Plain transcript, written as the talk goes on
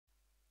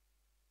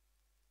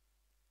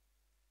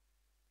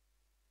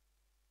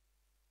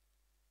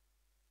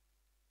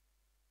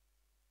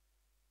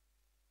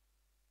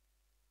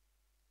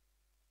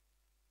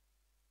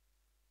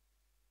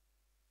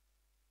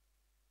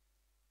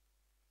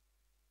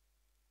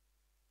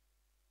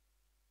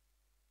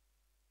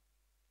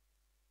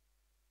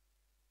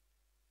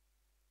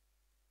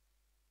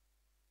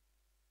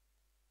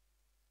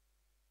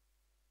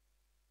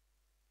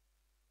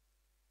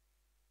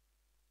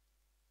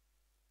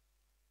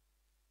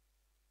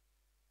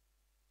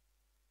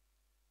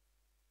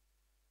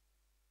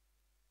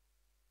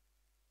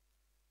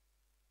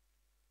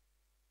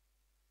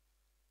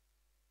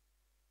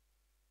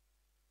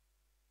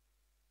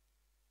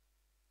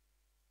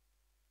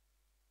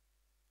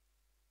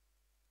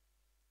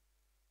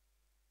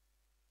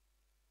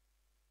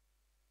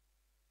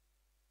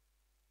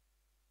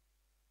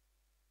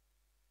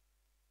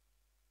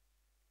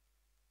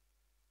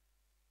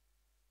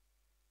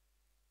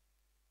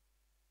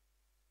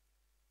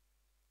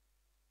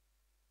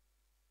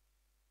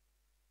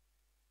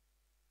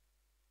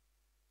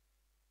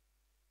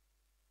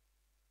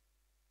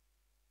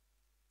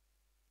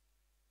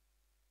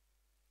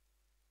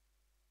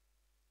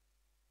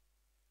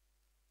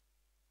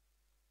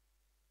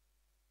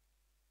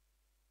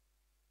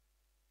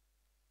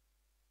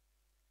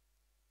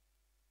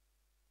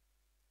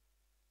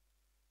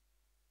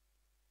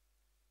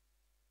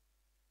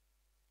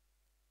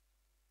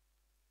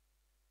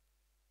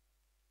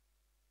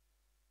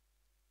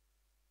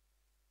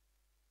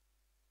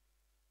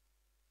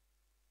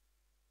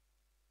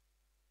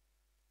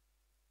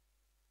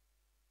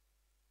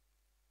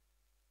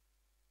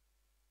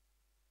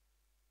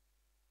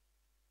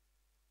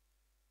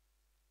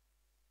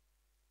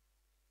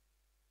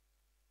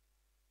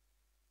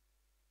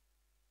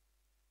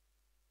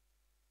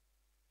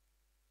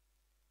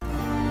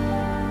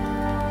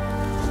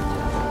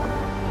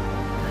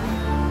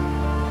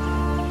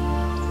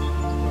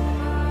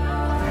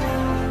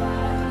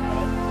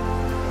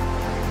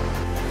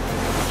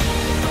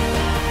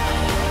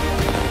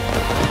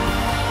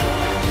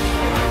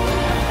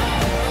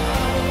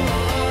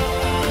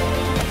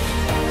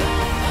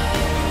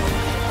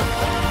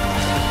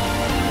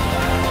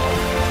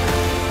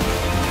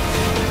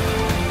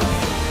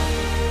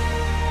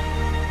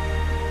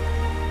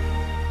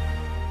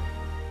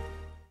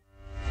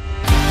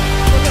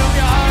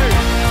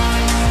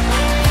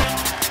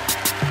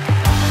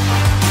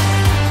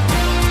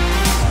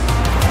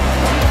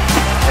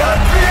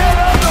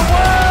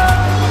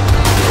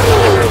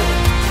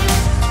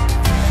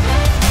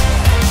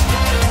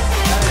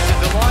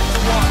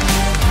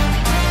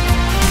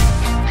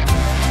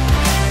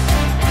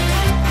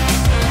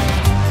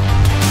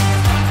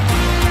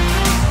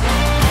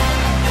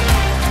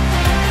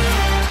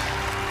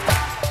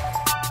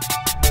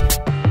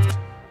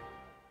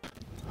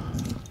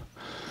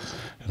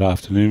Good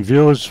afternoon,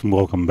 viewers, and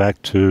welcome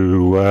back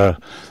to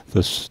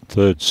this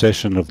third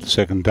session of the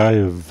second day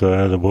of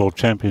the World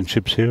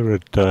Championships here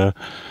at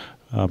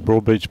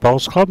Broadbeach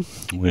Bowls Club.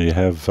 We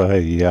have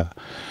a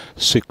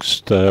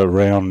sixth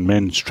round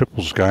men's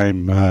triples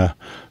game to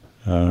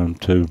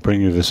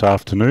bring you this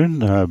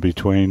afternoon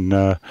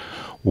between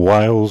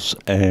Wales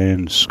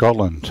and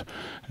Scotland.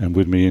 And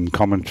with me in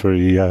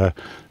commentary to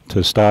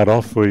start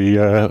off, we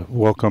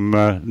welcome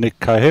Nick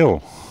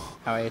Cahill.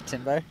 How are you,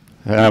 Timbo?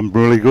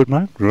 Really good,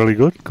 mate. Really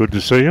good. Good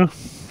to see you.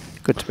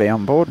 Good to be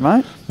on board,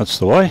 mate. That's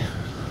the way.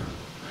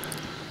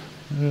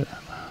 Going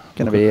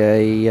to be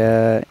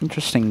a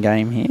interesting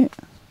game here.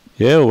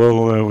 Yeah,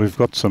 well, we've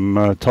got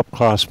some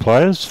top-class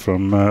players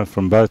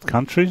from both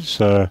countries.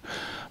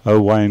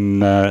 Owen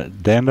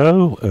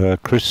Dando,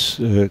 Chris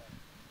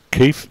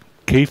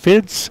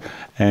Keefeds,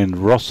 and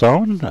Ross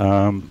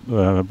Owen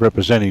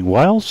representing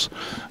Wales.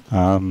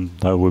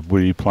 They would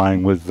be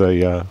playing with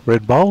the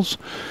Red Bulls.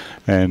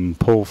 And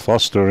Paul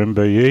Foster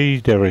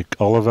MBE, Derek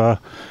Oliver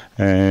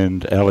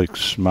and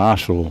Alex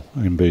Marshall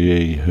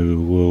MBE,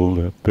 who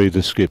will be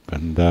the skip,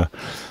 and they'll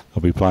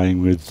be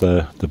playing with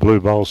the Blue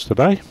Bulls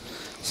today.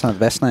 Some of the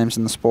best names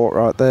in the sport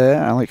right there,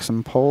 Alex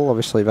and Paul,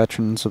 obviously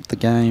veterans of the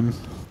game,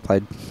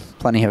 played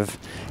plenty of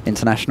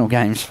international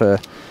games for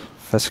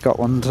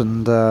Scotland,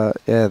 and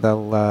yeah, they're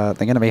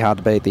going to be hard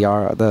to beat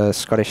the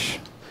Scottish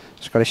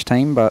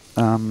team, but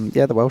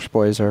yeah, the Welsh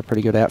boys are a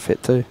pretty good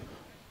outfit too.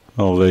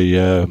 Well,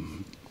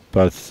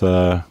 both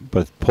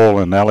Paul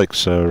and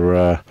Alex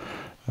are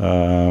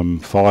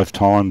 5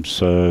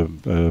 times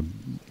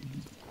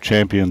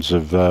champions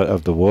of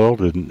the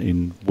world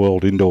in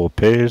world indoor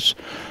pairs.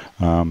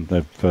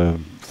 They've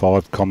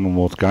 5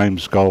 Commonwealth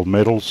Games gold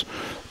medals.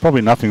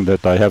 Probably nothing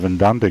that they haven't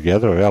done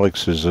together.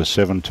 Alex is a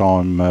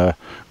 7-time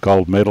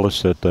gold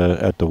medalist at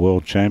the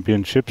World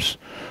Championships,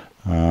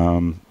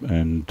 and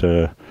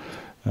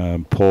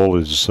Paul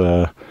is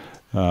 4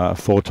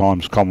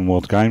 times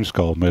Commonwealth Games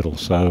gold medal.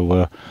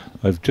 So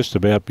they've just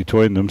about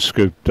between them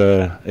scooped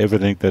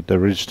everything that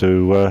there is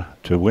to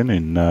win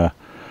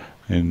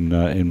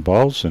in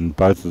bowls, and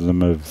both of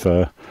them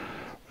have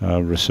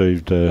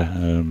received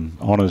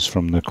honours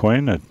from the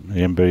Queen at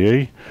the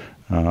MBE.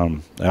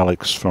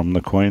 Alex from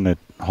the Queen at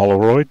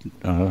Holroyd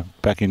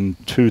back in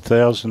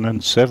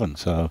 2007.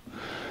 So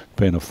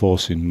been a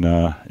force in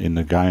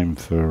the game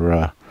for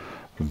a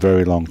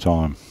very long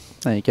time.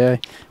 There you go.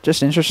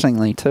 Just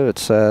interestingly too,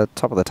 it's a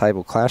top of the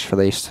table clash for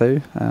these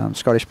two.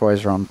 Scottish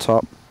boys are on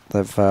top.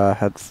 They've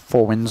had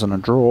 4 wins and a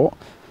draw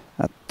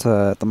at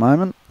the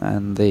moment,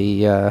 and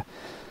the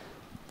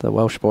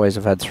Welsh boys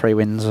have had 3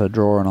 wins, a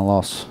draw, and a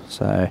loss.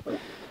 So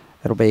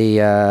it'll be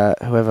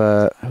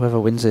whoever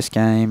wins this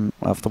game.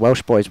 Well, if the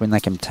Welsh boys win,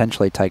 they can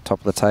potentially take top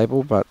of the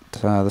table, but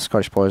the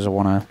Scottish boys will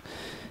want to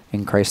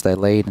increase their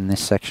lead in this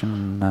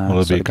section. Well,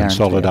 there'll be a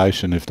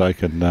consolidation if they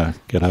can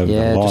get over the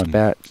line. Yeah, just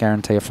about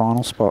guarantee a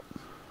final spot.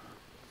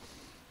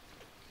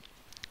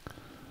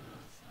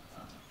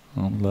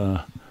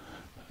 Well,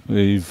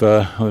 we've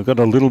got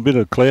a little bit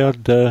of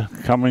cloud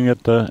coming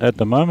at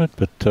the moment,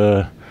 but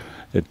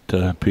it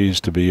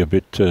appears to be a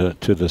bit to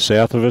the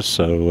south of us.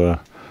 So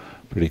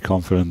pretty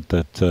confident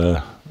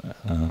that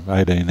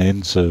 18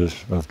 ends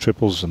of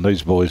triples, and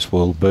these boys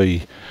will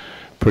be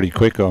pretty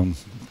quick. I'm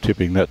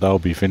tipping that they'll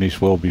be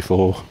finished well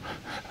before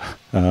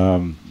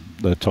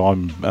the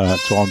time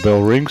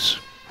bell rings.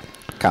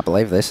 Can't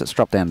believe this. It's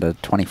dropped down to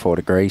 24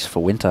 degrees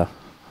for winter.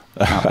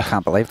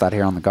 Can't believe that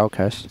here on the Gold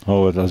Coast.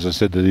 Oh, as I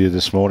said to you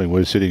this morning,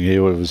 we're sitting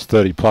here. It was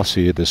 30 plus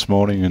here this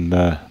morning, and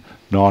 9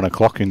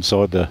 o'clock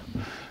inside the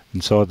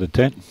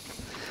tent.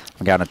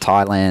 I'm going to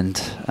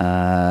Thailand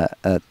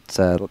at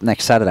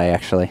next Saturday,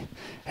 actually.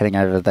 Heading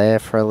over there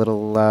for a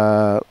little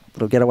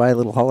getaway,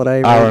 little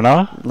holiday.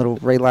 R&R? Little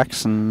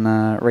relax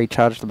and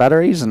recharge the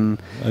batteries.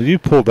 And you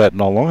pulled that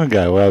not long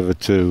ago over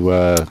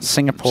to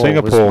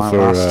Singapore was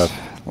my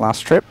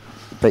last trip.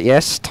 But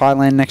yes,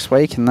 Thailand next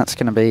week, and that's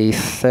going to be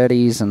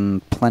 30s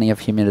and plenty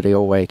of humidity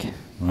all week.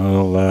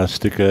 Well,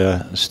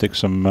 stick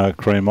some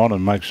cream on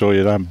and make sure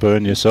you don't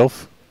burn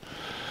yourself.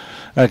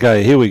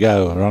 Okay, here we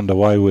go. We're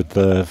underway with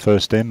the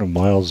first end, and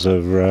Wales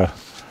are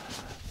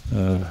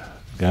going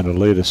to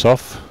lead us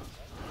off.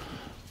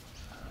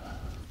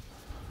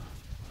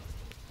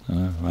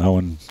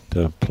 Owen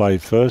to play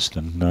first,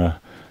 and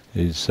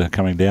he's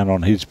coming down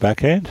on his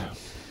backhand.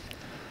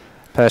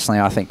 Personally,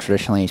 I think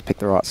traditionally he's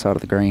picked the right side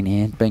of the green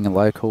here. Being a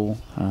local,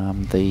 our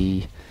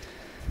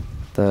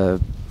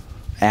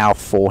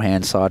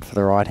forehand side for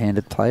the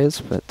right-handed players,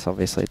 but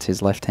obviously it's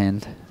his left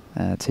hand,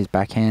 it's his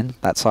backhand.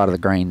 That side of the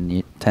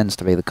green tends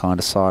to be the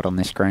kind of side on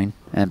this green,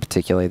 and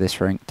particularly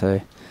this rink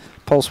too.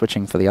 Paul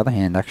switching for the other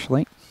hand,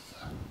 actually.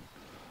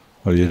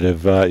 Well, you'd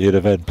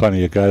have had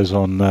plenty of goes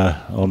on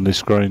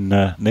this green,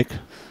 Nick.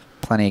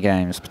 Plenty of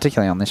games,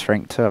 particularly on this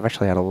rink too. I've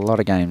actually had a lot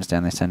of games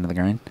down this end of the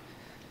green.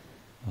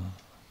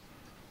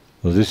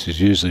 Well, this is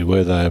usually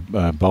where the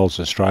Bowls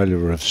Australia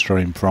have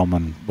streamed from,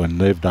 and when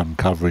they've done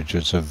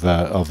coverages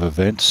of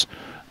events,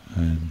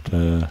 and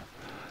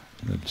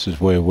this is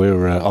where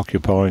we're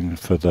occupying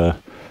for the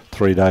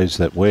 3 days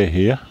that we're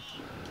here.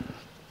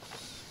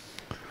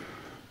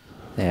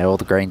 Yeah, all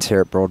the greens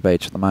here at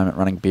Broadbeach at the moment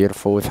running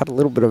beautiful. We've had a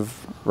little bit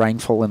of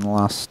rainfall in the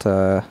last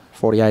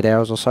 48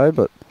 hours or so,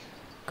 but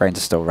greens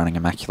are still running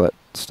immaculate.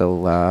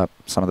 Still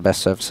some of the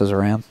best surfaces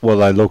around. Well,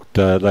 they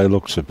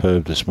looked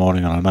superb this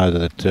morning, and I know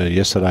that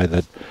yesterday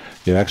that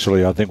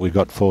actually I think we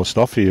got forced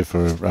off here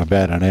for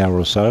about an hour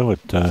or so.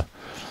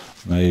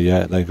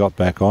 They got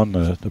back on.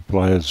 The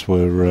players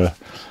were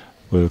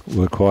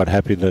quite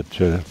happy that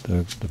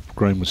the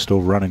green was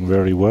still running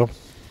very well.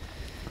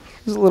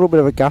 There's a little bit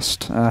of a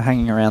gust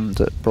hanging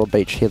around at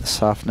Broadbeach here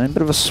this afternoon.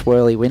 Bit of a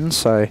swirly wind,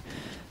 so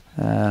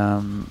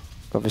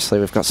obviously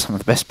we've got some of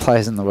the best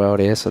players in the world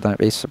here, so don't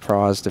be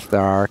surprised if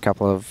there are a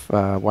couple of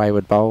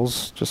wayward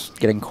bowls just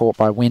getting caught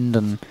by wind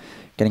and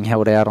getting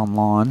held out on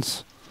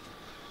lines.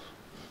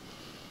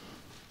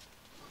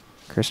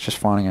 Chris just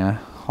finding a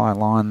high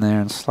line there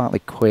and slightly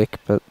quick,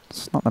 but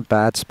it's not in a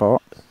bad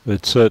spot.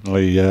 It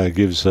certainly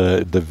gives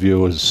the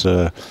viewers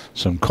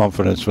some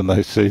confidence when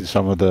they see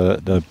some of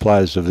the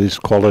players of this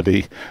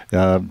quality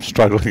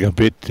struggling a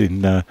bit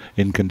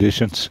in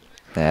conditions.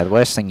 Yeah, the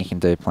worst thing you can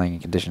do playing in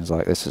conditions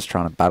like this is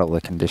trying to battle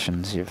the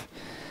conditions. You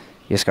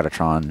just got to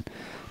try and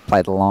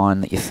play the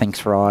line that you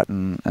think's right,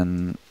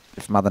 and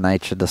if Mother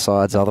Nature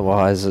decides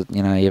otherwise,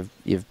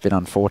 you've been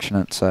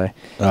unfortunate. So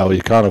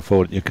you can't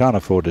afford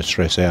to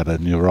stress out,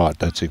 and you're right.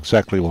 That's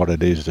exactly what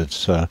it is.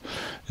 It's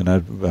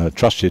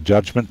trust your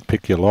judgment,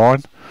 pick your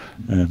line,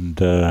 and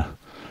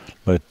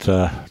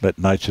let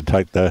nature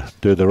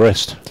do the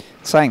rest.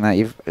 Saying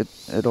that,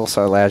 it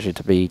also allows you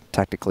to be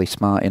tactically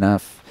smart.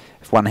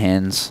 If one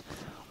hand's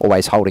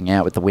always holding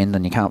out with the wind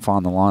and you can't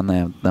find the line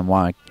there, then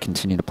why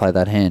continue to play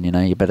that hand?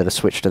 You're better to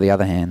switch to the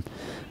other hand.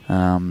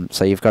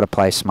 So you've got to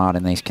play smart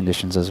in these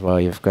conditions as well.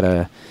 You've got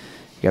to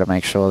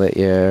make sure that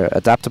you're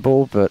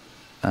adaptable, but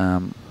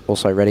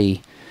also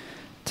ready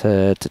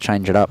to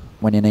change it up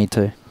when you need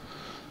to.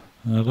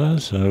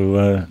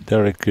 So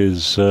Derek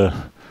is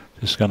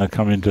just going to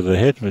come into the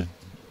head. We're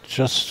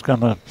just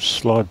going to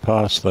slide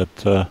past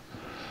that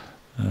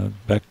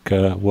back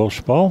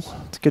Welsh bowl.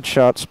 It's a good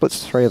shot.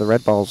 Splits 3 of the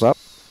red bowls up.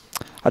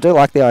 I do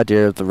like the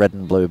idea of the red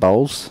and blue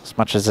bowls, as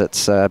much as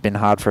it's been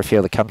hard for a few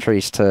of the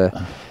countries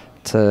to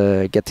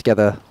get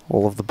together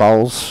all of the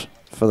bowls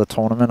for the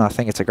tournament. I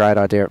think it's a great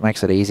idea. It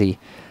makes it easy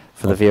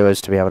for the viewers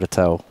to be able to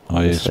tell.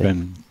 Oh, you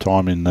spend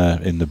time in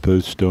the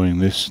booths doing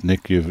this,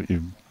 Nick.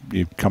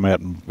 You come out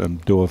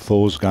and do a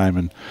fours game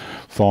and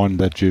find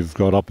that you've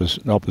got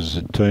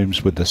opposite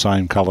teams with the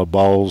same colour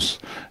bowls.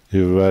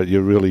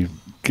 You're really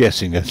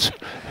guessing it's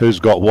who's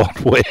got what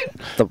where.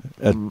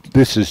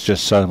 This is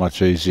just so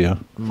much easier.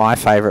 My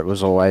favourite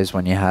was always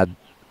when you had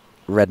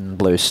red and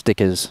blue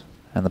stickers,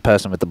 and the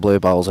person with the blue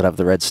bowls would have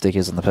the red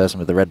stickers, and the person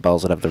with the red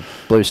bowls would have the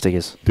blue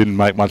stickers. Didn't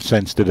make much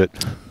sense, did it?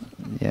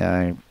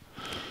 Yeah,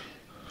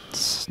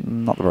 it's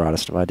not the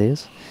brightest of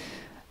ideas.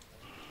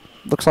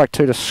 Looks like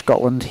 2 to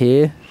Scotland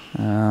here.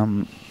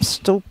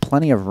 Still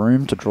plenty of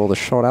room to draw the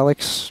shot.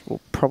 Alex will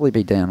probably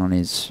be down on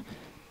his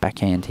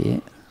backhand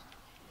here.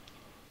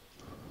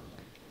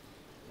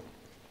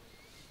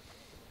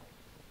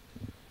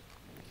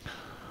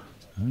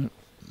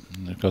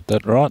 You've got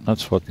that right.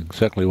 That's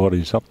exactly what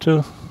he's up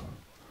to.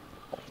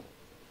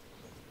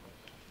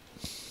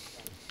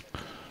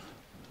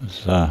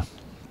 There's a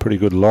pretty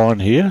good line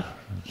here.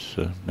 It's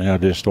now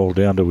just all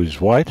down to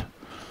his weight.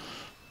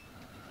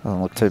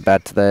 Doesn't look too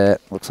bad to there.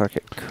 Looks like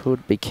it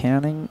could be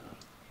counting.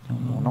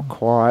 Not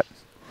quite.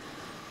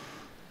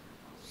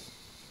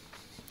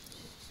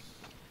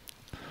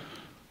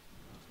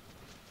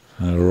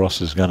 Ross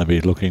is going to be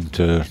looking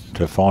to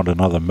find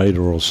another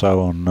metre or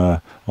so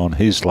on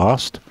his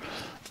last.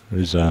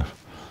 There's a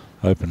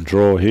open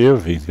draw here.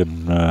 If he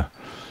can,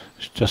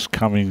 it's just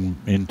coming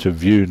into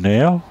view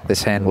now.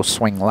 This hand will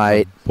swing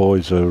late.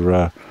 Boys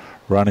are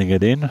running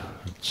it in.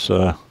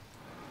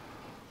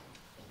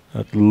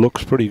 It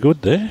looks pretty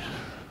good there.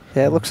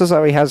 Yeah, it looks as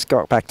though he has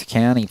got back to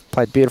count. He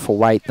played beautiful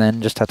weight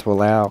then, just had to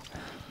allow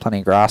plenty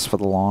of grass for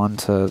the line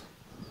to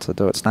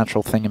do its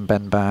natural thing and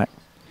bend back.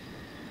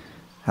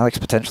 Alex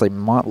potentially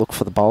might look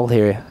for the bowl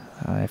here.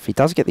 If he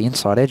does get the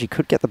inside edge, he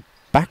could get the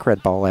back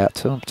red bowl out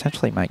too and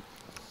potentially make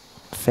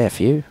a fair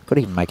few. Could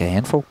even make a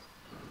handful.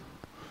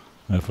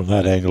 From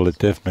that angle, it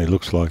definitely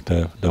looks like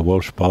the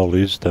Welsh bowl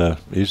is the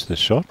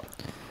shot.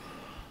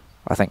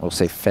 I think we'll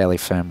see fairly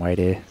firm weight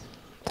here.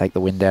 Take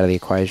the wind out of the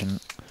equation.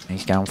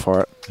 He's going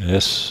for it.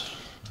 Yes,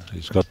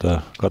 he's got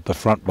the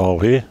front bowl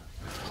here.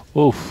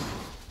 Oof.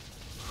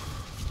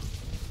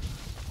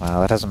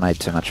 Wow, that hasn't made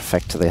too much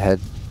effect to the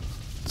head.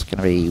 It's going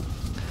to be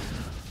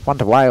 1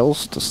 to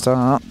Wales to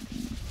start.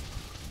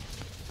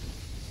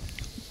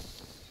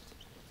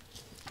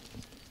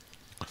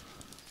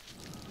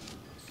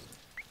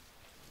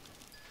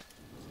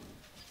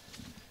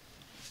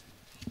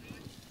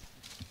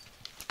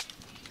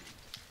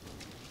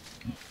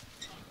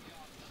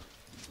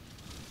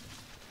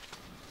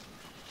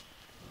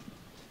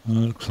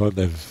 Looks like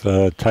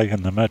they've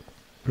taken the mat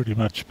pretty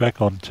much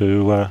back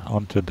onto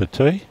the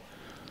tee,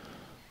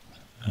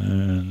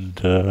 and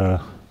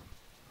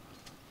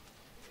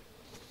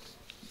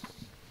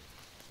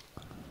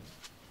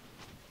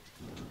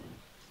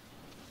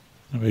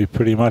It'll be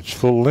pretty much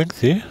full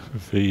length here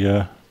if he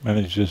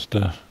manages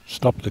to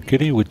stop the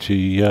kitty, which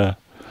he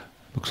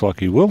looks like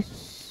he will.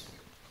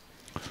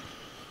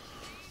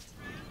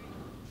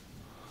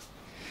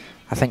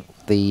 I think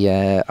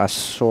I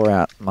saw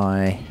out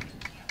my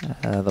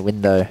the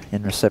window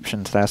in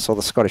reception today. I saw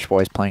the Scottish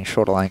boys playing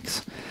shorter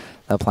lengths.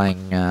 They're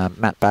playing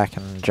Matt back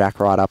and Jack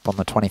right up on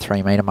the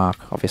 23 metre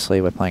mark. Obviously,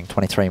 we're playing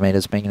 23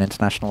 metres being an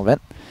international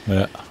event.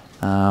 Yeah.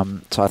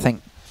 So I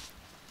think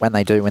when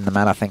they do win the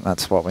mat, I think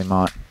that's what we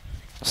might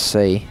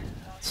see.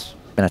 It's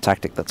been a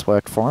tactic that's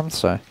worked for them.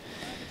 So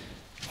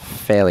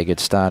fairly good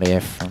start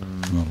here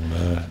from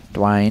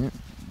Dwayne.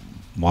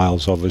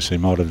 Wales obviously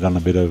might have done a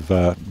bit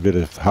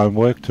of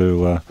homework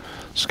to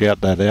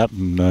scout that out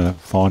and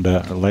find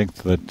a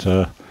length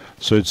that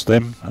suits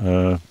them.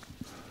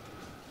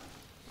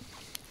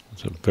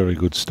 It's a very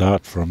good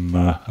start from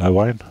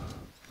Owen.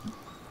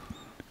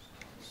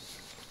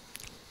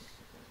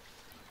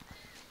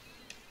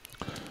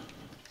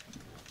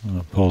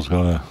 Paul's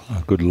got a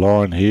good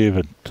line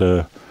here,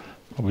 but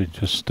probably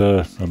just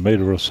a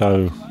metre or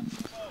so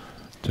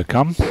to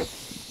come.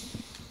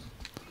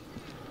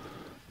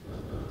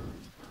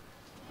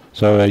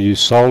 So are you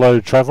solo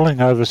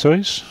travelling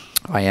overseas?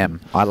 I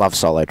am. I love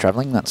solo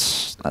travelling.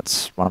 That's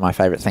one of my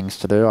favourite things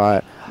to do.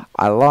 I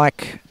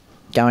like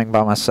going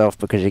by myself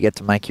because you get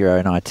to make your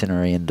own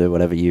itinerary and do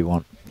whatever you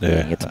want.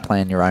 Yeah. You get to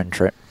plan your own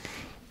trip.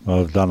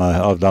 I've done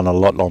a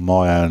lot on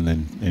my own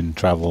in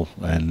travel,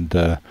 and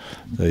the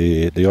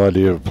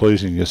idea of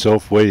pleasing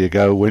yourself, where you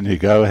go, when you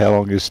go, how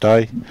long you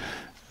stay,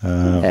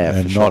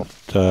 and not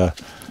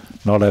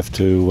have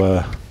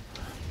to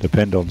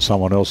depend on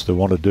someone else to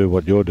want to do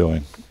what you're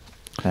doing.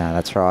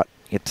 That's right.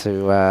 You get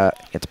to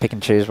pick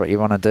and choose what you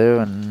want to do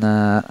and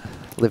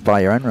live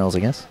by your own rules, I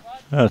guess.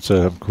 That's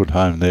a good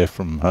home there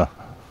from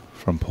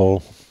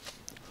Paul.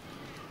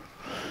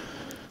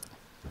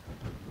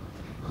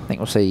 I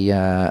think we'll see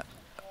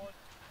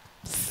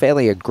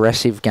fairly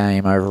aggressive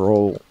game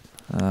overall,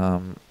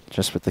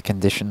 just with the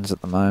conditions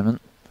at the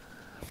moment.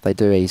 If they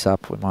do ease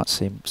up, we might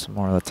see some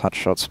more of the touch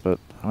shots, but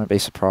I won't be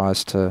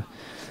surprised to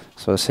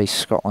sort of see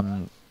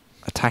Scotland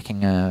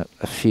attacking a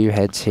few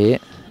heads here.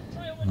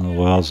 The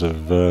Wales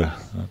have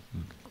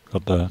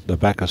got the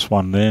Bacchus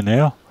one there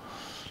now.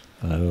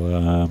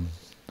 So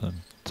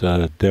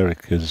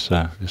Derek is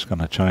just going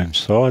to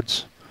change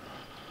sides,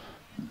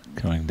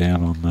 coming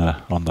down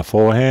on the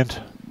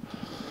forehand.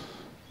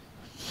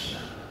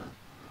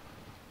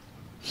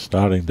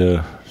 Starting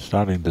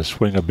to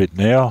swing a bit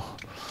now.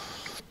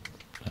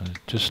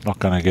 Just not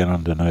going to get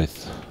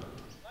underneath.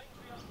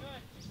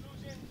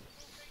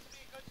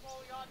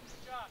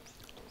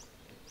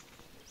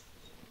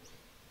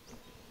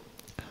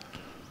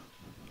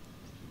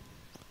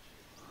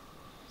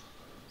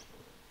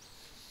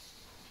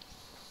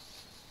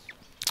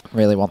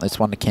 Really want this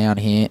one to count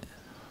here.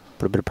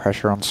 Put a bit of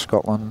pressure on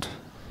Scotland.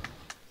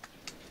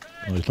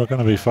 Well, he's not going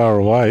to be far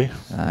away.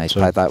 He's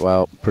played that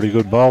well. Pretty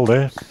good bowl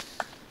there.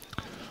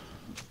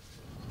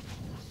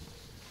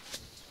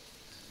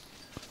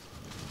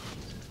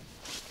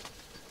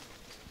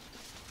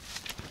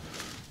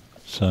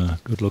 So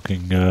good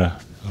looking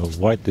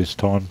weight this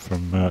time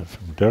from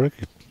Derek.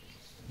 It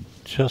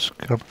just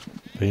going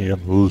to be a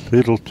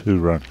little too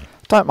runny.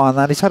 Don't mind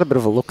that. He's had a bit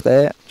of a look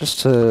there just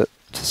to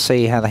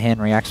see how the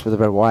hand reacts with a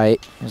bit of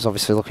weight. He's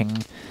obviously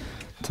looking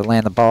to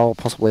land the bowl,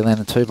 possibly land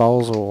the two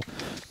bowls, or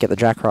get the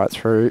jack right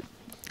through.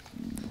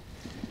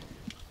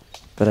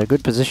 But a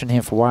good position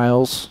here for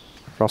Wales.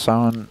 Ross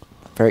Owen,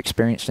 very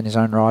experienced in his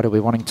own right. He'll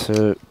be wanting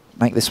to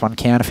make this one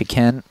count if he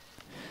can.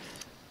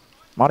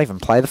 Might even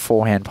play the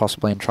forehand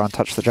possibly and try and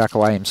touch the jack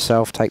away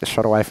himself, take the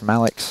shot away from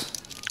Alex.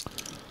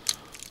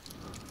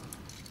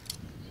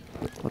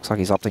 Looks like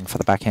he's opting for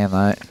the backhand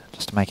though,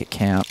 just to make it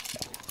count.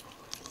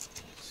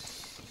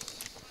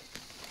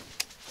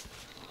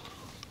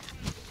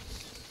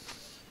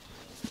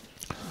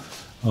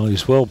 Well,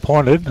 he's well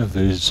pointed.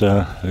 He's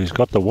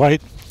got the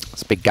weight.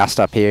 It's a big gust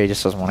up here. He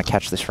just doesn't want to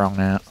catch this wrong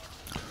now.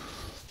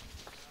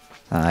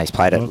 He's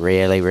played it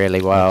really,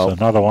 really well. That's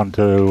another one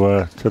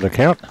to the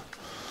count.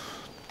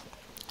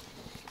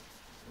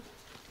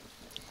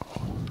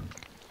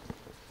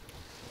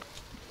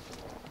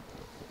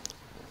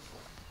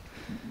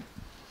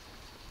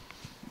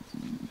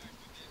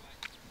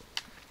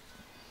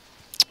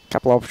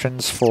 Couple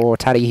options for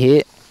Taddy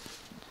here.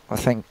 I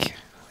think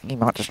he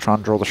might just try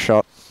and draw the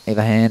shot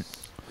either hand.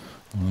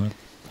 All right.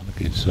 I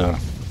think he's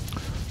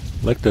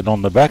elected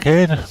on the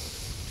backhand.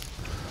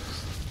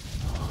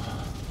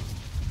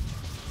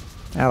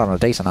 Out on a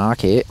decent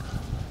arc here.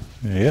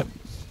 Yep.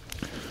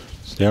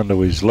 It's down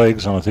to his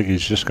legs, and I think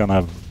he's just going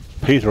to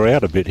peter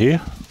out a bit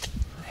here.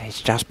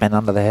 He's just been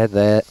under the head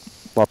there.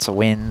 Lots of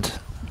wind.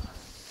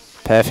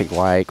 Perfect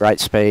weight, great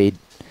speed.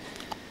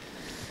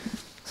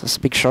 So it's a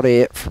big shot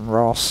here from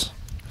Ross.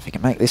 If he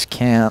can make this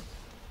count,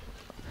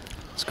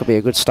 this could be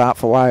a good start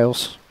for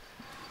Wales.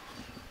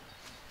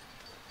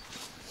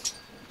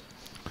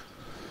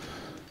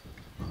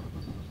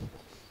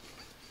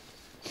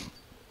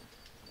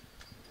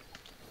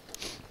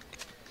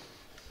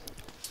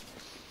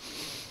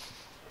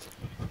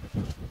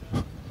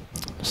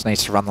 Just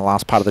needs to run the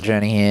last part of the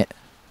journey here,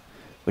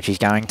 which he's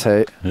going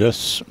to.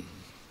 Yes.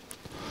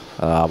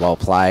 Well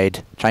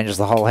played. Changes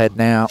the whole head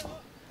now.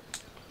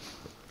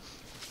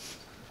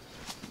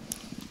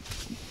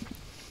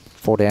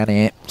 4 down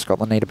here.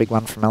 Scotland need a big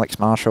one from Alex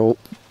Marshall.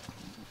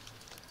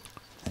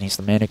 And he's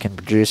the man who can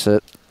produce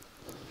it.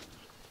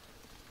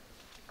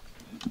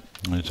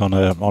 It's on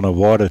a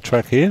wider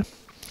track here.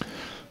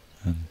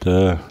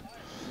 And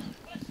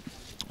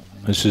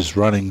this is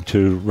running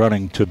to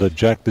the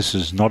jack. This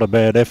is not a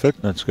bad effort.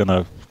 That's going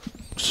to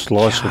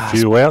slice a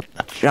few out.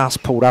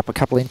 Just pulled up a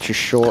couple inches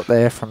short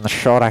there from the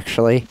shot,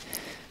 actually.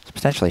 It's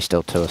potentially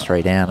still 2 or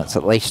 3 down. It's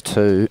at least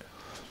 2.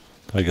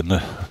 Taking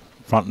the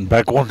front and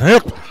back one.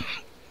 Yep.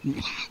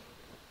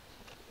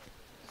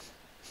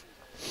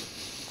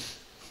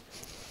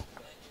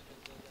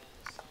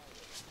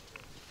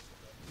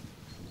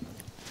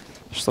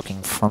 Just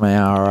looking from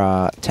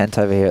our tent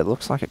over here, it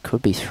looks like it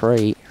could be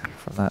 3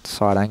 from that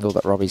side angle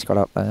that Robbie's got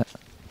up there.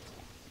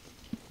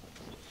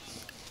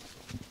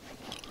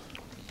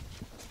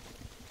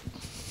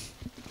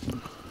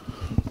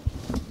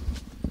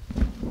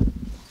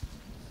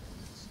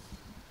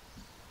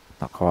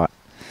 Not quite.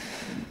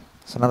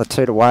 It's another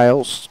 2 to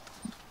Wales.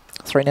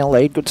 3-0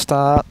 lead, good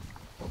start.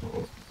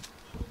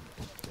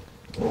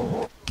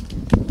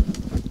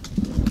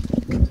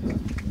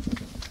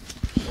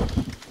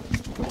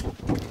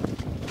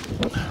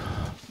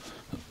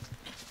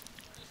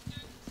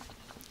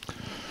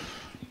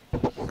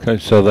 Okay,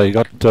 so they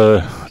got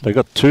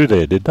 2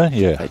 there, did they?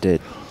 Yeah, they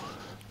did.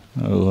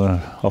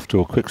 Off to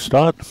a quick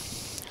start.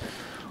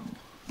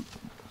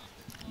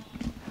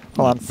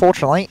 Well,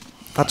 unfortunately,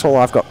 that's all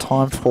I've got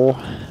time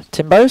for,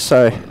 Timbo.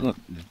 So,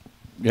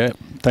 yeah,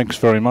 thanks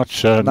very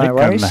much, Nick,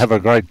 worries. and have a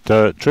great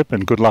trip,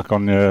 and good luck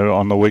on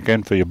the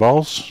weekend for your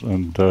bowls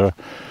and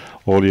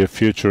all your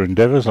future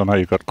endeavours. I know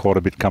you've got quite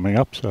a bit coming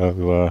up,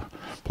 so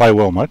play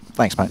well, mate.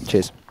 Thanks, mate.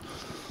 Cheers.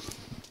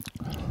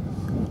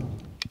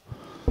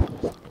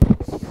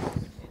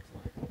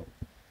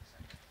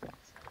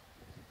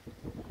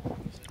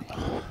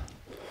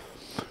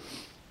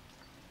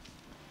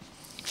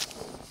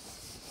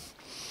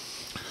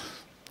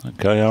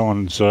 Okay,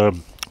 Owen's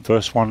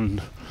first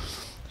one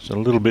is a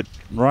little bit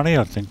runny.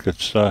 I think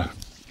it's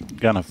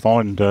going to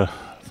find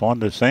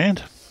the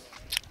sand.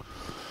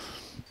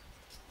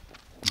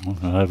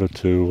 Over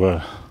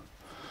to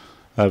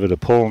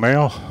Paul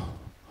now.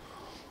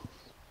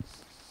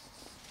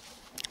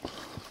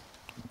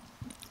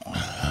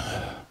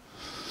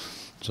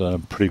 It's a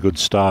pretty good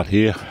start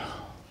here.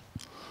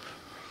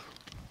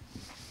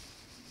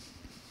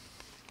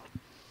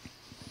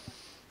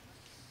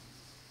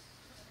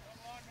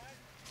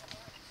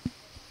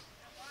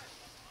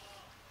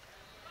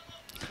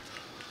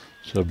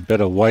 So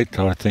better weight,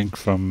 I think,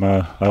 from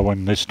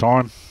Owen this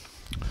time.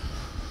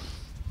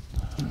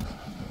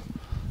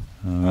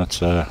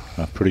 That's a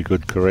pretty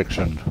good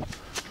correction.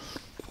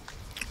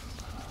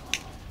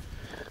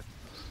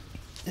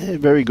 Yeah,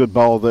 very good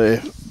bowl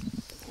there.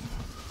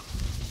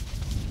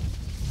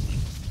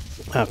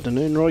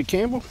 Afternoon, Roy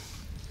Campbell.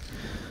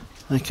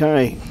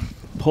 Okay,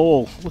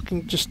 Paul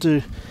looking just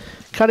to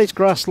cut his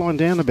grass line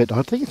down a bit.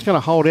 I think it's going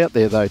to hold out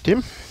there though,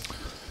 Tim.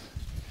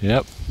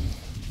 Yep.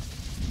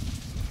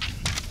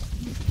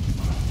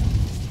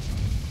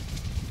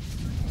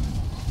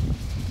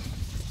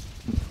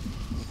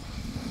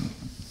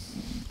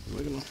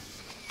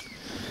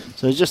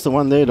 So just the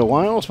one there to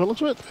Wales, by the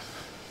looks of it.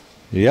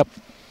 Yep.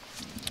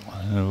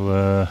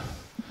 So,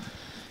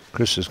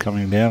 Chris is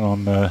coming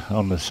down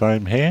on the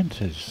same hand.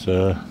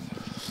 They're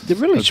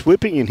really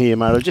swooping in here,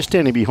 mate. I was just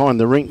standing behind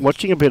the rink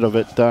watching a bit of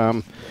it,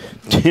 Tim,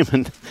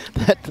 and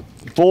that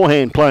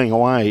forehand playing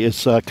away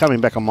is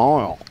coming back a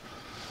mile.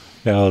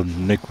 Yeah,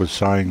 Nick was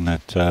saying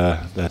that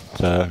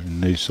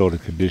in these sort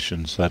of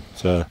conditions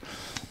that's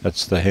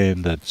the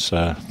hand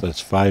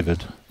that's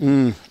favoured.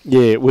 Yeah,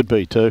 it would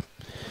be too.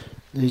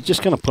 He's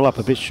just going to pull up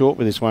a bit short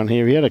with this one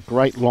here. He had a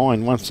great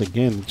line once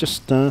again.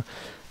 Just a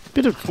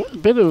bit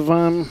of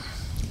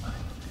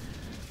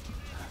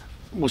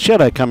well,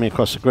 shadow coming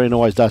across the green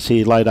always does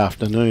here late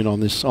afternoon on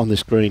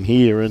this green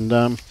here,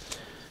 and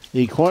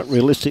he quite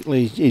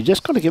realistically, you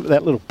just got to give it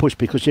that little push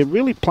because you're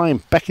really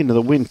playing back into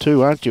the wind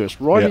too, aren't you? It's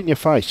right in your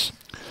face.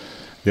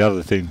 The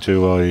other thing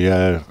too,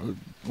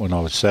 when I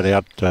was sat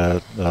out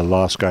the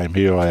last game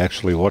here, I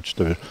actually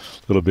watched a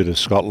little bit of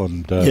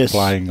Scotland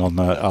playing on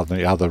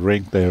the other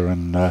rink there,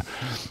 and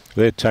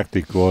their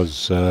tactic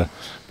was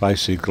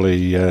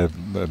basically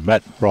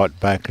mat right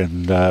back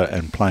and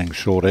playing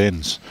short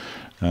ends,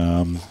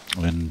 and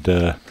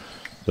the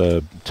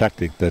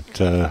tactic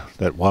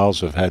that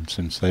Wales have had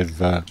since they've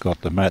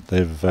got the mat,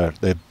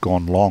 they've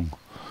gone long.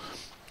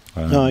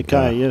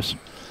 Yes.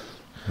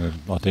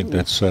 I think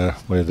that's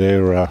where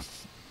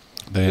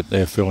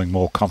they're feeling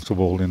more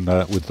comfortable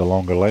with the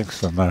longer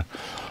lengths, and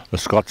the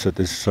Scots at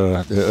this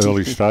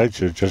early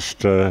stage are just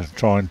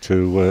trying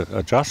to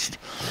adjust.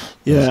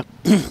 Yeah.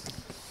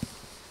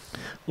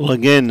 Well,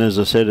 again, as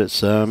I said,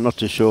 it's I'm not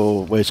too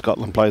sure where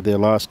Scotland played their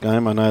last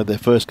game. I know their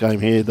first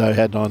game here they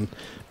had on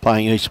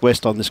playing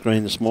east-west on this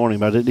green this morning,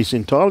 but it is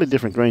entirely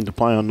different green to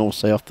play on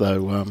north-south,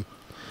 though.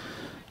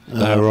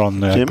 They were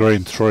on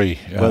green 3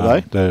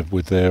 were they?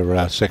 With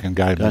their second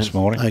game this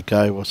morning.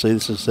 Okay, well, see,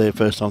 this is their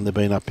first time they've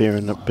been up here,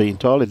 and it'll be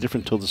entirely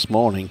different till this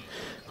morning,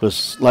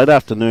 because late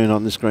afternoon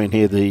on this green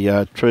here,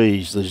 the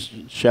trees, the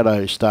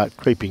shadows start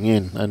creeping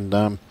in,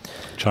 and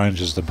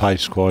changes the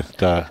pace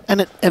quite.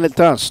 And it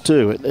does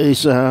too. It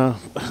is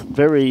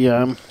very.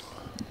 Yeah,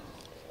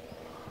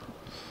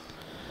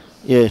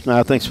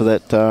 no, thanks for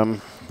that,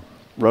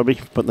 Robbie,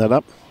 for putting that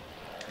up.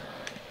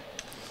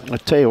 I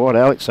tell you what,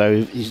 Alex,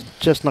 though, he's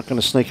just not going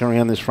to sneak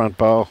around this front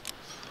bowl.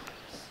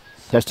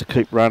 Has to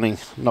keep running,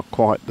 not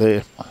quite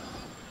there.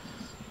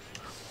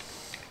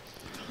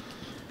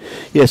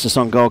 Yes, it's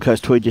on Gold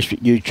Coast Tweed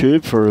District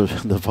YouTube for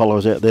the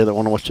followers out there that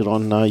want to watch it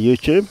on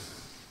YouTube.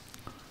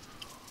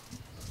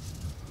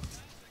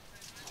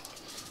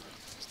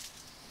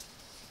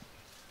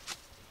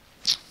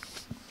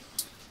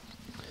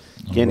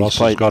 Again, Ross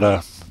has got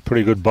a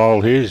pretty good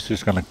bowl here. He's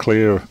just going to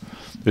clear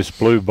this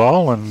blue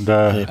bowl and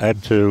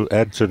add to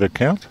the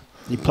count.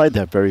 He played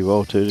that very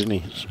well too,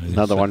 didn't he?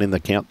 Another one in the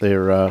count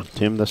there,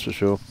 Tim, that's for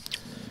sure.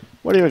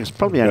 What do you reckon? It's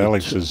probably only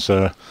Alex is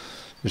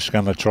just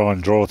going to try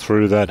and draw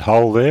through that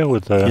hole there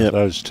with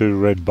those 2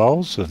 red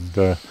bowls,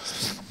 and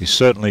he's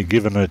certainly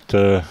given it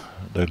the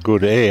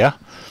good air.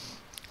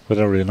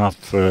 Whether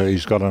enough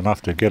he's got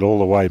enough to get all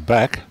the way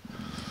back,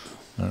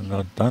 and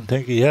I don't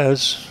think he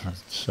has.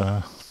 It's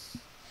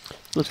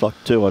looks like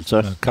 2, I'd say.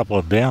 A couple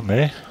of down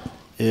there.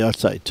 Yeah, I'd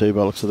say 2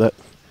 by looks of that.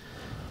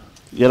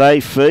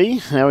 G'day, Fee.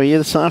 How are you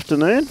this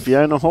afternoon?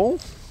 Fiona Hall.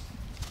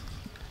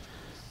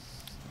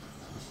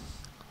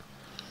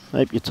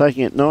 Hope you're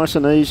taking it nice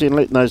and easy and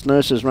letting those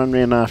nurses run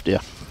round after you.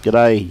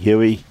 G'day,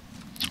 Huey.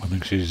 I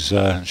think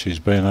she's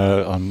been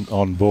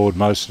on board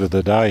most of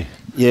the day.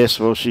 Yes,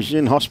 well, she's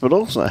in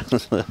hospital, so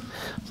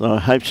I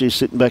hope she's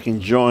sitting back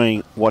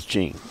enjoying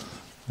watching.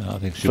 I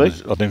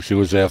think she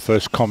was our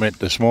first comment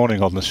this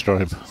morning on the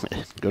stream.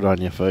 Good on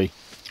you, Fee.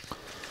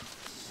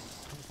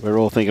 We're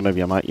all thinking of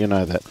you, mate. You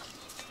know that.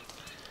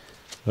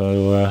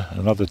 So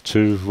another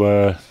 2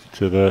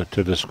 to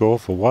the score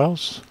for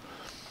Wales.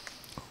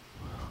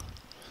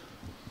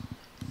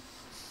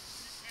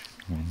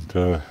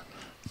 And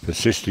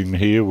persisting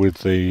here with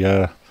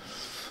the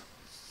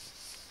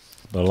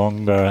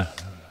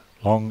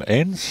long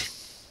ends.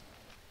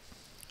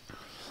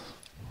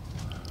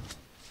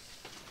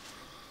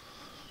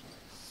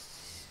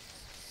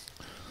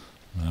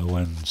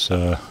 Owen's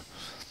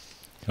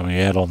coming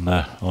out on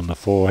the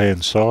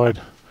forehand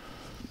side.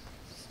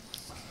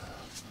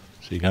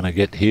 Is he going to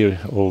get here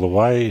all the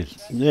way?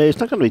 Yeah, it's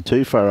not going to be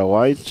too far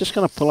away. It's just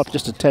going to pull up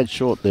just a tad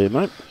short there,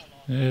 mate.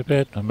 Yeah,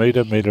 about a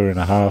metre and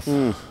a half.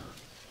 And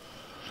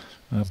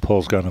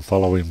Paul's going to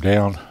follow him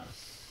down.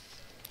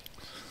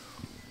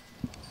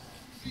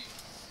 He's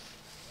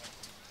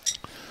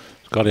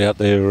got out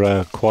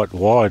there quite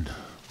wide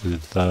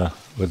with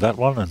that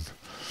one, and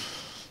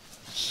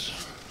it's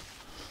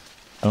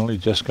only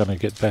just going to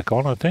get back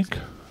on, I think.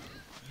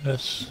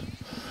 Yes,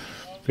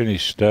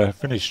 finished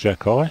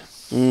Jack High.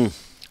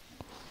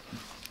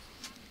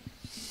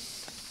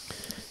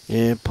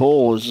 Yeah,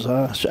 Paul was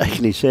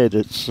shaking his head.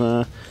 It's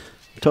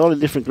entirely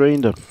different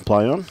green to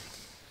play on.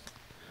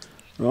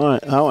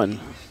 Right, Owen.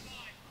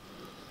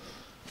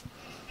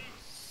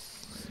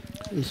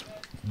 He's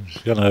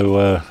going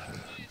to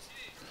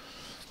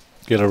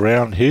get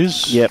around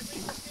his. Yep.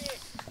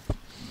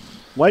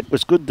 Weight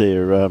was good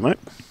there, mate.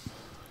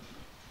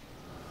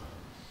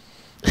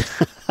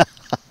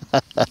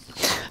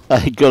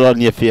 Hey, good on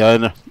you,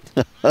 Fiona.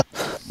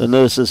 The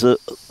nurses are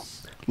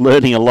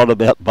learning a lot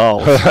about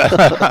bowls.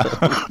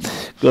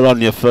 Good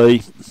on you,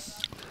 Fee.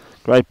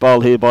 Great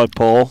bowl here by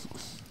Paul.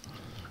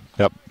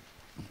 Yep.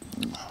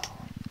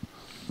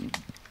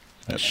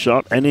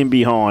 Shot and in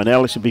behind.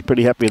 Alex would be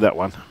pretty happy with that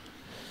one.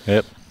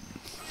 Yep.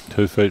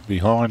 2 feet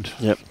behind.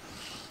 Yep.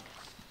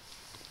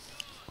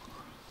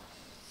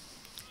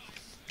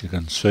 You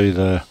can see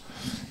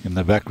in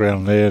the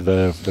background there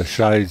the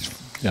shades,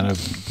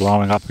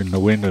 blowing up in the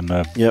wind and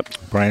the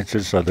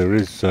branches. So there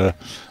is a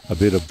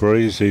bit of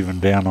breeze even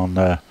down on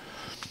the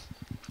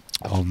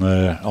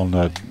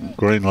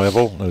green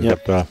level. They've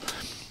got the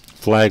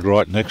flag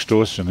right next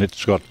to us, and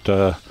it's got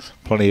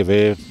plenty of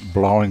air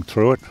blowing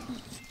through it.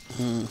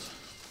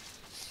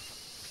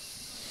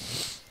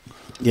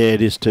 Yeah,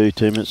 it is too,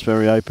 Tim. It's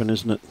very open,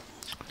 isn't it?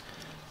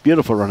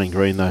 Beautiful running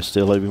green though,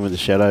 still, even with the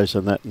shadows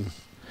and that, and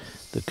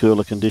the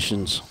cooler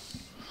conditions.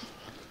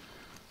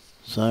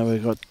 So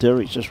we've got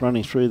Derek just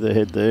running through the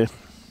head there.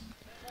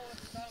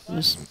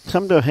 Just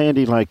come to a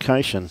handy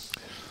location.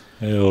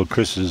 Yeah, well,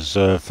 Chris's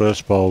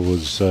first bowl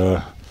was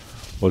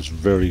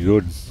very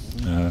good.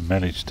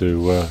 Managed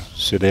to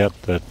sit out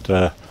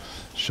that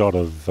shot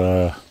of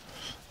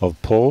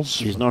Paul's.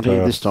 He's not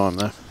here this time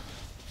though.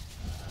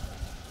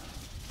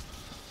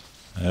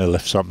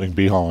 Left something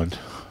behind.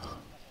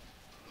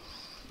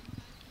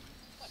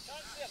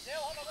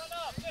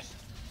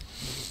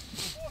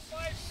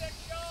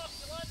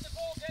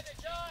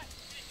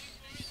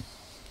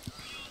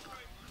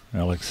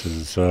 Alex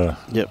is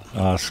Yep.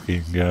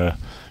 asking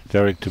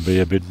Derek to be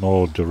a bit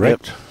more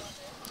direct.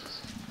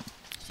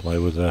 Play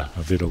with a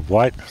bit of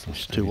weight.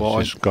 It's too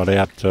wide. Just got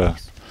out a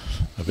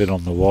bit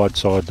on the wide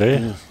side there.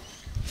 Yeah.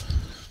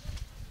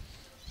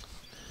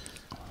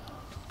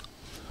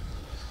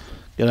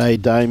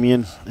 G'day,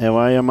 Damien. How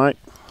are you, mate?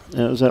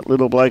 How's that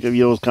little bloke of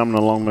yours coming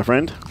along, my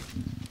friend?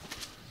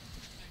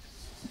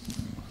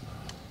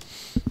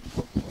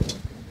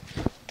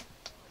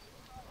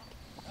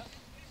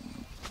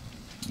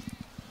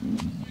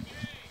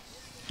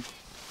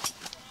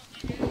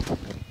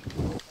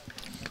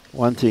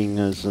 One thing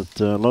is that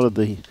a lot of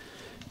the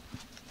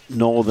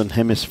Northern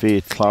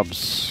Hemisphere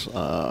clubs,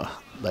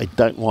 they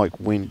don't like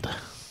wind.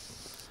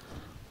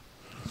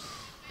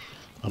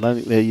 I don't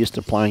think they're used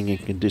to playing in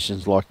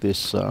conditions like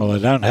this. Well, they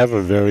don't have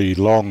a very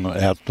long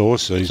outdoor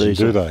season,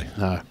 do they?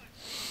 No.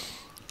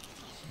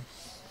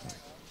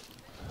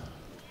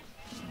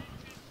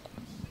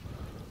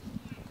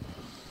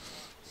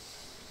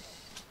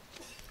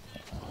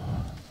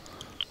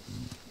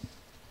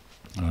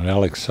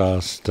 Alex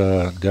asked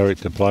Derek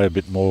to play a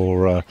bit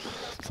more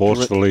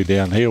forcefully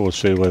down here. We'll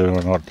see whether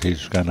or not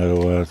he's going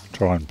to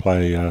try and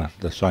play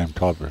the same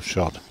type of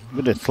shot. A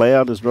bit of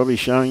cloud, as Robbie's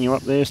showing you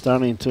up there,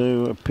 starting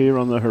to appear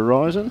on the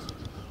horizon.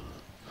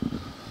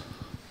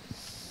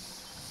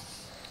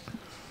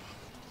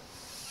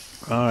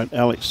 All right,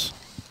 Alex.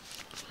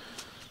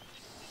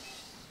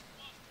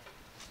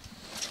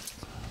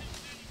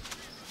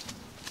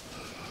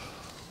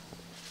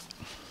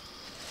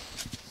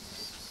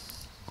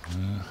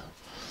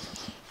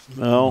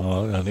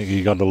 Well, I think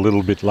he got a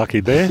little bit lucky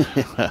there.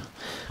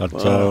 But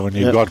when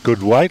you've got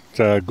good weight,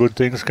 good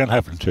things can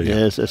happen to you.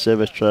 Yes, that's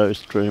ever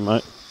true,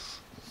 mate.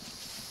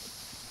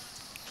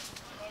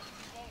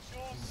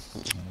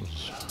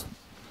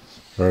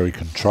 Very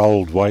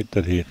controlled weight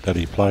that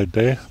he played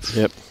there.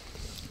 Yep.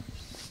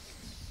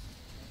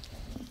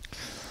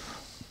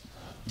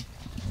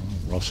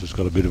 Ross has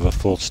got a bit of a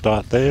false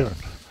start there.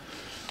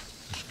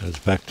 Just goes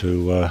back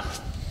to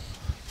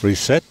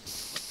reset.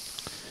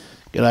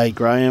 G'day,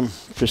 Graham,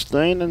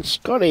 Christine and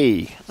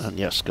Scotty. And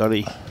yes,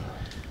 Scotty.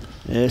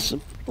 Yes,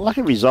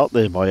 lucky result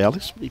there by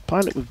Alex. He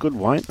played it with good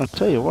weight. I'll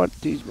tell you what,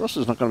 Ross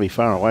is not going to be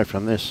far away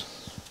from this.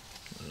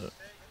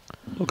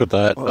 Look at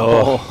that.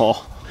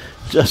 Oh,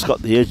 just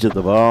got the edge of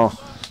the bar.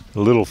 A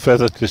little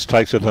feather just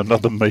takes it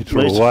another metre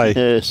away.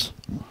 Yes.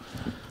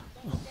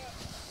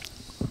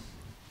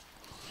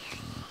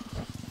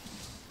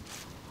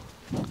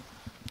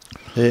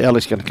 Yeah,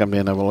 Alex going to come down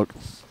and have a look.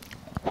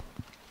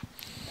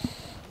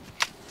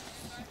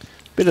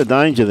 Bit of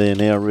danger there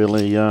now,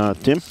 really,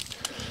 Tim.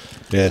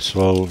 Yes,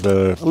 well,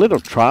 a little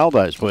trail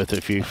though's worth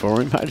a few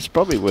for him, mate. It's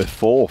probably worth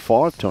 4 or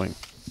 5 to him.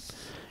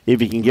 If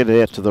he can get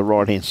it out to the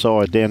right-hand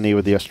side, down there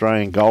with the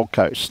Australian Gold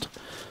Coast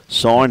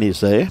sign is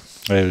there.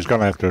 Yeah, he's going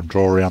to have to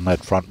draw around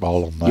that front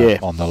bowl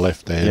on the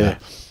left there. Yeah.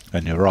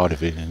 And you're right, if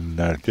he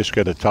can just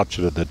get a touch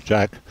of the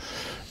jack.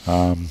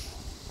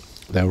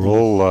 They're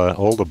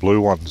all the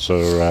blue ones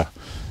are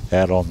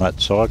out on that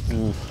side.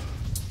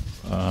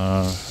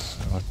 I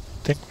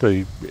think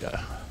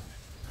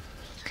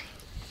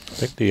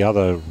the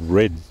other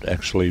red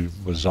actually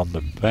was on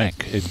the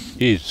bank. It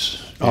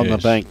is on the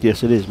bank.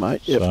 Yes, it is,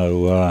 mate. Yep.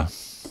 So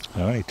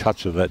any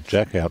touch of that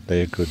jack out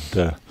there could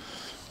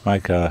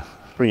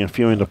bring a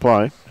few into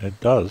play. It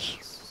does.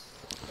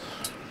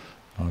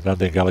 I don't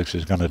think Alex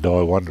is going to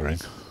die wondering.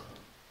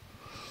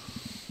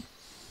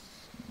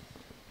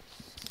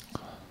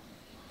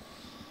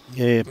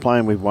 Yeah,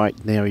 playing with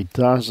weight now. He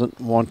doesn't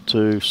want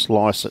to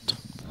slice it.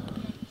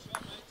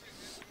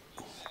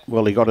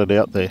 Well, he got it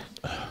out there.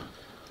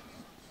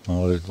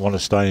 Well, I want to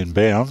stay in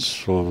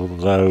bounds,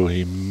 although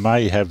he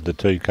may have the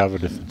tee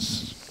covered if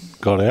it's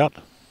got out.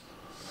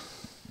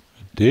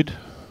 It did.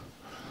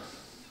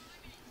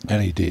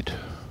 And he did.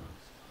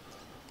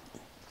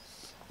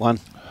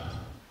 One.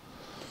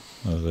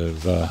 Well,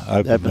 they've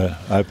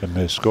opened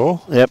their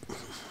score. Yep.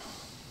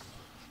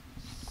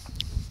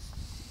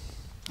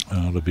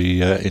 It'll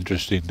be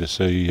interesting to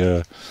see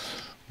how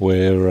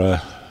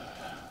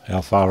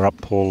far up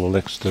Paul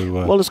elects to...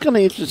 well, it's going to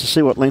be interesting to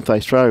see what length they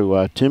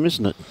throw, Tim,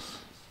 isn't it?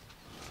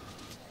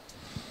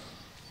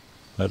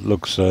 That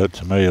looks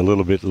to me a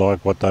little bit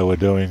like what they were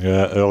doing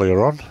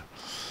earlier on.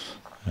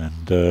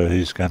 And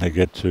he's going to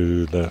get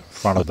to the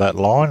front of that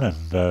line,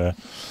 and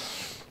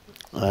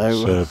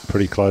it's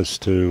pretty close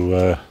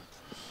to...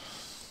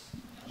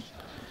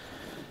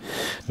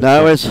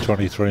 no, as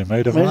 23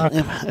 metre mark.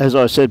 As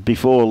I said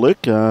before,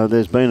 Luke,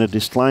 there's been a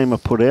disclaimer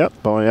put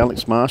out by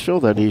Alex Marshall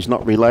that he's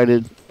not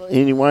related in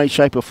any way,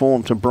 shape or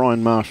form to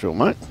Brian Marshall,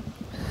 mate.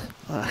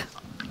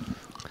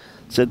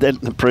 Said that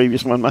in the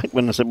previous one, mate,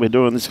 when I said we're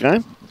doing this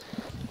game.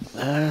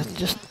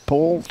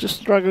 Paul just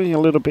struggling a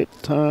little bit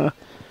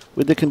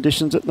with the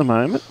conditions at the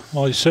moment.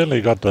 Well, he's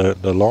certainly got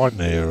the line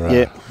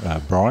there,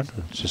 Brian.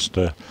 It's just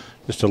a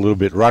little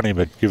bit runny,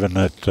 but given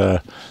that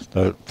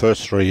the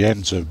first 3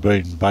 ends have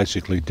been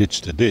basically ditch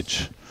to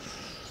ditch.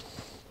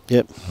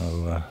 Yep.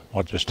 So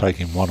might just take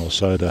him one or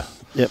so to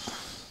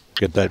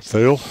get that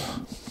feel.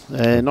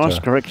 Nice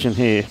correction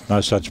here.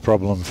 No such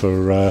problem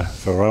for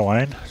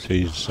Owen.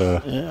 He's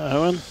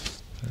Owen.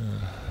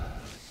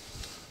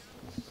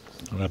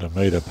 about a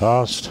metre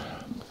past.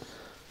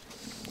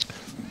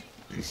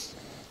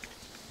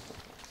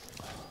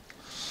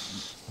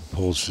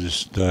 Paul's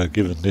just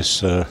given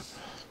this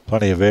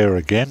plenty of air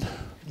again.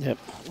 Yep,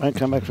 won't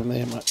come back from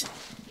there, mate.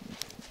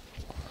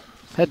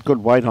 Had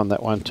good weight on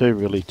that one too,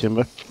 really,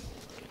 Timber.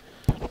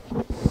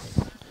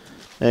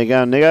 There you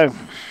go, Nigo.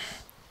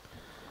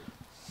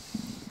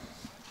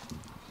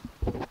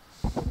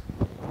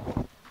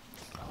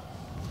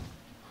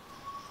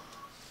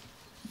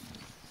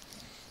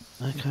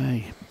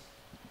 Okay.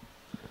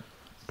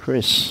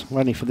 Chris,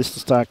 waiting for this to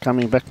start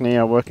coming back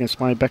now, working its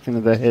way back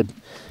into the head.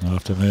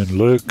 Afternoon,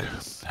 Luke,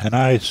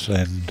 Hannes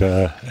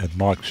and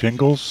Mike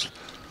Shingles.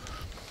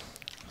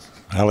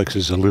 Alex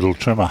is a little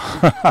trimmer.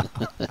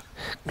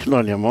 Good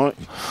on you, Mike.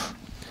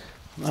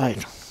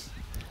 Mate.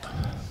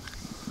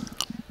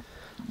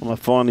 I'm a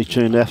finely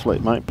tuned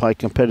athlete, mate. Play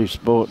competitive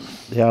sport.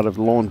 The art of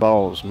lawn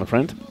bowls, my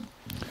friend.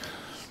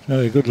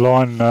 Good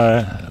line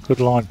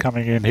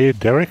coming in here,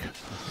 Derek.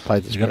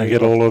 He's going to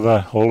get all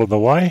of the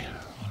way.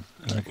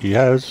 I think he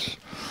has.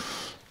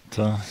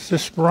 It's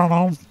just run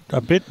on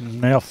a bit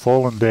and now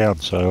fallen down.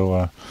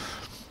 So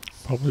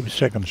probably the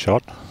second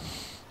shot.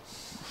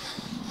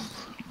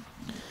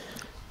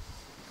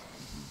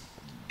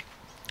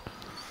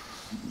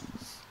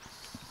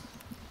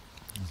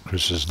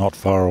 Chris is not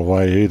far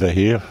away either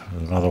here.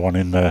 Another one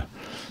in the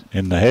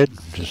head,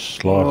 just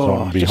slides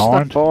on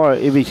behind. Just by.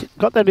 If he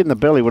got that in the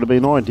belly, would have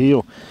been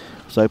ideal.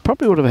 So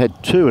probably would have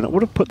had two, and it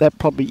would have put that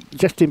probably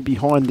just in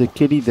behind the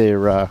kitty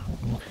there,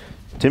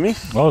 Timmy.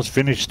 Well, it's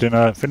finished in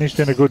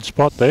a good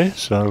spot there.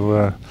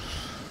 So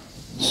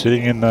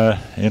sitting in the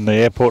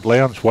airport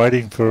lounge,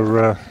 waiting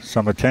for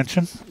some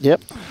attention.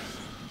 Yep.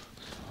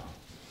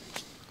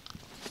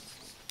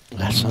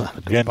 That's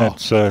again,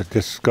 it's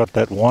just got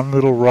that one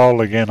little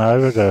roll again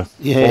over to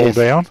fall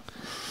down.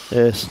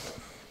 Yes.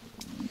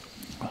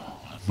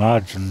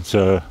 Margins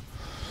are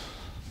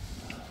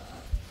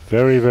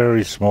very,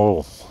 very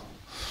small.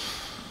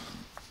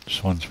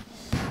 This one's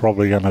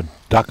probably going to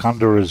duck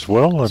under as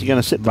well. Is he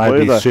going to sit the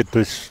maybe weather? Sit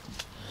this,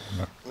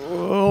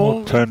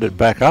 or turned it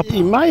back up.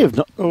 He may have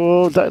not.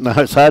 Oh, don't know.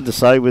 It's hard to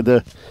say.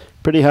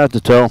 Pretty hard to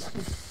tell.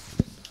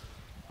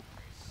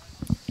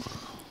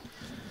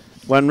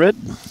 One red.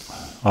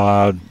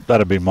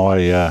 That'd be my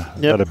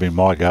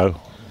go.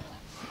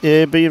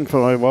 Yeah, being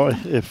for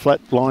a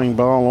flat lying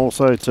bowl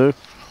also too.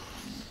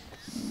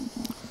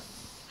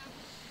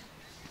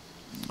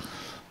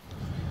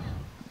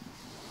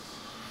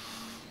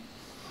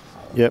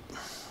 Yep.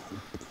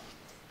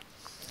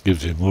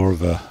 Gives you more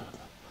of a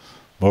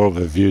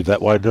view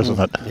that way, doesn't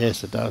it?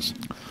 Yes, it does.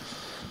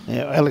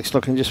 Now Alex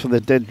looking just for the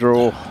dead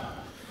draw.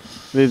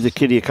 Move the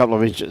kitty a couple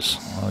of inches.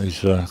 Well,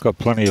 he's got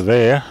plenty of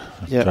air.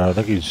 Yep. I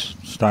think he's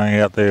staying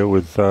out there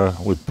with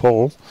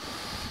Paul.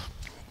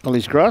 Well,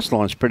 his grass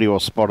line's pretty well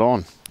spot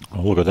on.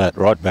 Oh, look at that,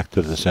 right back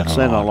to the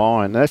centre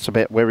line. That's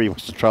about where he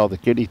wants to trail the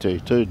kitty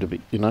to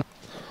be, you know.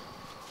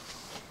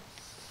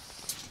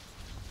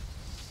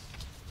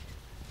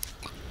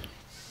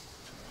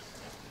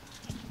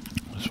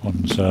 This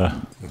one's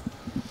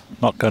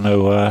not going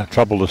to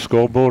trouble the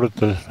scoreboard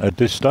at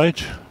this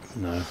stage.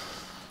 No.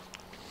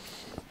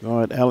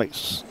 Right,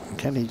 Alex,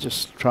 can he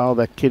just trail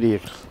that kitty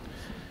a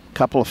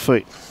couple of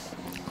feet?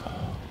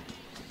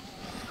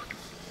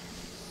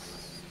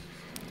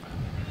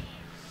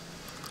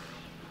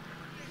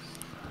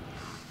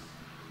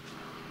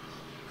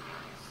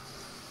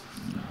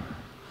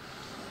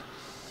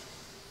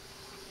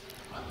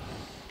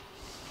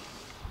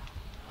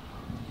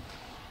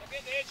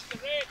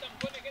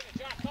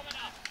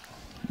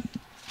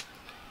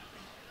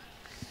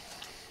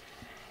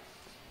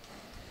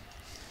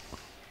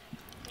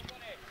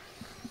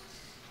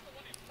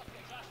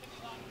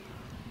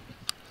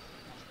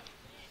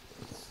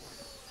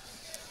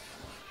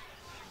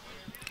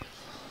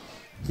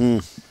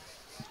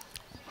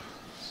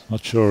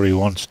 Not sure he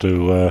wants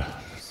to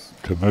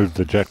move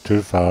the jack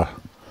too far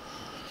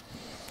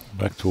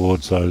back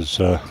towards those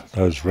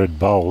red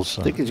bowls.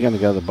 I think he's going to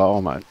go the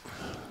bowl, mate.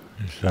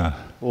 He's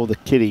or the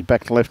kitty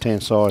back left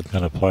hand side.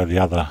 Going to play the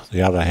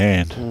other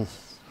hand.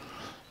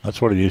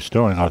 That's what he's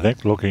doing, I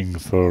think, looking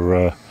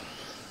for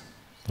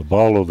the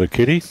bowl or the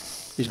kitty.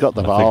 He's got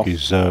the bowl. I think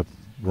he's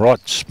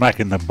right smack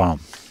in the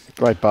bum.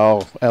 Great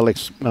bowl,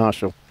 Alex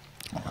Marshall.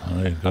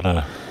 He's got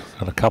a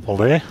couple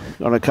there.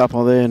 Got a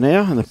couple there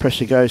now, and the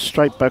pressure goes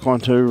straight back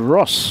onto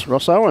Ross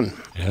Owen.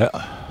 Yeah.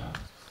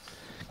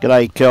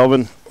 G'day,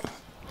 Kelvin.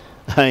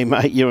 Hey,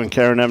 mate, you and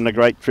Karen having a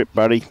great trip,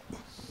 buddy.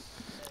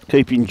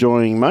 Keep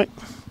enjoying, mate.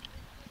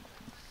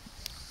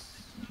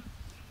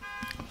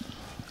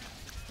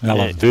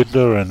 Alan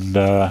Vidler and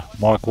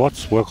Mike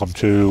Watts, welcome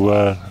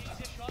to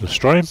the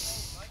stream.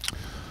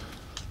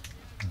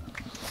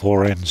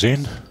 4 ends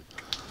in.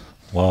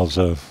 Wales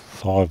are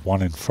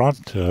 5-1 in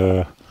front.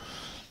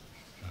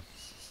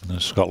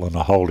 Scotland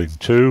are holding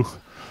 2.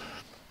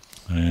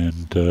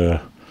 And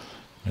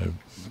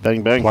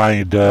bang bang.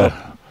 Played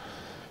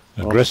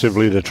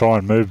aggressively to try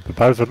and move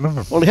both of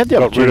them. Well, he had the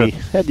opportunity.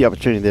 Had the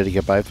opportunity there to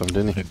get both of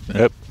them, didn't he?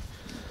 Yep.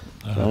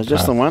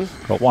 Just the one.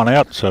 Got one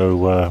out,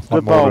 so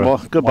Good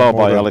bowl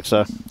by Alex.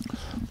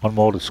 One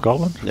more to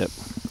Scotland. Yep.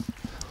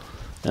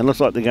 And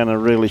looks like they're going to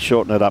really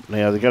shorten it up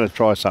now. They're going to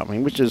try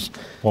something, which is...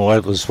 Well,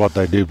 that was what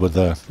they did with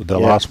the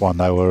last one.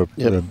 They were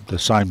the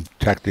same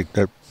tactic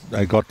that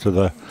they got to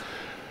the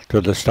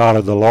start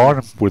of the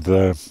line with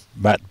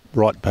Matt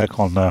right back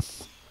on the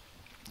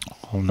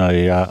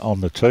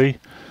tee.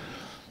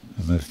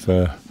 And if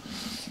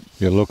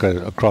you look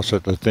across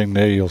at the thing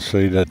there, you'll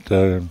see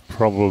that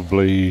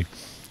probably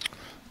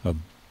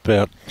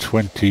about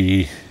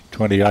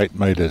 28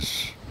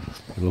 metres.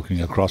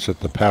 Looking across at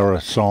the para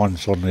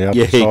signs on the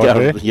other side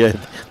there. Yeah,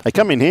 they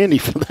come in handy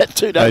for that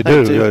too, don't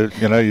they? They do.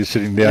 You know, you're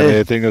sitting down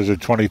there thinking, is it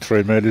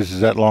 23 metres?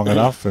 Is that long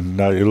enough? And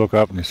you look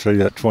up and you see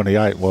that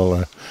 28.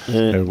 Well,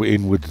 we're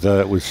in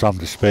with some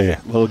to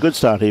spare. Well, a good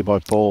start here by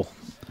Paul.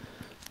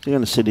 They're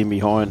going to sit in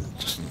behind.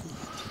 Just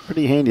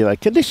pretty handy though.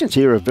 Conditions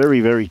here are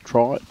very, very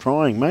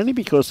trying, mainly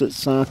because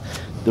it's the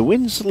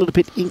wind's a little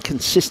bit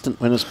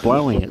inconsistent when it's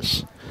blowing.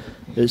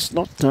 It's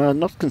not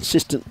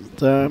consistent.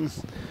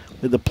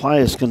 The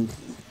players can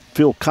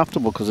feel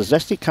comfortable because it's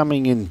actually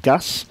coming in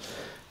gusts,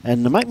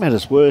 and to make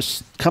matters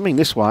worse, coming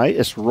this way,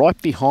 it's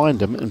right behind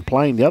them, and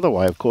playing the other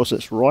way, of course,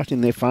 it's right in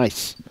their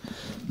face.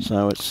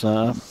 So it's...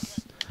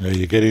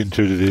 you get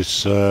into this,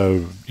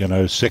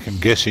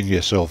 second guessing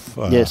yourself.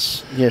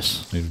 Yes.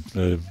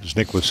 As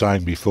Nick was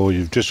saying before,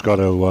 you've just got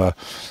to,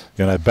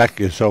 back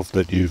yourself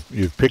that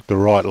you've picked the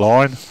right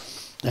line.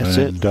 That's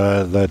it. And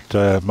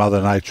that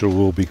Mother Nature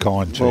will be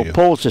kind to you. Well,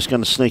 Paul's just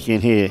going to sneak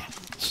in here.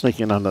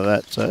 Sneak in under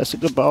that, so that's a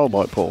good bowl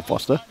by Paul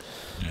Foster.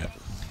 Yeah,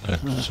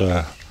 that's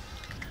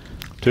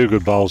two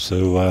good bowls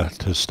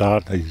to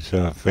start. He's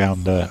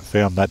found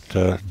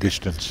that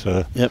distance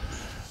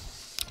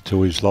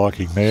to his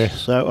liking there.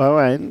 So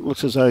Owen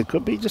looks as though it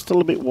could be just a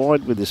little bit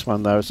wide with this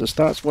one though, as it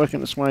starts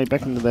working its way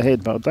back into the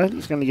head, but I don't think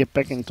he's going to get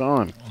back in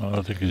time.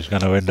 I think he's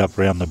going to end up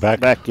round the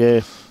back.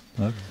 Yeah.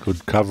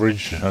 Good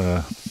coverage.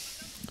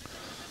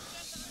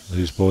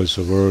 These boys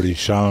have already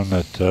shown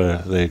that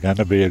they're going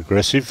to be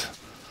aggressive.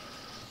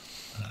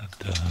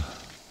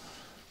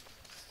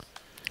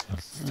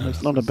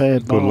 It's not a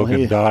bad bowl. Good looking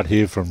here. dart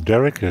here from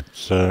Derek.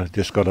 It's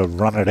just got to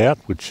run it out,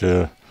 which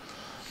I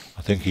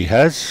think he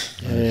has.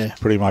 Yeah. He's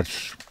pretty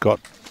much got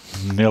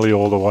nearly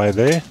all the way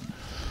there.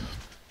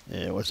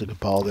 Yeah, it was a good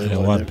bowl there. I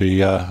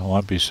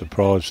won't be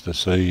surprised to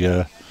see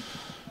a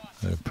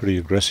pretty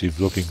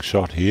aggressive looking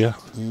shot here.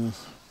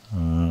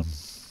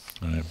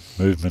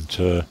 Movement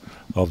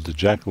of the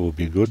jack will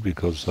be good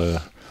because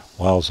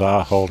Wales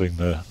are holding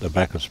the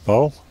backus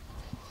bowl.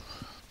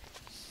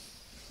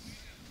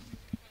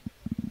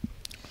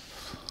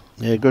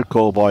 Yeah, good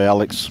call by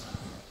Alex.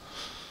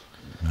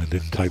 It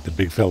didn't take the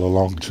big fella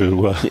long to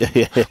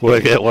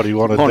work out what he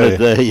wanted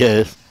there.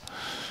 Yeah.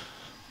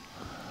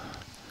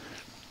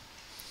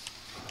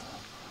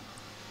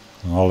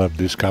 I'll have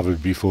this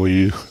covered before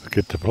you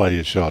get to play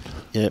your shot.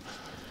 Yep.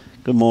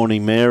 Good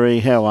morning,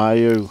 Mary. How are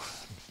you?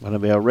 One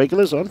of our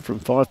regulars on from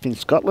Five Pin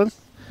Scotland.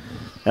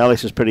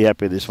 Alex is pretty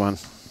happy with this one.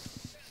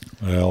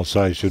 I'll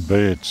say he should be.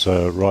 It's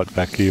right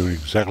back here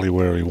exactly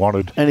where he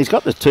wanted. And he's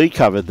got the tee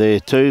covered there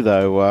too,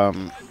 though,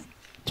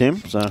 Tim.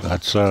 So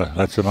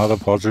that's another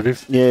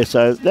positive. Yeah,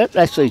 so that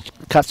actually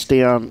cuts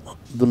down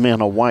the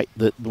amount of weight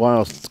that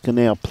Wales can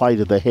now play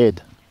to the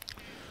head.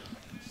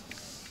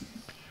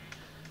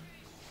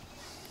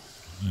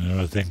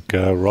 Yeah, I think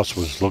Ross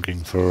was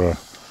looking for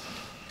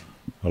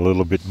a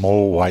little bit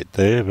more weight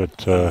there,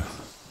 but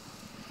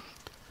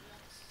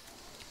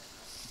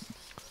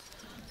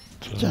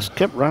just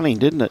kept running,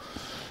 didn't it?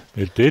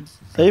 It did.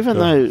 Even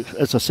though,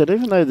 as I said,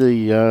 even though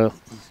the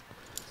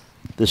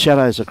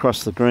shadow's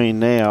across the green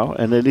now,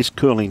 and it is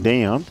cooling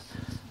down,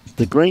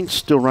 the green's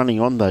still running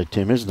on though,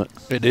 Tim, isn't it?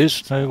 It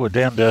is. No, we're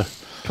down to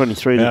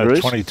 23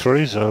 degrees.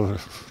 23, so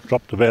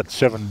dropped about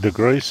 7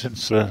 degrees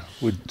since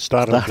we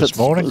started this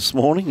morning. This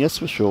morning, yes,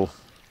 for sure.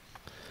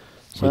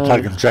 We've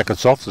taken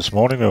jackets off this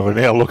morning, and we're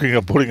now looking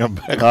at putting them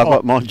back on. I've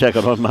got my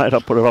jacket on, mate. I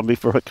put it on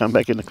before I come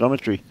back in the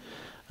commentary.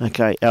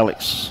 Okay,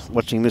 Alex,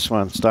 watching this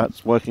one,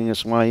 starts working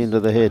its way into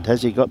the head.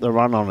 Has he got the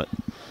run on it?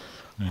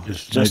 He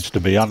just needs to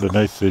be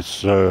underneath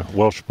this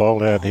Welsh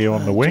bowl out here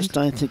on the wing. I just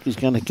don't think he's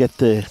going to get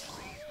there.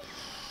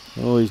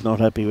 Oh, he's not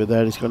happy with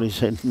that. He's got his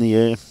head in the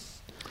air.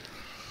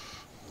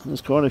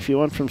 There's quite a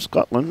few on from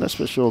Scotland, that's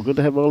for sure. Good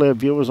to have all our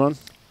viewers on.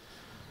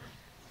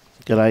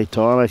 G'day,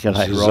 Tyler.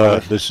 G'day,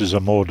 Ryder. This is a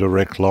more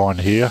direct line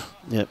here.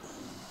 Yep.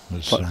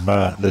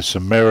 There's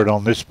some merit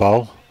on this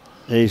bowl.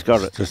 He's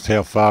got it. Just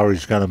how far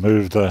he's going to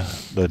move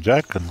the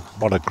jack, and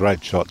what a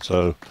great shot.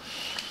 So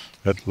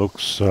that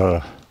looks...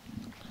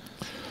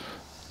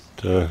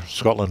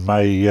 Scotland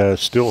may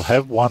still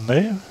have one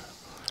there. A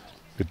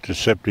bit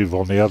deceptive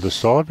on the other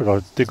side, but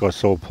I think I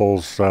saw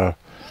Paul's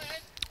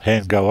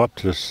hand go up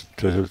to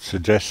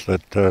suggest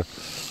that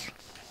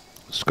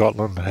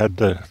Scotland had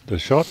the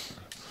shot.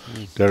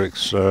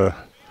 Derek's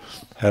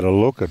had a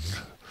look, and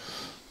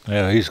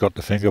now he's got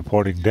the finger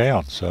pointing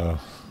down. So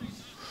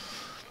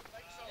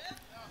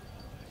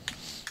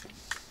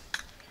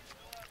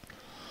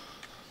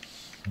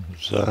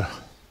So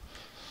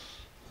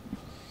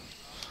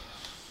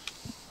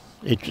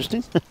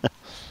interesting.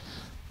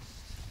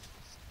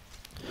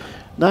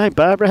 No,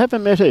 Barbara,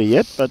 haven't met her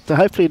yet, but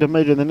hopefully to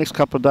meet her in the next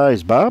couple of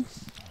days, Barb.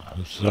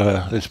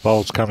 this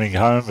bowl's coming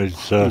home.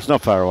 He's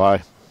not far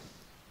away.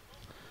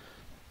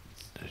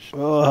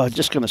 Oh,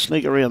 just going to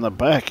sneak around the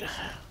back.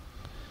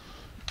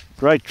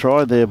 Great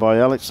try there by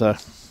Alex, though.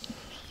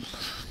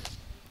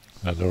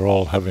 They're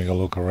all having a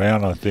look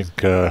around. I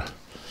think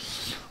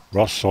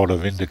Ross sort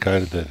of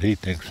indicated that he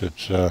thinks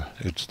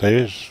it's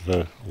theirs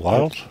for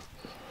Wales.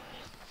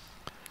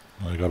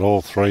 They got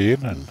all three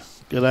in, and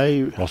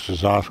G'day. Ross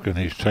is asking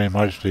his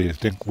teammates, "Do you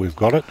think we've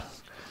got it?"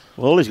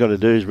 Well, all he's got to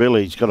do is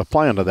he's got to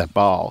play under that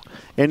bowl.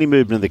 Any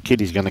movement of the kid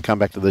is going to come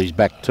back to these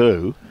back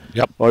two.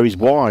 Yep. Or he's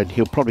wide,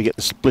 he'll probably get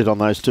the split on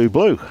those two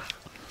blue.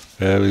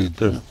 Yeah,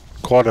 there's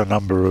quite a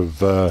number of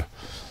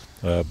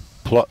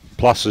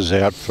pluses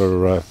out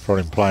for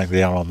him playing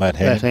down on that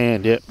hand. That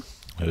hand, yep.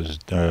 There's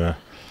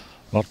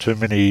not too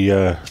many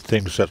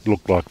things that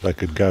look like they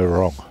could go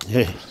wrong.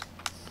 Yeah.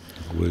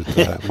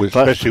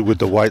 Especially with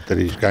the weight that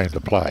he's going to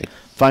play.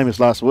 Famous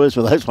last words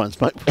for those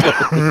ones, mate.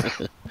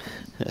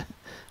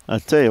 I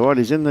tell you what,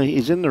 he's in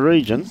the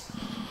region.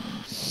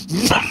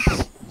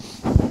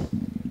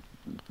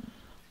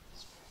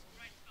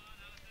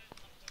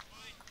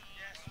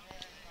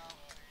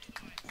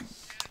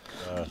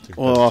 I think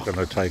that's going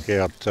to take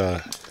out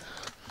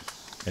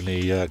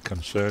any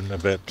concern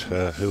about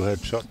who had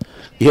shot.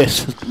 Yes,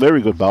 very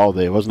good bowl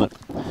there, wasn't it?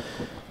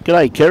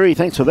 G'day, Kerry.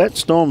 Thanks for that.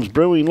 Storms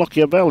Brewing,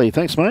 Lockyer Valley.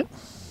 Thanks, mate.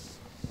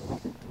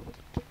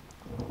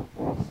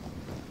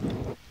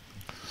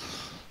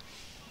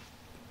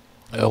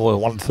 Well, we're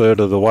 1/3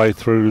 of the way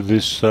through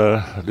this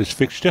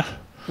fixture.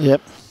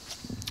 Yep.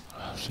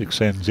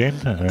 6 ends in,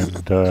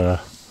 and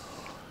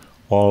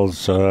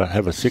Wiles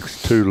have a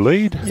 6-2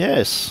 lead.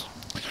 Yes.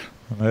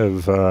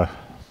 And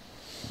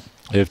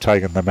they've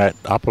taken the mat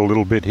up a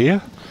little bit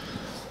here.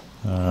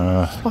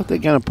 Like they're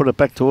going to put it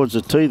back towards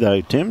the tee,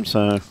 though, Tim.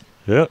 So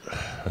yeah,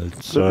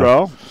 it's good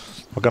roll.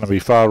 Not going to be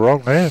far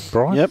wrong there,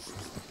 Brian. Yep.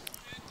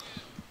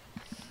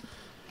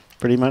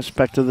 Pretty much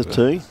back to the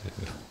tee.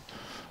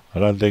 I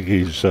don't think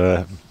he's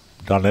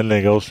done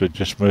anything else but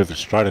just move it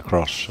straight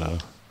across. So.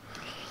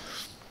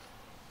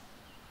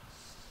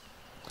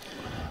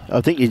 I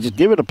think you just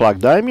give it a plug,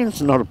 Damien.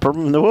 It's not a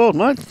problem in the world,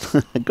 mate.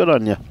 Good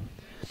on you.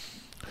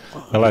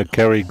 Hello,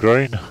 Kerry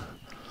Green.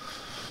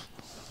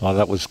 Oh,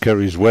 that was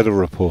Kerry's weather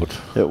report.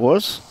 It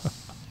was.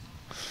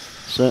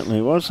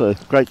 Certainly was. A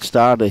great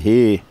starter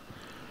here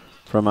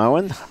from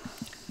Owen.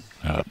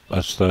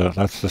 That's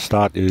the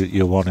start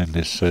you want in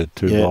this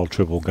two-bowl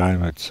triple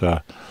game. It's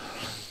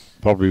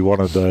probably one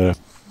of the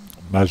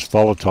most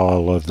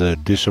volatile of the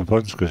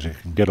disciplines because it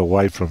can get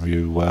away from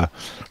you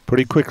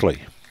pretty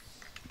quickly.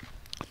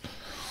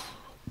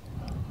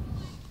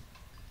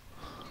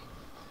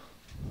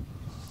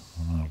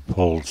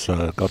 Paul's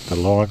got the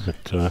line,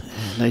 but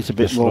needs a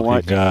bit more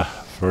weight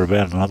for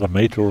about another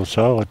metre or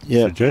so, I'd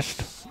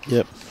suggest.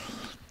 Yep.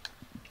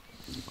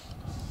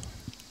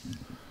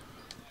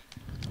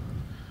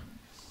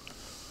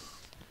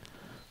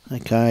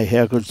 Okay,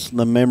 how good's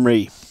the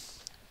memory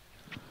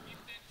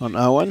on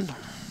Owen?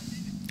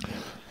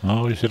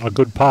 Oh, he's in a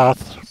good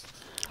path,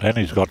 and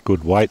he's got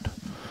good weight.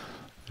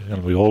 He's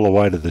going to be all the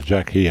way to the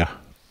jack here.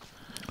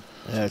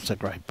 Yeah, it's a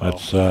great bowl.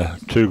 That's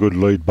two good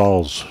lead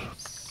bowls.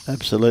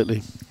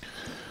 Absolutely.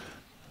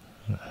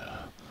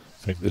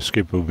 I think the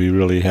skipper will be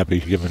really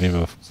happy giving him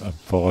a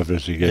 5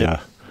 as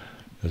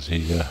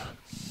he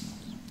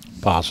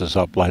passes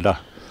up later.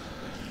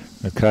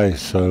 Okay,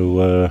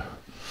 so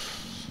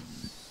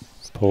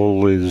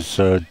Paul is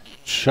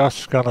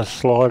just going to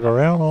slide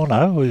around. Oh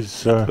no,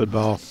 he's good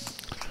bowl.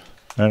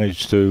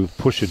 Managed to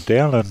push it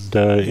down, and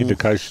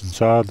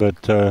indications are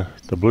that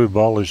the blue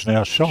bowl is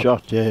now shot.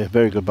 Shot, yeah,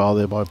 very good bowl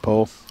there by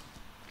Paul.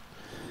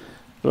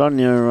 Good on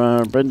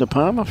your Brenda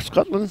Palmer,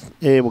 Scotland.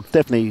 Yeah, we'll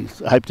definitely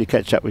hope to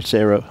catch up with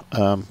Sarah,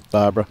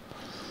 Barbara.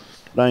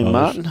 Dane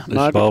Martin.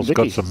 This bowl's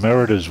got some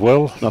merit as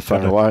well. Not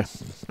far away.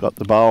 Got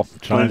the bowl.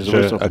 Change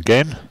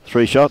again.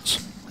 3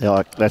 shots.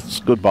 Yeah, that's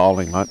good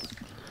bowling, mate.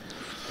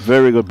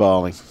 Very good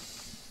bowling.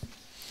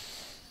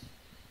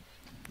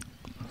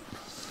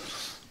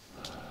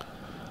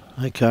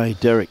 Okay,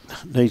 Derek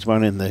needs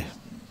one in there.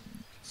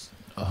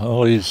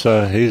 Oh, he's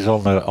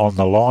on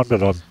the line,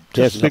 but I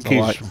just think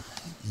he's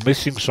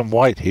missing some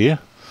weight here.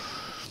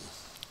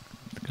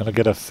 Going to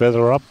get a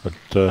feather up, but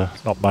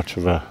not much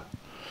of a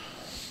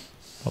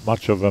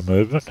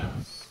movement.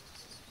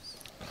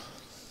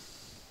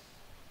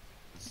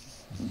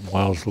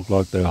 Wales look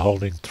like they're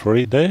holding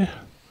 3 there.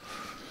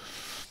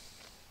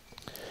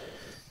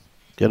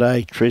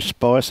 G'day, Trish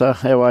Spicer.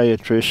 How are you,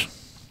 Trish?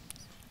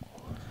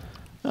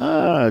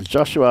 Ah,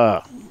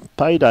 Joshua,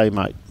 payday,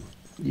 mate.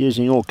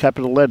 Using all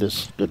capital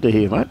letters. Good to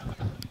hear, mate.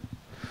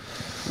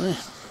 Yeah.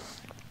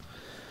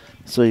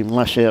 See him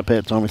lash out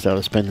about time he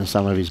started spending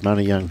some of his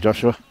money, young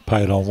Joshua.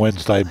 Paid on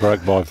Wednesday,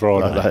 broke by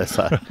Friday.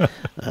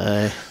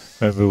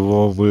 Remember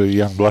when we were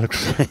young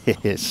blokes?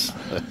 Yes.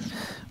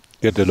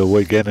 Get to the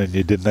weekend and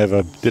you didn't have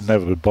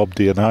a bob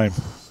to your name.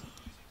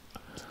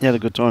 You had a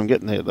good time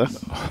getting there, though.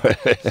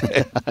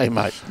 Hey,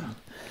 mate.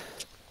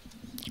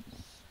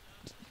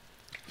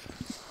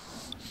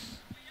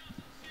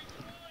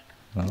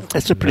 Well,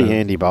 That's a pretty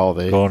handy bowl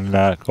there. Gone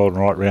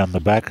right round the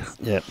back.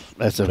 Yep,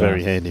 that's a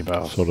very handy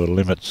bowl. Sort of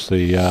limits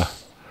the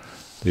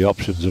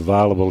options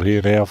available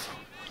here now.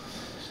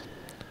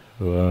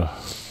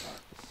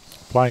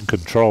 Playing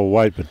control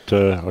weight, but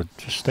I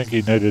just think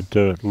he needed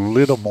a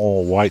little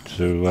more weight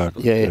to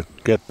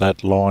get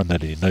that line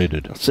that he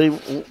needed. See,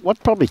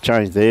 what probably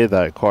changed there,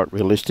 though, quite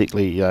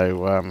realistically,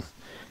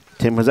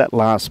 Tim, was that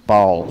last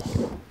bowl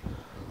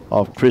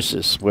of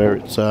Chris's where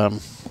it's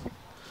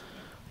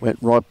went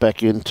right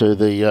back into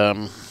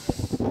the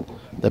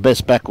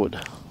best backward.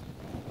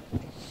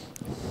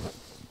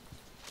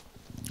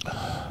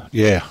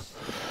 Yeah.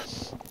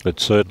 It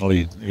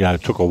certainly,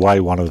 took away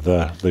one of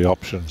the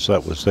options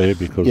that was there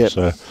because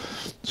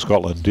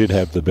Scotland did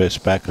have the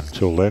best back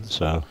until then.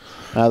 So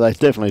they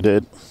definitely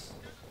did.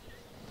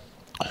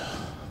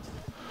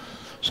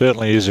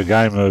 Certainly is a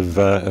game of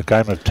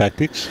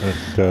tactics,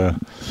 and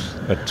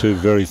two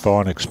very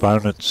fine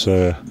exponents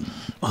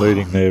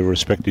leading their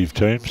respective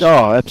teams.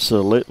 Oh,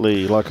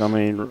 absolutely!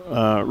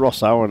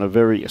 Ross Owen, a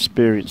very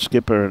experienced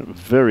skipper and a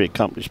very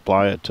accomplished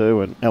player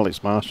too, and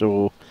Alex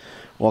Marshall.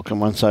 What can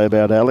one say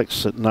about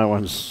Alex that no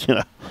one's,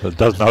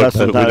 doesn't know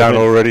that we don't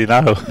already know.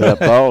 About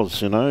bowls,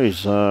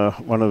 he's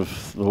one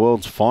of the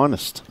world's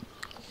finest.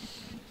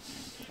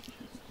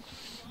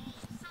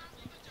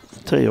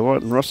 Tell you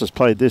what, and Ross has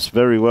played this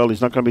very well. He's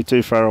not going to be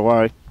too far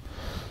away.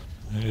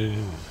 Yeah,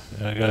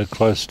 I go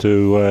close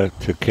to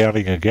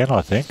counting again, I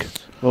think.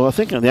 Well, I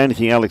think the only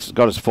thing Alex has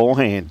got is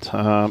forehand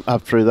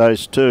up through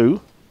those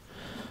two.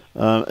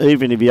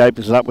 Even if he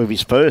opens it up with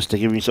his first to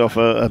give himself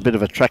a bit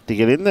of a track to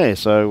get in there.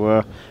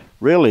 So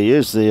really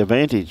is the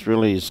advantage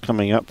really is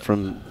coming up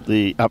from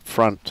the up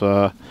front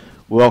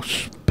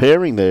Welsh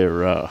pairing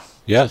there.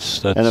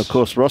 Yes. And of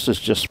course Ross is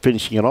just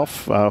finishing it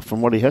off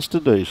from what he has to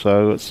do.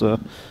 So it's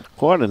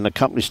quite an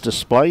accomplished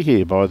display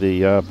here by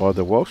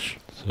the Welsh.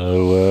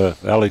 So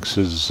Alex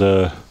has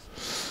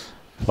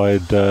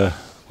played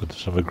with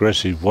some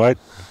aggressive weight.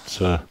 It's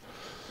a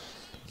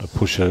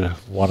pusher,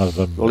 one of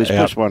them. Well, he's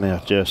out pushed one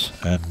out, yes,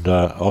 and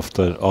off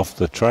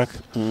the track.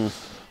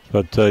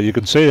 But you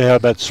can see how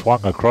that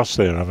swung across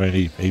there. I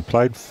mean, he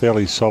played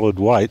fairly solid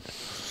weight.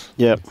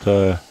 Yeah.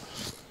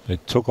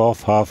 It took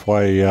off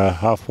halfway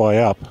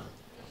up.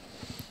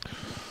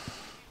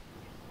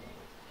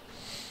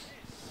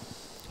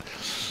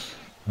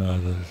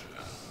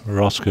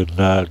 Ross can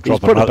drop. He's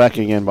put it back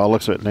again by the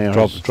looks of it now.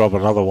 Drop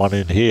another one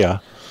in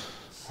here.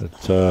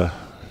 It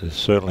is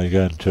certainly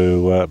going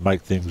to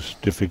make things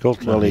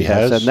difficult. Well, he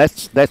has, and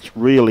that's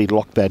really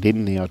locked that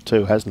in now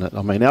too, hasn't it?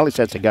 I mean, Alex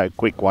has to go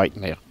quick weight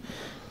now.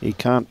 He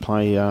can't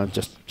play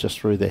just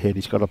through the head.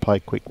 He's got to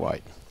play quick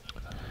weight.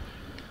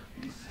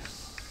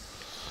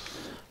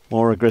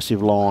 More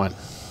aggressive line.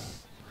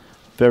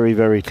 Very,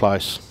 very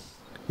close.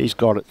 He's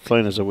got it,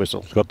 clean as a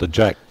whistle. He's got the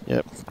jack.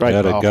 Yep, great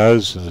Out bowl. it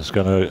goes, and it's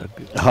going to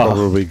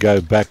probably go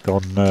back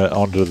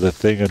onto the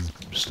thing and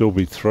still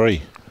be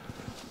 3.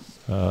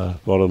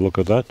 What a look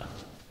at that.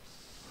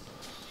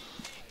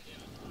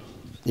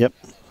 Yep.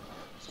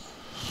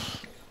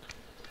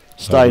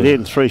 Stayed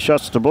in, 3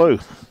 shots to blue.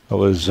 It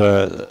was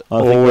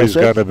always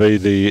going to be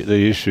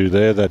the issue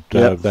there, that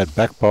that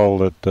back bowl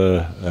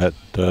that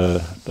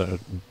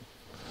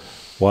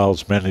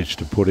Wales managed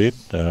to put in.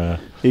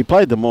 He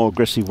played the more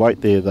aggressive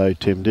weight there though,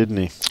 Tim, didn't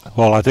he?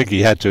 Well, I think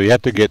he had to. He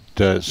had to get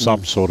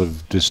some sort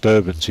of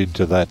disturbance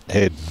into that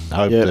head and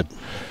hope that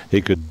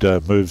he could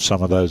move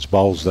some of those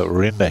bowls that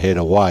were in the head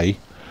away.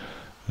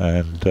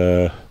 And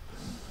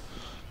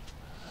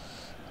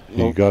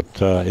he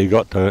got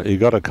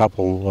a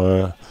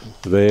couple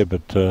there,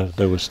 but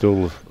there was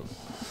still.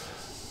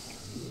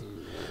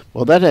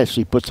 Well, that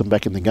actually puts them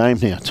back in the game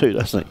now too,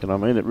 doesn't it? You know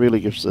what I mean? It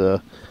really gives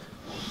the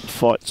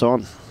fights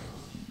on.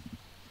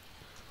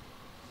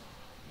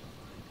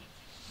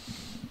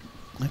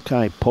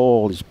 Okay,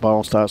 Paul, his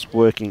bowl starts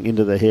working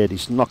into the head.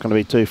 He's not going to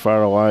be too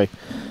far away.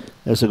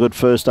 That's a good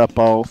first up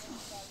bowl.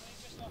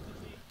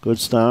 Good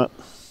start.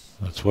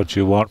 That's what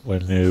you want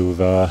when you've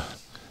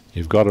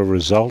got a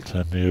result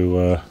and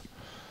you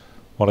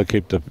want to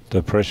keep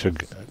the pressure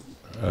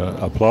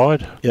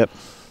applied. Yep.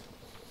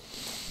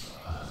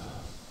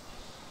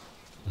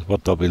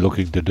 What they'll be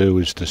looking to do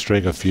is to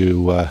string a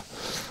few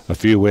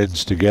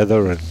ends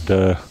together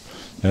and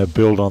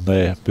build on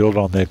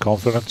their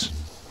confidence and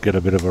get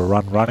a bit of a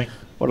run running.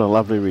 What a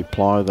lovely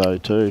reply though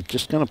too.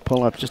 Just going to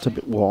pull up just a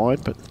bit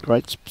wide, but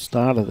great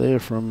starter there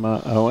from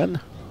Owen.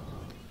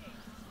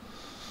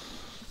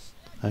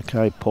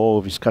 Okay, Paul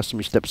with his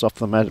customary steps off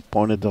the mat at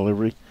point of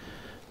delivery.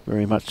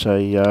 Very much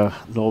a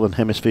Northern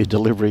Hemisphere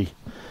delivery,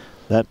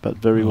 but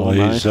very well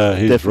made. He's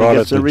definitely right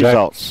gets at the the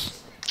results.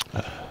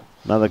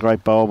 Another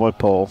great bowl by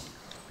Paul.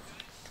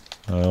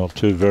 Well,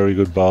 2 very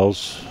good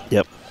bowls.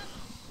 Yep.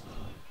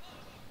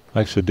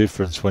 Makes a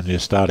difference when you're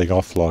starting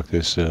off like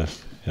this.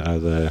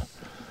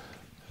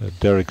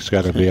 Derek's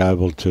going to be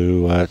able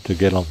to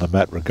get on the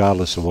mat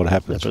regardless of what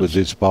happens with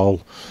this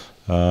bowl.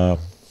 Not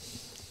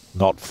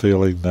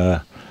feeling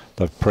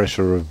the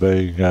pressure of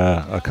being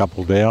a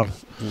couple down.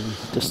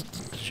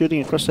 Just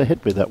shooting across the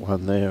head with that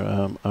one there,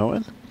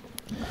 Owen.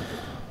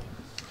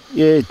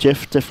 Yeah,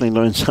 Jeff definitely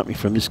learned something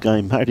from this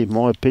game, mate, in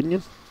my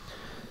opinion.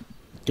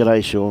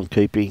 G'day, Sean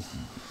Keepy.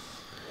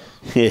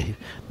 Yeah,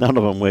 none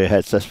of them wear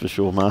hats, that's for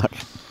sure, Mark.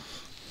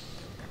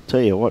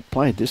 Tell you what,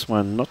 played this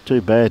one not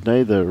too bad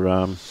neither.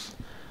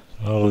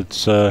 Well, it's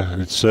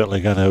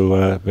certainly going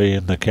to be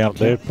in the count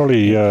there.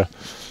 Probably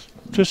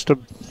just a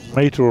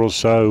metre or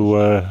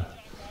so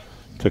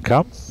to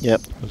come.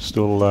 Yep. There's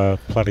still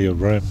plenty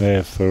of room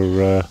there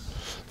for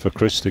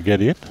Chris to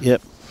get in.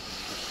 Yep.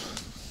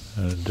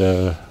 And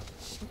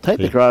take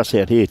the grass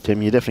out here,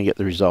 Tim. You definitely get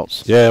the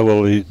results. Yeah,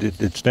 well,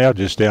 it's now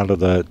just down to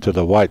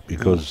the weight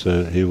because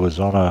he was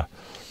on a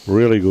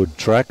really good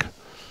track.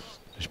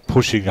 He's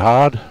pushing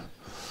hard.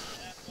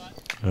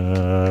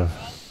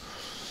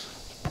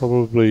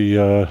 Probably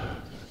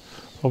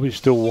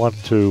still one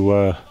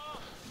to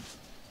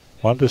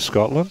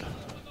Scotland.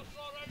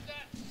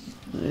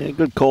 Yeah,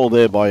 good call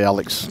there by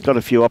Alex. Got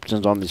a few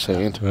options on this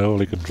hand. Well,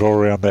 he can draw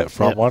around that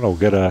front one or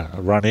get a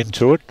run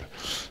into it.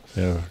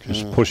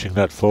 Just pushing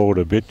that forward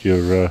a bit,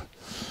 you're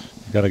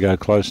going to go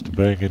close to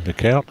being in the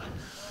count.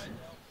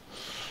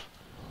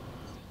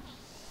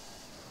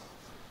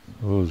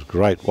 It was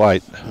great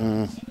weight.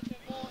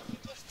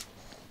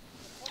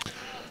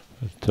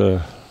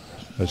 But,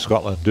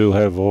 Scotland do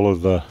have all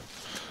of the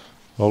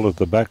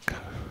back.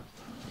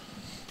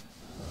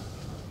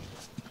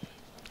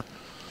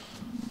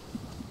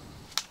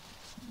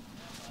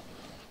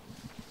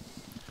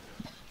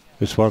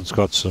 This one's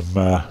got some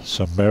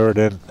merit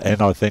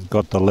and I think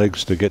got the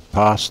legs to get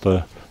past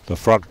the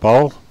front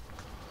bowl.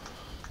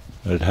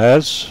 It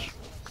has.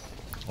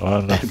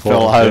 And it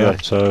fell over.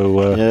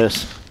 So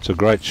yes, it's a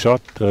great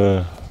shot.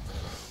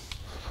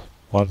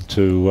 One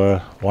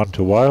to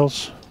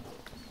Wales.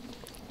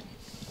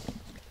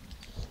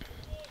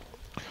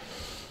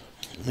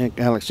 I think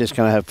Alex just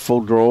going to have full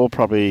draw,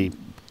 probably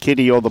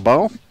Kitty or the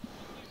bowl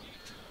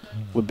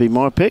would be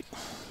my pick.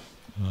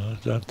 I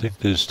don't think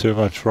there's too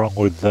much wrong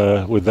with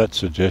that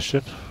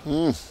suggestion.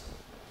 Going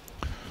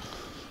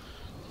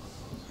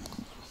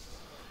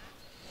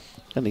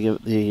to give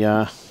it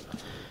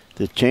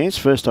the chance.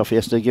 First off, he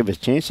has to give it a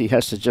chance. He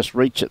has to just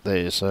reach it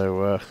there.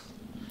 So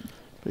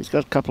he's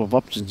got a couple of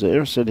options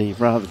there. I said he'd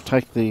rather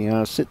take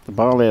sit the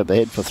bowl out of the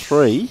head for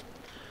 3,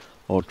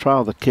 or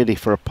trail the Kitty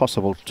for a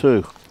possible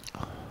 2.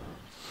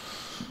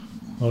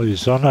 Well,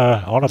 he's on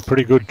a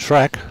pretty good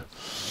track.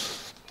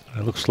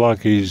 It looks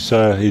like he's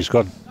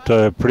got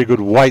pretty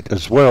good weight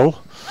as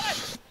well.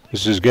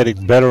 This is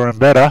getting better and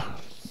better.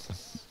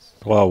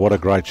 Wow, what a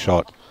great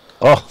shot!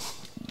 Oh,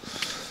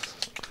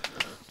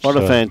 what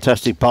a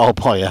fantastic bowl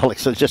by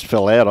Alex. It just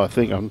fell out. I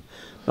think I'm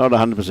not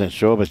 100%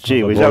 sure, but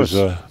gee,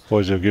 the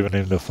boys have given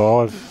him the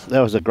 5. That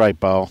was a great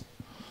bowl.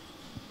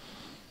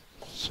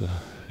 It's an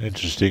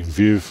interesting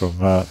view from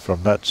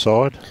that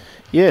side.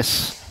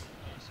 Yes.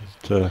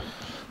 Yes.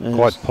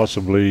 Quite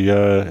possibly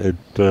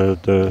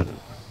the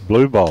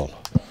blue bowl.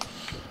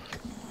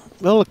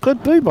 Well, it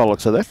could be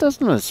bollocks of that,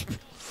 doesn't it?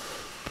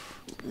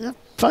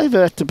 Favour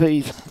that to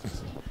be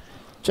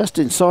just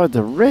inside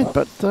the red,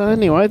 but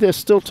anyway, there's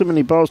still too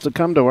many bowls to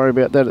come to worry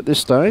about that at this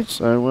stage.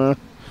 So,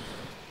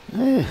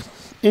 yeah,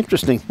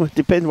 interesting. It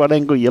depends what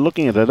angle you're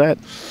looking at it at.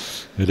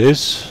 It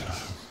is.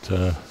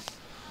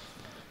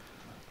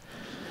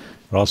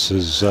 Ross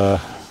is...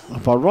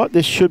 if I right,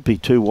 this should be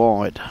too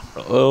wide.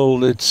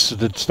 Well, it's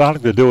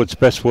starting to do its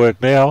best work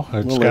now.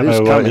 It's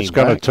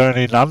going to turn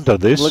in under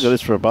this. Look at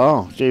this for a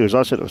bowl. Gee, as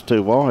I said, it was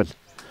too wide.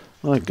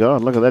 My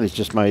God, look at that. He's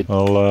just made...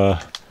 Well,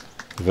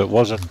 if it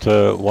wasn't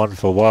one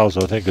for Wales,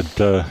 I think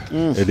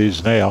it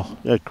is now.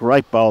 A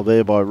great bowl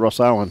there by Ross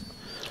Owen.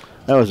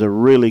 That was a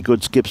really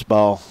good skips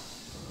bowl.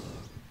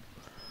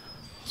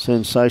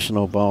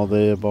 Sensational bowl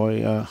there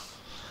by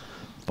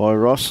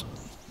Ross.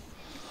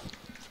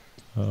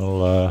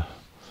 Well,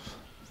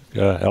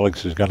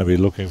 Alex is going to be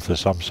looking for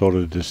some sort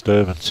of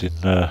disturbance in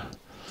the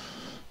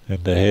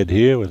head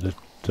here. With it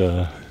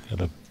going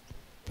to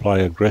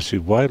play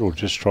aggressive weight or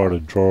just try to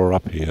draw her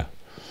up here.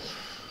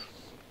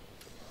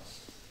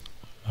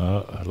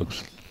 It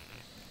looks.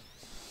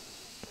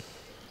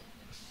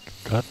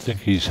 Don't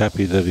think he's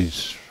happy that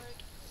he's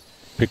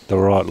picked the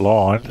right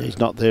line. He's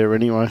not there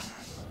anyway.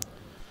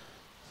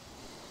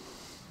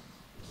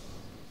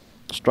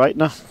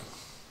 Straightener.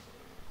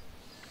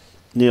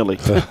 Nearly.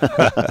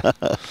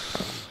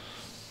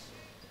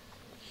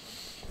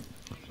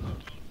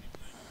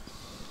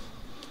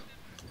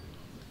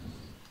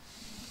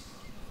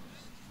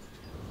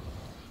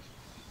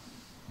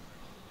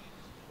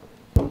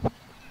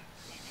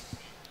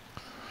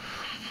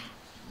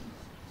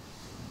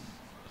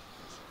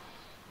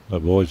 The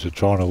boys are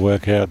trying to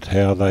work out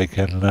how they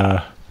can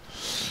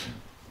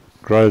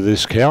grow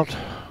this count.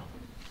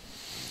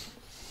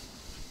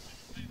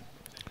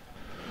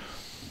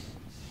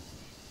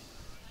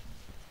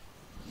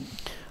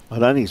 I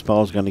don't think his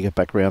bowl's going to get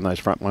back around those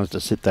front ones to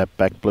sit that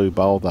back blue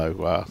bowl,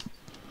 though,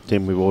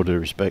 Tim, with all due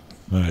respect.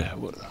 Yeah.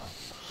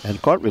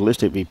 And quite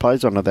realistic, if he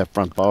plays onto that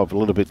front bowl with a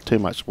little bit too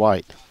much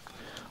weight,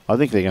 I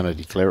think they're going to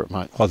declare it,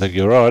 mate. I think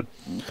you're right.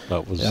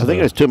 That was. I think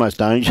there's too much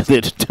danger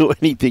there to do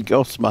anything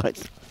else,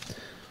 mate.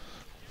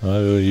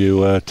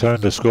 You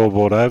turn the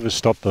scoreboard over,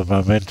 stop the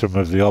momentum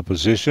of the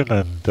opposition,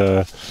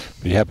 and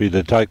be happy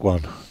to take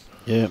one.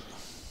 Yeah.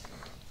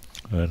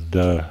 And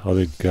I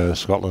think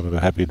Scotland are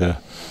happy to.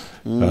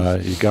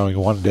 Going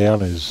one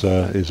down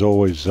is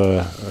always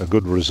a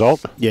good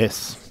result.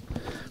 Yes.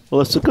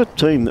 Well, it's a good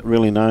team that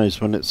really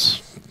knows when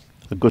it's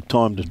a good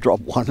time to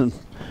drop one and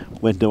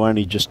when to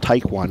only just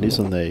take one,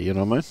 isn't there? You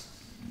know what I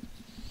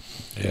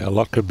mean? Yeah, a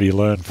lot can be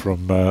learned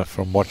from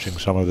watching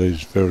some of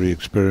these very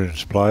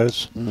experienced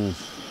players.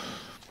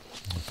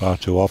 Far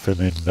too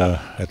often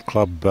at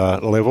club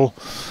level,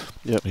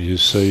 you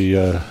see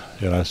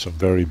some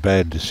very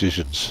bad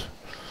decisions.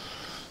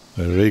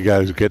 Their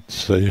egos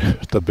gets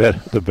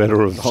the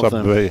better of some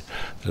of their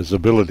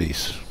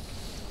abilities.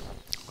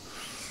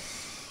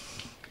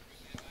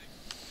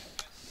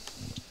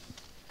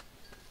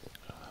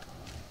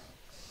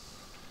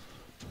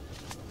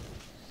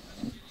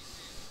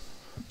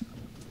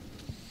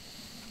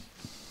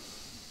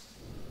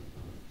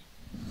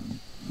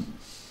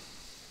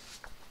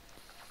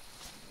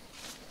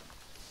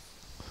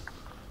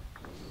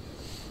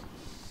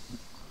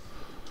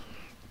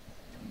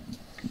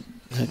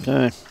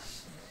 Okay.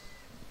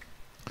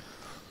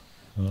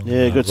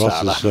 Yeah, good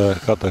Ross starter.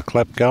 has got the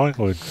clap going.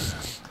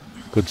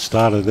 Good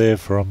starter there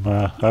from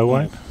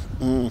Owen.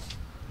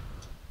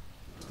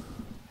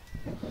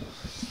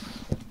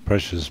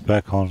 Pressure's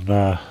back on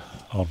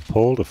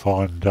Paul to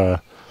find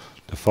a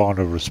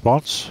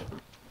response.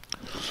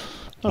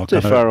 Not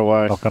too far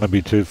away. Not going to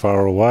be too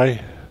far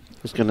away.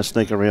 Just going to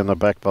sneak around the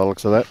back by the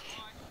looks of that.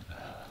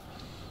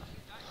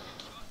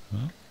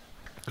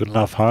 Good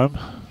enough home.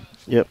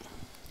 Yep.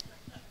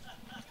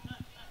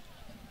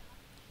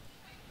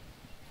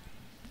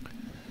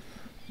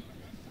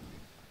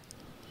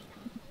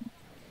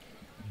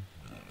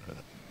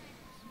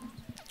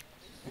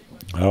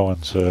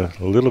 Owen's a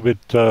little bit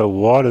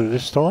wider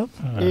this time.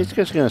 He's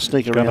just going to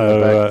sneak around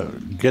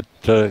the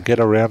back. Get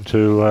around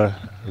to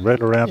right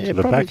around to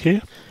the back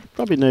here.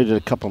 Probably needed a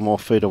couple more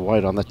feet of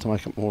weight on that to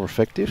make it more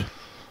effective.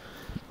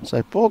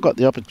 So Paul got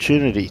the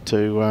opportunity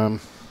to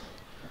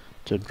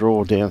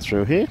draw down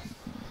through here.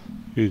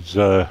 He's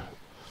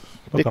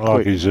looking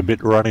like he's a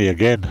bit runny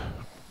again.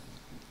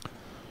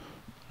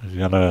 He's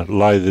going to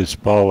lay this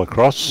bowl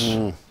across.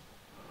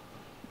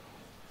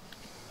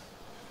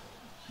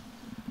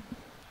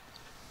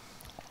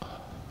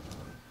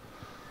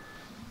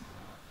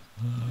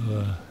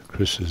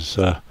 Chris is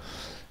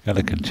going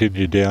to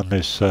continue down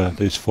this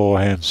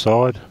forehand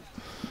side.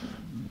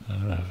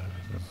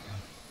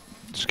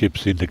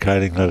 Skip's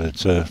indicating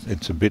that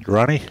it's a bit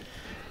runny.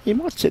 He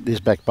might set this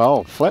back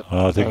bowl flat.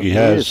 I think he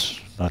has.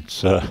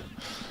 That's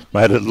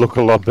made it look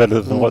a lot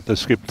better than what the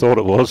skip thought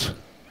it was.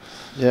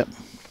 Yep.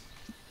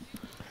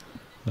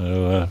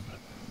 So,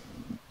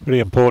 pretty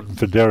important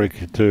for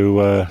Derek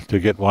to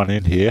get one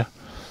in here,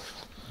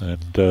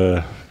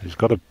 and he's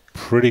got a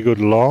pretty good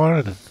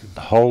line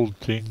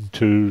holding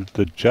to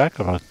the jack,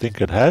 and I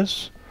think it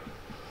has.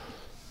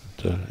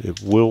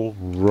 It will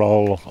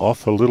roll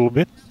off a little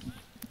bit.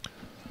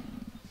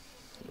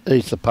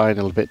 Ease the pain a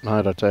little bit,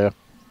 mate, I tell you.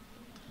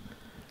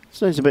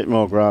 Just needs a bit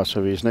more grass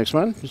for his next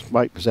one. His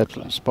weight was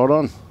absolutely spot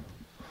on.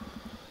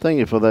 Thank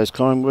you for those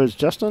kind words,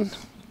 Justin.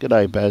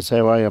 G'day, Baz.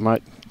 How are you,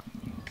 mate?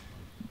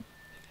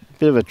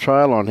 Bit of a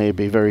trail on here would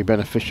be very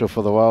beneficial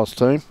for the Wales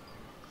team.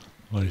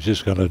 Well, he's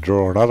just going to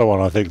draw another one.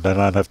 I think they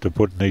don't have to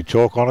put any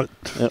chalk on it.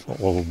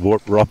 Yep. Or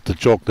rub the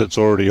chalk that's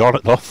already on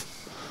it off.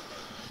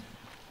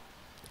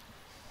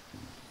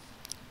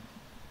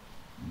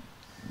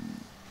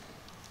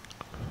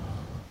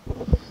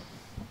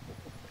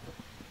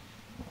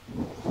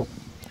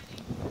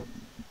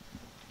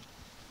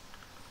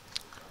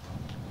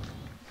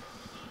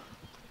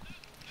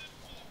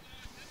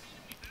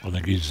 I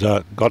think he's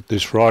got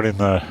this right in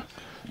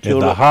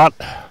the heart.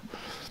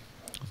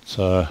 It's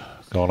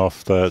gone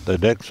off the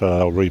deck, so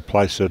they'll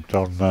replace it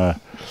on the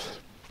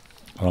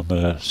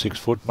 6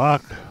 foot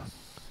mark.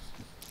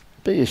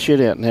 Be a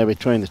shootout now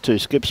between the two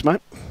skips,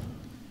 mate.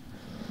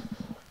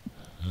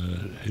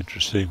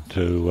 Interesting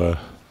to.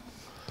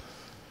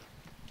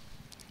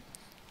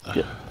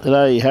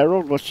 G'day,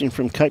 Harold, watching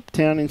from Cape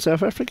Town in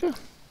South Africa.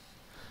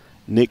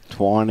 Nick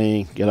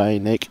Twining, g'day,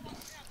 Nick.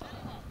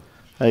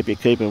 Hope you're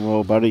keeping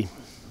well, buddy.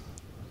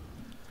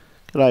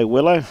 G'day,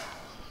 Willow.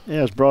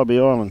 How's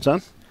Broadbeach Island,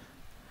 son?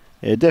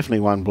 Yeah,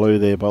 definitely one blue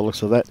there by the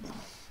looks of that.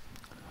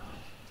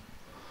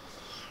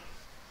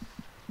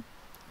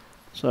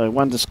 So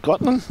one to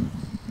Scotland.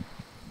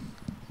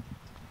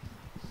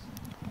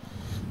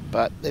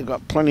 But they've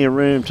got plenty of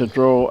room to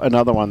draw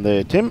another one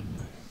there, Tim.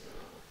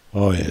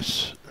 Oh,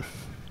 yes.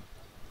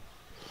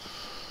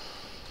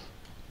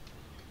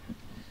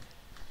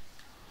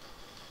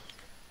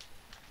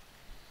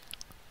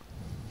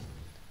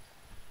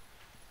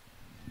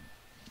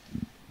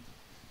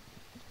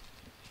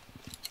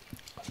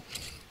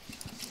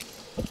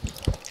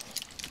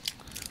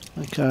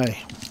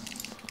 Okay.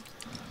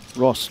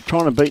 Ross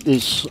trying to beat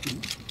this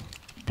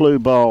blue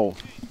bowl.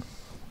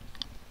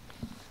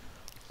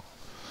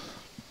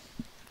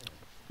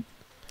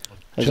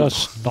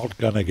 Just not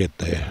going to get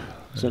there.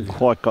 Hasn't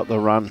quite got the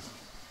run.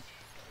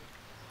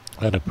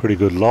 Had a pretty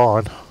good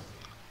line.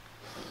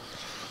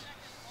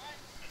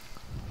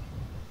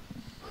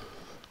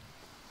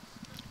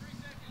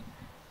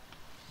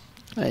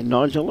 Hey,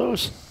 Nigel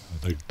Lewis.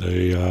 I think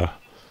the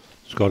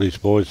Scottish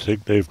boys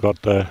think they've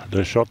got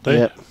the shot there.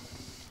 Yep.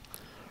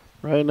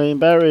 Raylene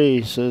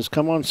Barry says,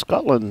 "Come on,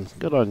 Scotland.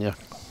 Good on you."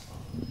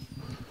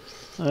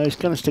 He's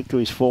going to stick to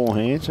his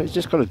forehand, so he's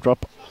just got to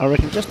drop. I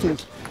reckon just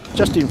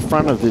in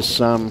front of this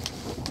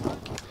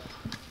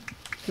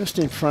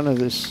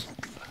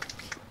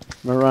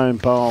maroon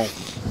bowl.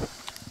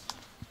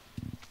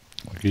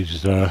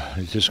 He's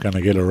just going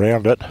to get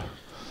around it.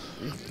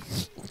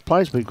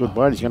 Plays with good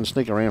weight. He's going to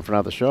sneak around for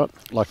another shot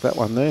like that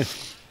one there.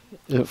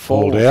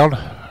 Fall down.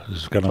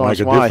 This is going to make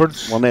a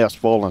difference. Well, now it's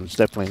fallen. It's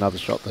definitely another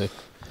shot there.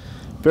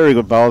 Very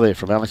good bowl there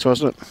from Alex,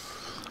 wasn't it?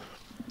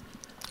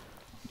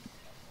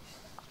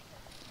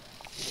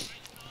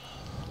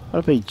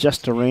 That'll be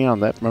just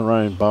around that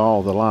maroon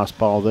bowl, the last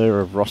bowl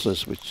there of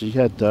Ross's, which he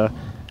had a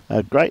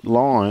great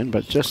line,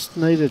 but just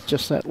needed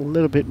just that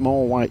little bit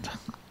more weight.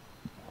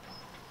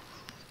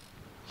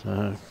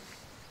 So,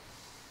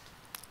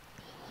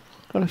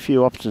 got a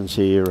few options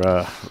here,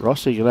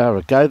 Ross. You can have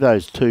a go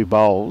those two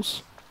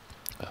bowls,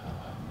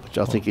 which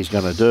I think he's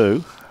going to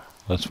do.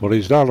 That's what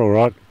he's done, all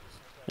right.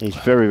 He's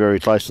very,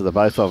 very close to the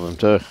both of them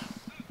too.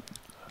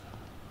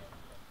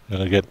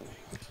 Going to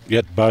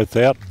get both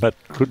out. That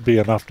could be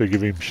enough to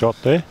give him shot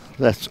there.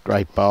 That's a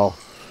great bowl.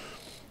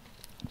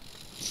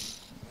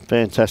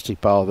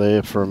 Fantastic bowl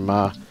there from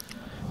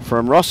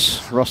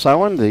Ross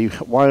Owen, the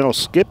Wales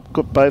skip.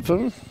 Got both of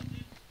them.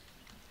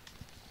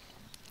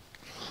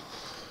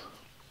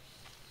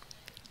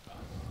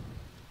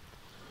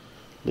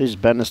 Liz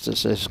Bannister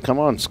says, "Come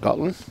on,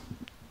 Scotland."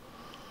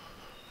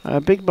 A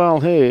big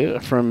bowl here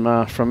from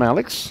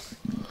Alex.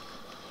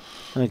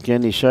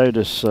 Again, he showed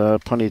us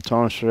plenty of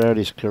times throughout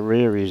his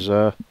career. He's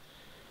got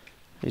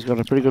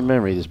a pretty good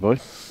memory, this boy.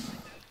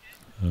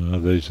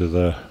 These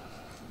are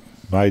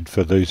made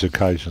for these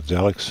occasions,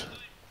 Alex.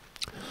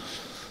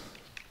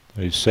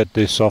 He's set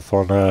this off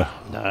on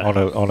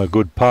a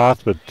good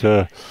path, but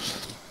I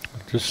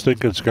just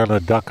think it's going to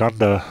duck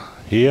under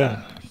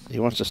here. He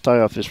wants to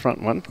stay off this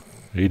front one.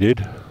 He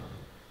did.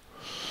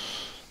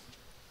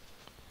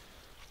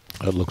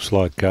 It looks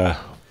like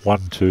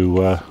one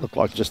to. Look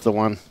like just the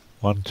one.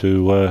 One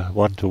to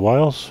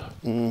Wales.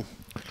 Mm.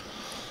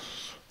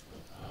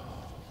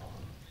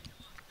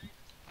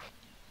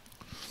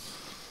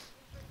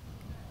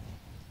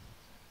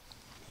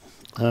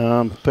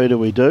 Peter,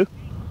 we do.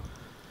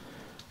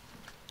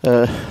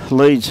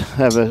 Leads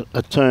have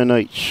a turn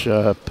each,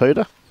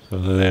 Peter. So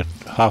they're then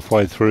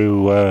halfway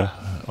through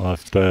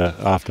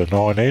after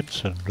 9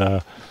 ends,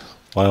 and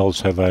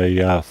Wales have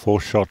a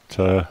four shot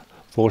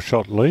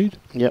lead.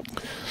 Yep.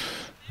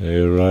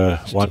 There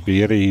won't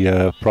be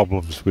any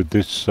problems with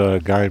this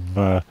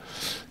game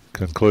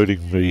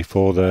concluding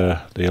before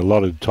the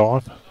allotted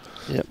time.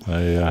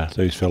 Yep.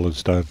 These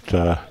fellas don't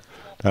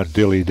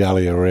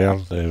dilly-dally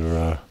around.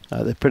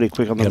 They're pretty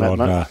quick on the mat,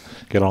 mate.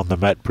 Get on the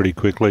mat pretty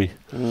quickly.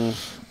 Mm.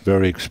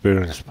 Very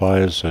experienced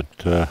players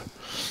that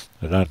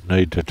they don't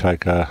need to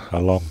take a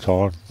long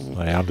time.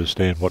 They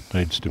understand what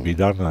needs to be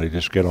done, and they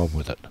just get on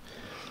with it.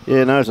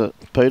 Yeah, no,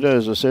 Peter,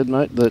 as I said,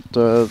 mate, that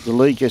the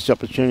lead gets the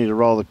opportunity to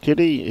roll the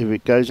kitty. If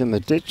it goes in the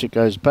ditch, it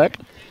goes back.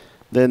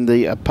 Then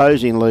the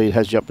opposing lead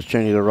has the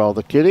opportunity to roll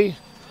the kitty.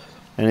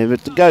 And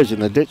if it goes in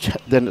the ditch,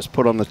 then it's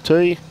put on the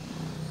tee.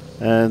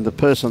 And the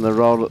person that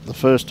rolled it the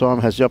first time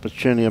has the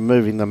opportunity of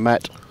moving the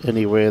mat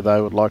anywhere they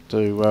would like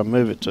to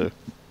move it to.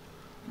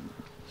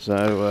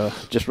 So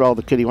just roll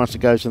the kitty once it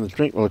goes in the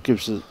drink. Well, it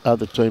gives the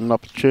other team an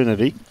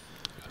opportunity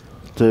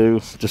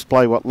to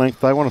display what length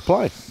they want to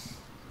play.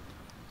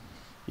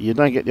 You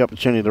don't get the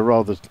opportunity to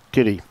roll the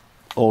kitty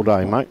all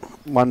day, mate.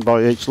 One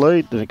by each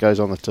lead, then it goes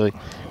on the tee.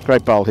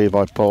 Great bowl here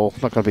by Paul.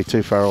 Not going to be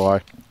too far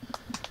away.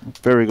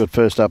 Very good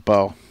first up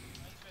bowl.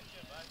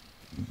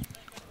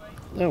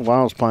 Yeah,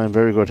 Wales playing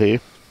very good here.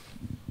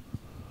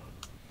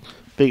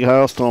 Big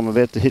hailstorm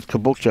about to hit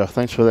Caboolture.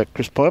 Thanks for that,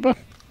 Chris Piper.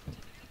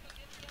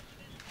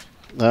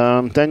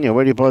 Daniel,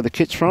 where do you buy the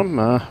kits from?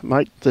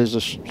 Mate, there's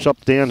a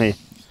shop down here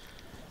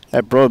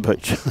at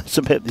Broadbeach. That's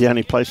about the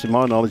only place in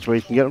my knowledge where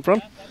you can get them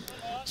from.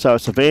 So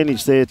it's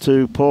advantage there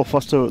to Paul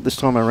Foster this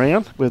time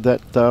around with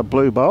that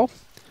blue bowl.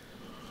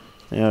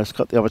 Now it's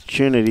got the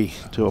opportunity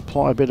to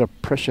apply a bit of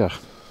pressure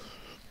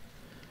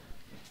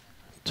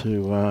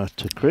to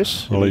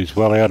Chris. Well, he's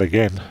well out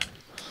again.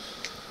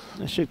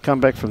 He should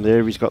come back from there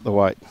if he's got the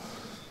weight.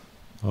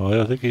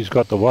 Oh, I think he's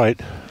got the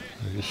weight.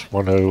 I just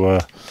want to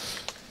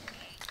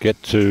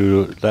get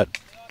to that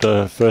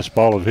first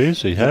bowl of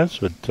his. He has,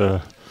 but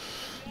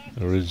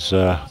there is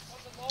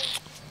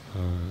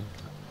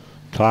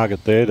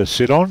target there to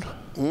sit on.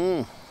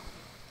 Mm.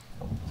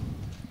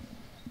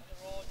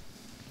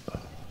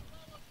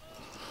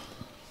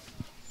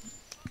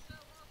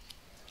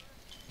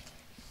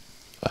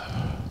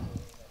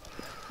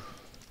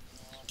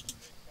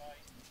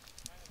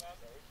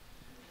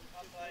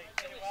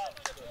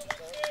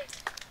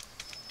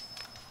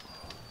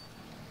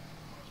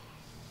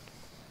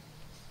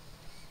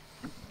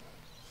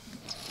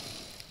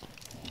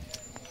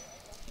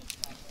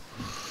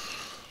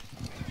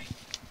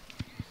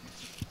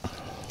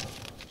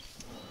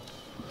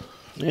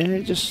 Yeah,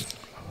 just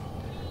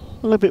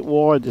a little bit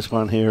wide, this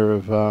one here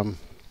of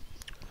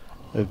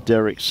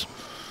Derek's.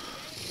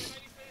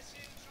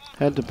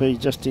 Had to be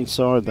just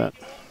inside that.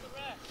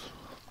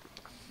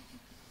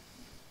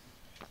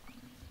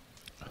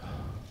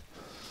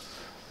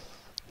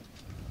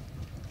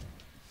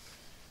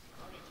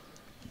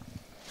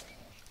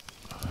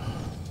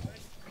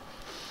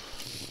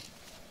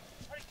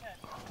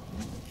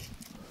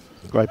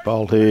 Great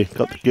bowl here,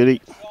 got the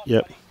giddy.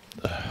 Yep.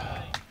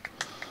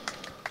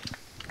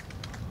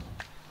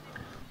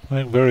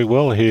 Playing very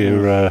well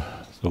here,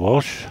 the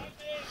Walsh.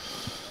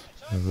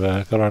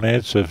 They've got an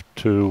answer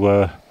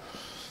to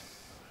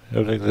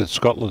everything that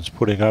Scotland's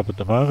putting up at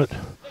the moment.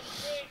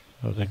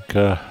 I think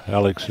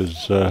Alex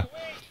is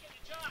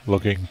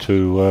looking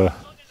to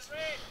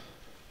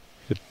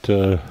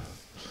get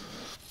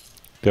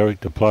Derek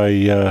to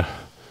play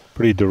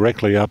pretty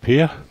directly up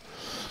here.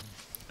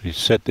 He's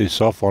set this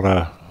off on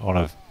a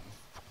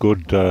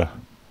good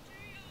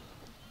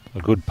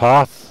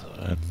path,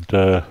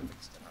 and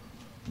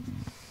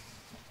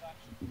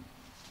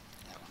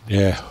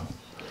yeah.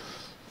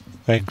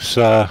 Thanks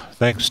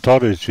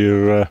Todd. As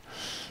you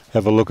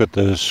have a look at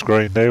the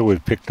screen there,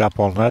 we've picked up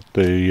on that.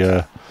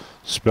 The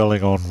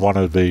spelling on one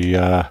of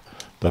the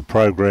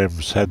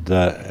programs had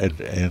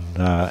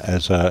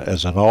as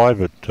an I,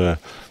 but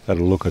had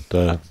a look at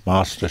the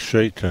master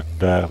sheet,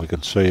 and we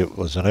can see it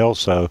was an L.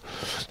 So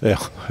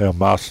our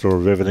master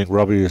of everything,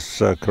 Robbie,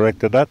 has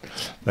corrected that.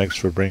 Thanks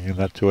for bringing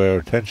that to our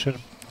attention.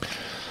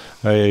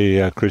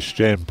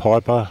 Christian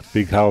Piper,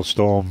 big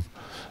hailstorm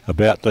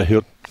about to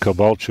hit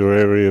Caboolture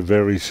area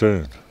very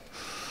soon.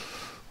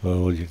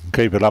 Well, you can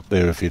keep it up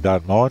there if you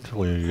don't mind.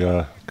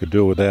 We could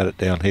do without it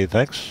down here,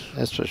 thanks.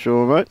 That's for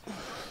sure, mate.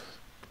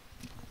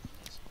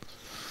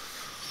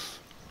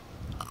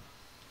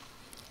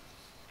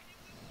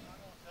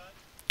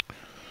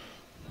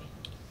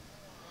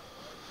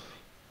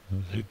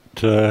 Is it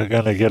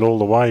going to get all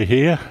the way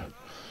here?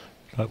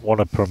 Don't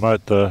want to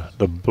promote the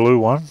blue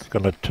one. It's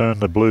going to turn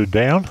the blue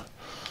down.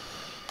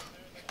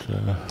 But,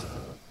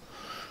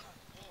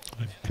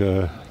 I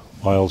think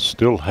Wales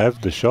still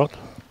have the shot.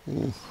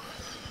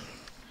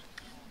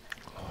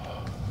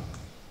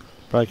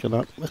 Breaking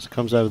up as it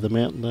comes over the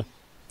mountain there.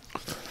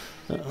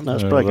 No,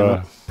 it's breaking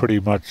up. Pretty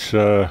much.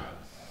 See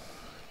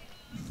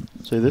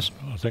this?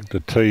 I think the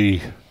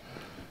tee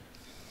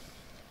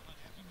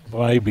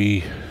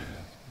maybe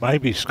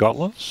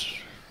Scotland's.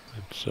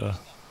 It's it'd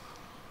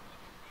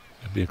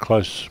be a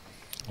close.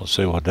 We'll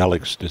see what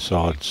Alex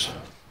decides.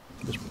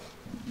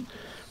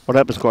 What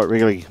happens quite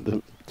regularly,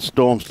 the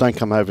storms don't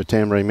come over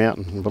Tamarine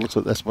Mountain, but looks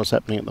like that's what's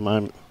happening at the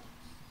moment.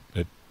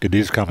 It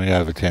is coming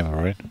over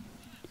Tamarine.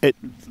 It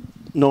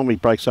normally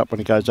breaks up when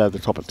it goes over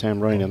the top of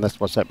Tamarine, and that's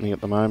what's happening at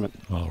the moment.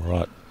 Oh,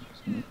 right.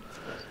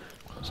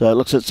 So it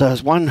looks like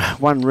there's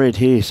one red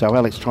here, so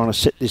Alex trying to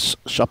set this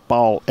shot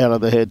bowl out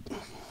of the head.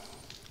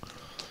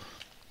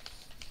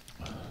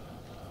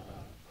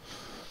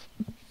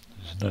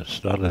 Isn't it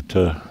started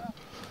to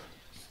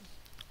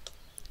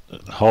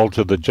hold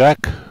to the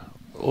jack?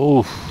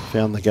 Oof.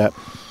 Found the gap.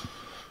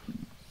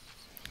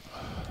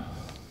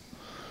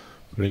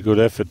 Pretty good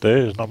effort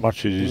there. There's not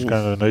much he's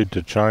going to need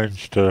to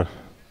change to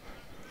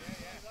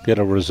get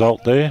a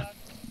result there.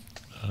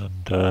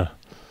 And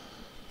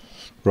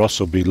Ross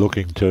will be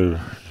looking to,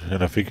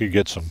 and if he could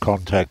get some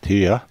contact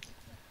here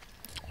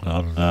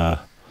on the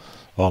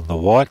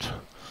white,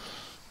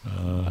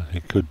 he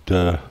could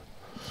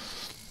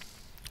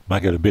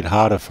make it a bit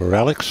harder for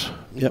Alex.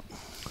 Yep.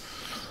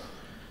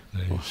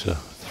 He's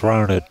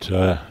thrown it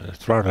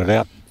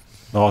out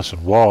nice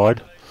and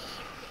wide.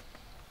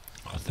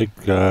 I think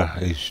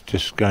he's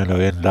just going to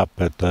end up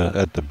at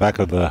the back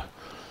of the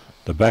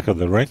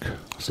rink.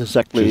 That's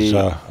exactly. Which is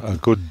a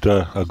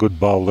good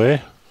bowl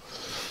there.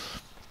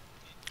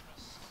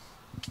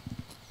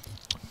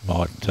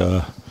 Might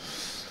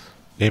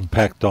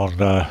impact on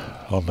the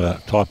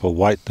type of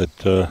weight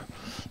that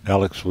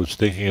Alex was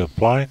thinking of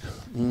playing.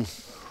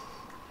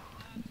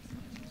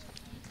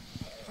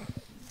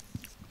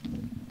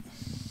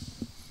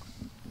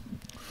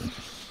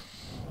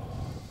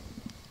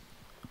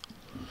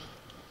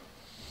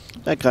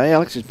 Okay,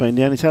 Alex has been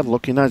down. He's had a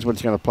look. He knows what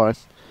he's going to play.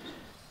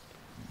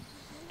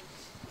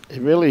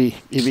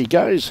 If he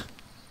goes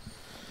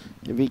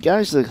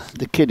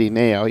the kiddie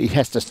now, he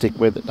has to stick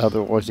with it.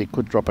 Otherwise, he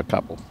could drop a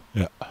couple.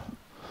 Yeah.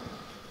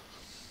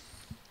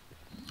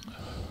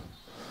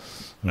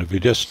 And if he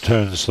just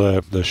turns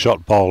the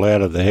shot bowl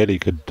out of the head, he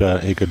could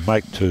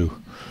make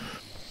two.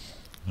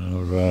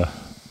 Or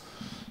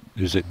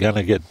is it going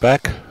to get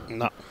back?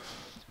 No.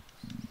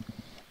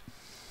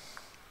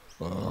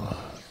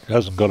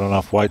 Hasn't got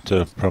enough weight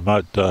to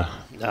promote the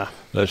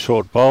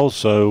short bowl,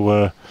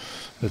 so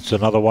it's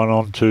another one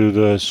onto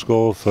the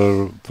score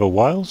for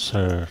Wales.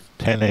 10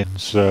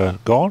 ends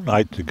gone,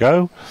 8 to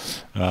go.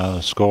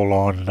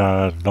 Scoreline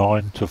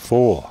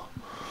 9-4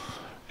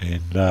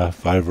 in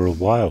favour of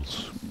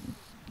Wales.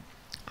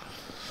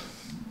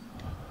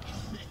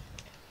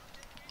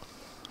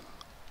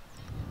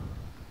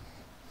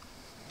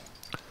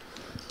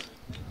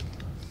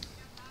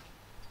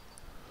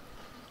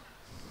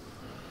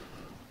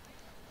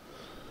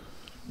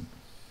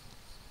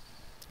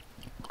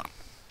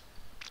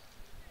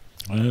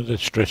 They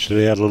stretched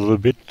it out a little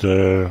bit,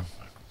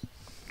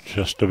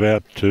 just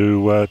about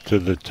to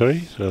the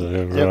tee. So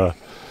they're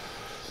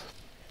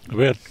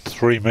about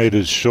 3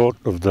 metres short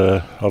of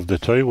the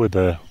tee with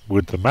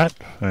the mat,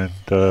 and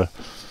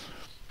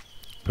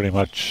pretty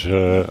much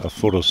a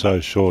foot or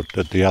so short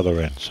at the other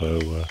end.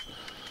 So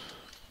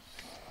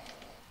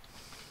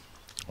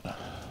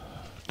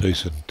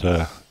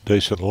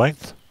decent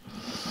length.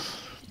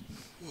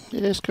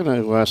 Yeah, it's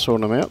going to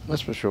sort them out,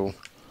 that's for sure.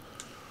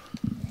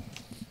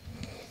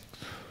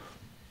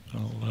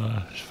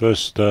 Well,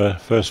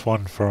 first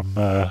one from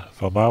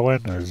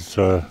Owen has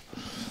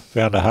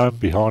found a home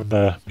behind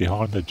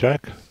the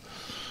jack,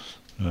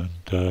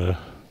 and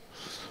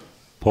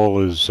Paul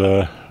is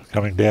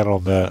coming down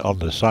on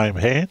the same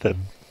hand, and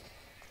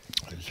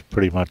it's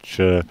pretty much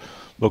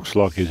looks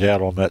like he's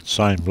out on that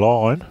same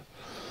line,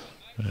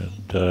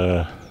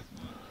 and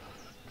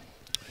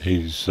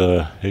he's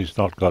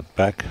not got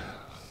back.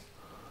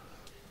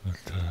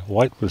 But,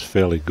 weight was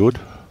fairly good.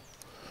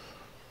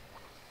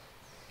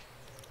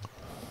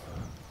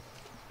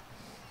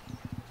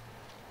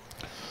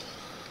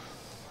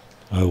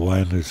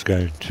 Owen is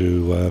going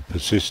to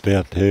persist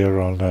out there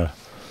on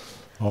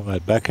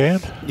that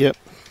backhand. Yep.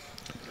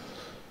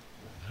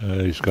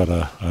 He's got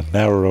a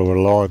narrower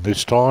line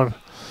this time.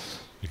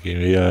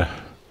 He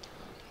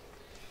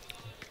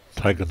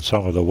taken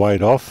some of the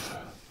weight off,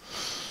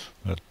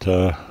 but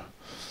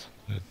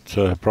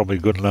it's probably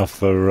good enough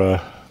for.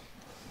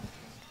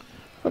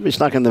 Probably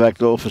snuck in the back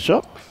door for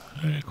shot.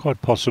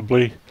 Quite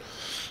possibly.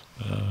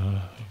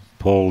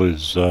 Paul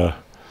is.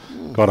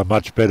 Got a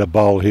much better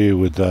bowl here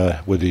with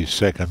his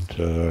second.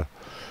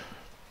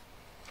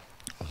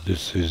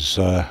 This is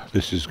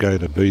going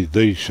to be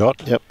the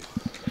shot. Yep.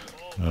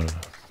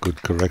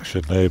 Good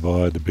correction there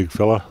by the big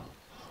fella.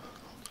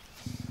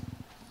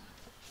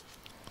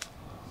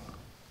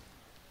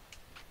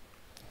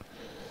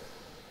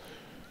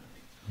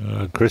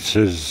 Chris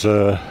is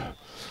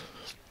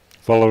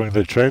following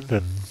the trend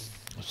and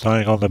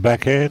staying on the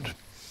backhand.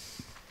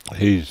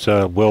 He's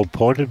well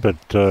pointed,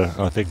 but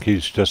I think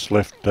he's just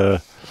left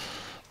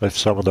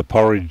some of the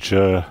porridge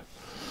on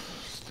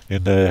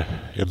the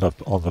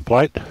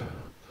plate.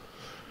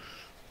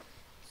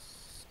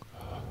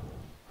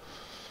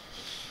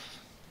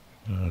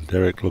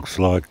 Derek looks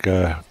like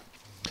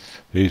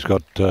he's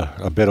got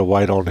a better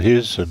weight on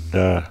his,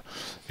 and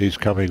he's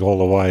coming all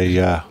the way.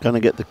 Going to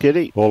get the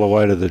kitty. All the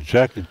way to the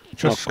jack.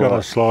 Just going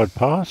to slide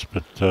past,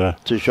 but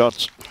 2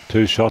 shots.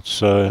 2 shots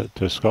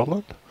to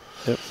Scotland.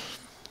 Yep.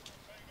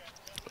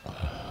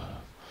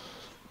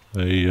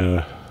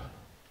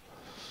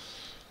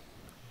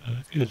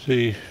 Is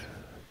he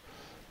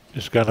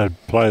just going to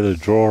play the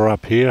draw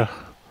up here?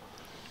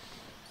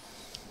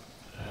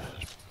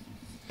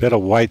 Better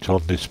weight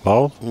on this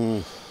bowl.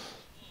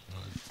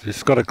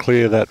 Just got to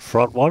clear that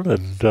front one,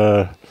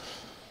 and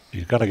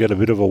he's going to get a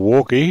bit of a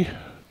walkie.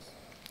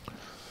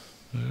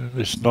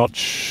 Just not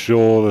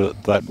sure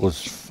that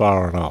was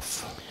far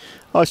enough.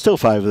 I still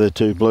favour the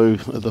 2 blue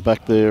at the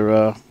back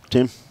there,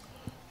 Tim.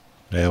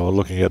 Yeah, well,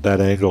 looking at that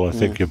angle, I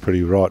think you're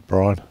pretty right,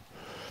 Brian.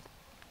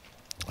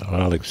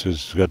 Alex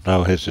has got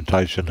no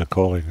hesitation to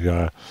calling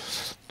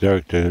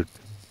Derek to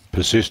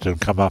persist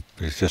and come up.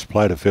 He's just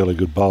played a fairly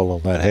good bowl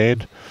on that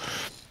hand.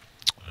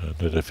 And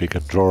that if he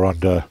can draw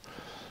under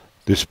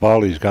this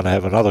bowl, he's going to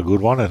have another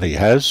good one, and he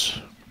has.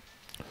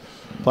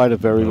 Played it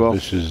very well.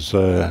 This is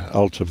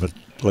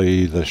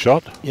ultimately the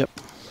shot. Yep.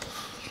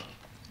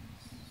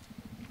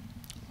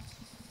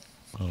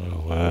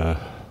 So,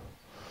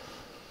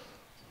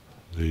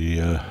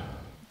 the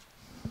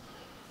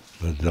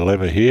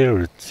dilemma here,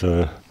 it's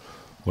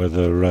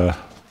whether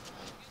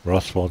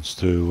Ross wants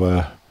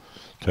to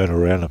turn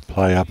around and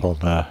play up on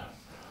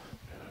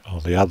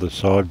the other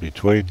side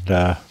between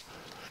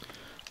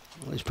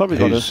he's probably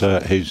got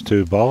his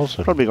 2 bowls.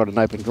 Probably got an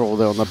open draw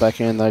there on the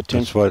backhand though,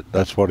 Tim.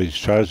 That's what he's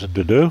chosen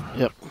to do.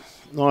 Yep.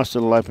 Nice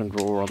little open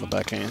draw on the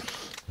backhand.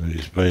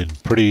 He's been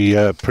pretty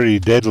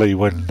deadly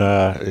when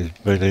he's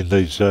been in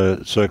these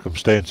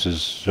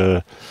circumstances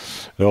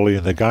early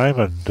in the game,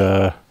 and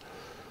that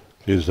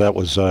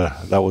was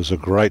a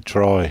great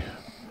try.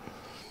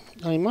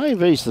 He may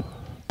have eased the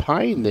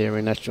pain there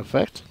in actual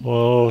fact.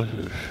 Well,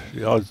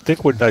 I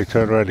think when they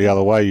turn around the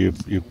other way,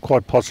 you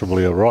quite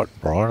possibly are right,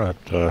 Brian.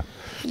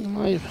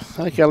 I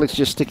think Alex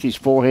just stick his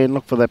forehand,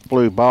 look for that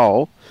blue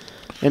bowl.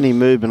 Any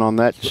movement on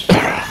that should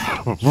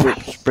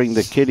bring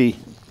the kitty.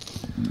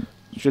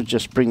 Should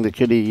just bring the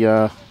kitty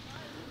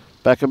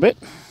back a bit.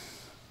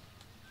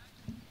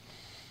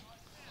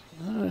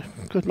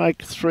 Could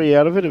make 3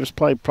 out of it if it's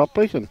played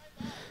properly, and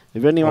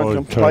if anyone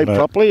can play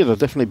properly, it'll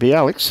definitely be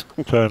Alex.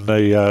 Turn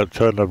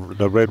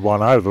the red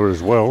one over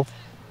as well.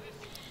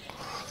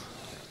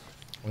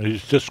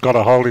 He's just got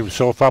to hold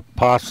himself up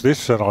past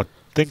this, and I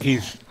think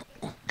he's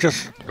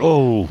just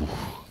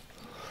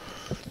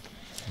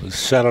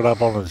sat it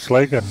up on his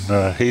leg,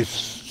 and he's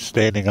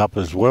standing up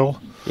as well.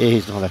 Yeah,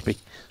 he's not happy.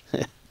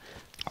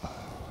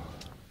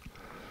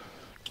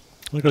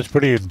 I think it's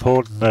pretty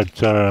important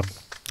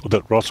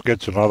that Ross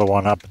gets another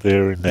one up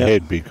there in the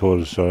head,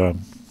 because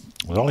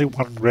There's only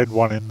one red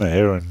one in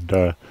there,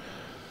 and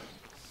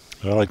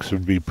Alex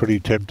would be pretty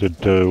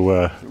tempted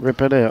to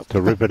rip it out.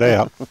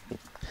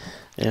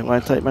 Yeah, it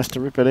won't take much to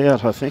rip it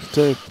out, I think,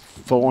 too.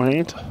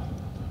 Forehand.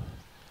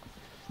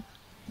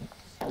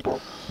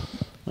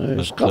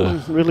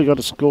 Scotland really got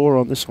a score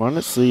on this one.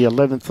 It's the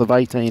 11th of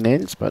 18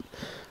 ends, but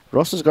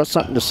Ross has got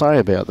something to say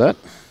about that.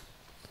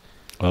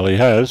 Well, he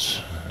has,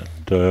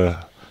 and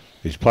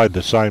he's played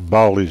the same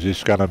bowl. He's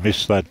just going to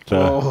miss that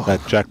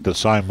that jack the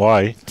same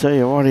way. Tell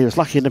you what, he was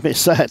lucky to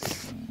miss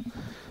that.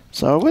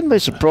 So I wouldn't be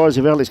surprised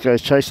if Alex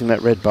goes chasing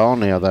that red bowl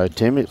now, though,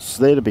 Tim. It's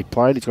there to be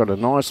played. He's got a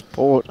nice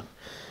port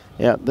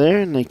out there,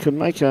 and he could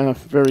make a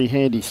very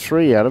handy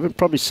 3 out of it.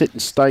 Probably sit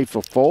and stay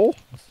for 4.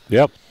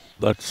 Yep,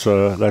 that's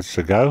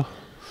the go.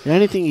 The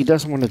only thing he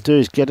doesn't want to do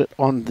is get it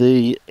on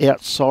the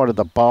outside of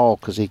the bowl,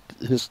 because he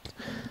has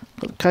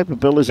got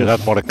capabilities. He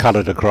doesn't want to cut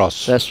it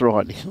across. That's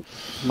right. He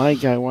may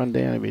go one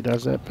down if he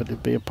does that, but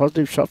it'd be a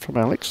positive shot from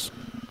Alex.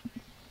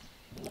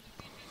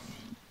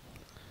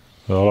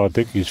 Well, I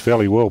think he's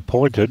fairly well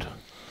pointed.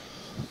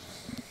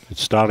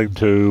 It's starting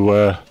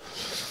to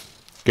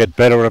get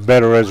better and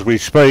better as we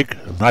speak.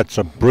 And that's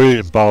a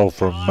brilliant bowl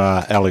from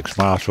Alex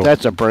Marshall.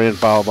 That's a brilliant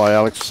bowl by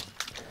Alex.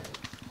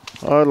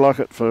 I'd like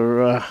it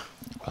for...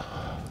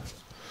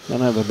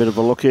 Gonna have a bit of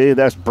a look here.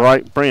 That's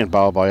brilliant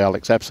bowl by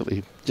Alex,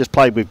 absolutely. Just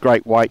played with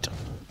great weight.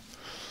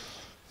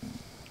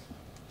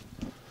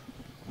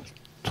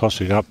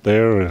 Tossing up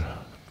there.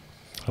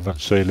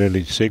 Haven't seen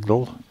any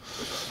signal.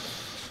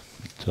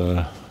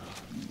 But,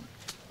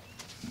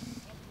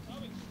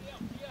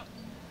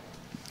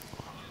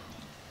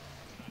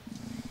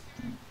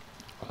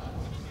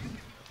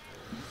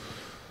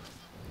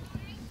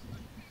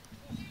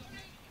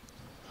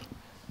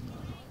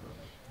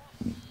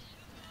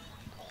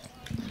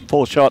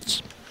 Four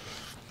shots.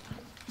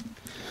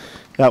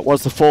 That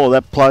was the 4.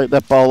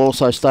 That bowl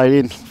also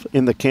stayed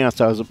in the count.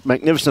 So it was a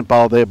magnificent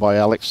bowl there by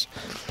Alex.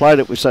 Played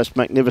it with such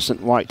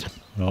magnificent weight.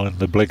 well, in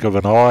the blink of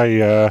an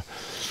eye,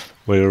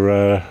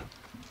 we're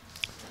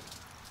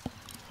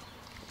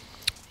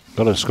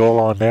got a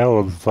scoreline now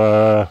of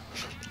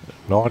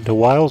 9 to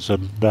Wales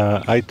and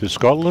 8 to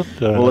Scotland.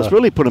 Well, it's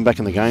really put him back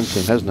in the game,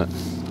 Tim, hasn't it?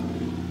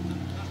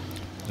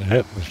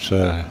 Yep, it's,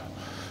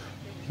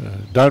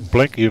 don't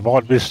blink, you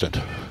might miss it.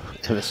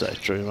 Ever so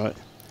true, mate.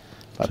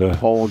 But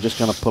Paul just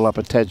going to pull up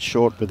a tad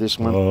short with this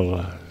one.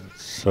 Well,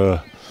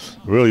 it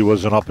really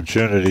was an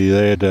opportunity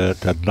there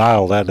to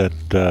nail that and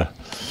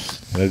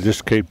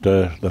just keep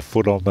the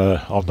foot on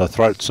the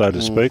throat, so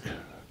to speak.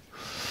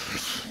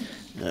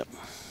 Yep.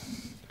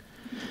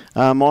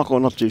 Michael,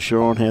 I'm not too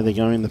sure on how they're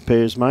going in the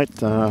pairs, mate.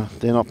 They're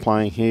not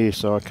playing here,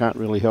 so I can't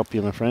really help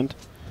you, my friend.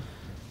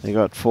 They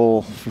got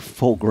four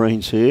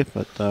greens here,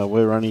 but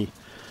we're only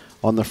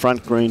on the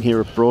front green here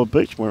at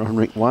Broadbeach. We're on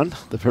rink 1,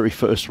 the very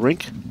first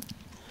rink.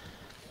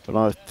 But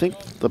I think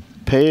the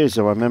pairs,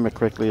 if I remember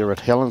correctly, are at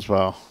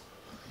Helensvale.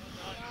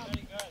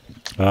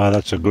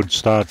 That's a good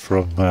start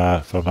from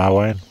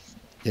Owen.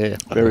 Yeah,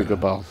 very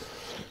good bowl.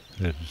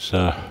 It's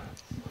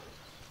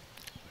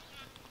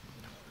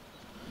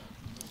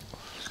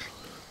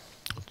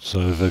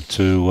over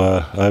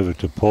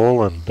to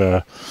Paul, and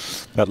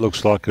that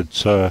looks like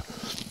it's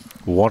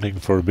wanting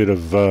for a bit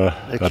of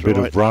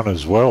of run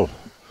as well.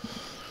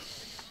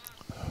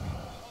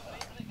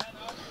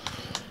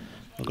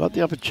 I've got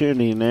the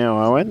opportunity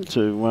now, Owen,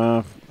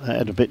 to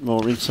add a bit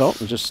more insult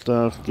and just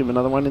give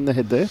another one in the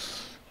head there.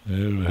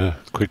 Yeah,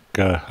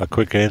 a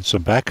quick answer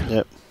back.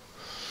 Yep.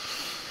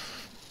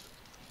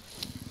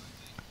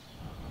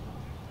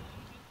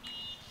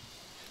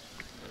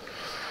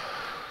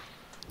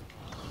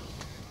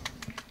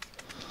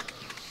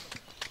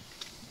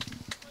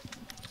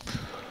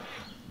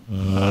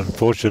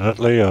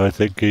 Unfortunately, I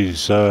think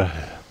he's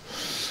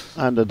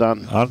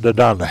underdone.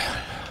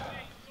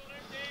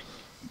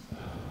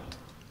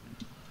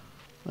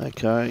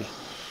 Okay.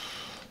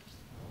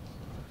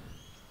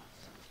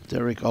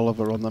 Derek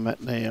Oliver on the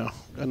mat now.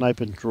 An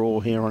open draw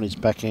here on his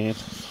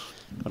backhand.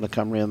 Going to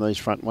come round these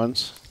front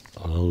ones.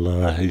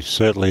 Well, he's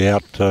certainly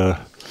out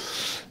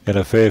in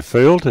a fair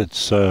field.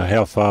 It's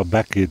how far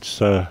back it's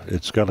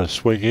going to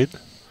swing in.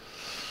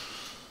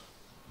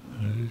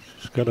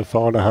 He's going to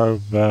find a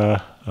home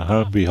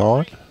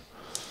behind.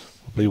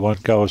 Probably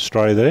won't go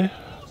astray there.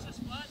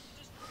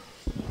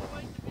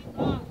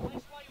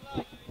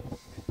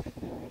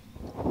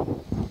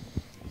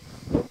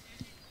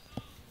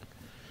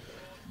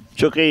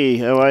 Chookie,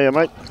 how are you,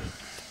 mate?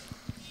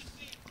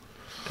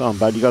 Come on,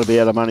 bud, you got to be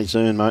out of money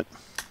soon, mate.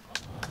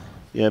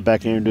 Yeah,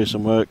 back here and do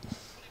some work.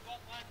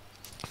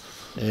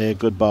 Yeah,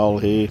 good bowl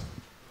here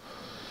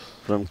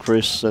from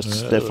Chris.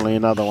 That's definitely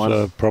another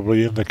one.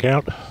 Probably in the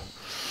count.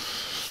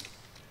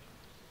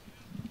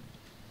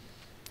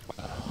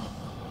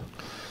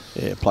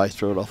 Yeah, play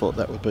through it. I thought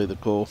that would be the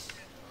call.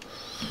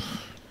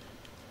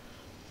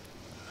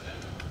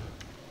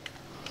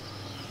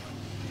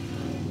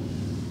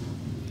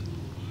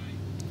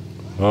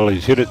 Well,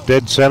 he's hit it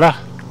dead centre.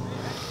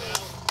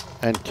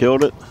 And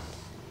killed it.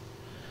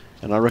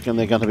 And I reckon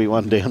they're going to be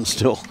one down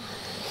still.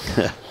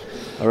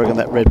 I reckon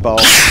that red bowl.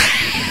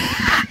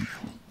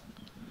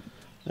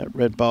 That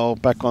red bowl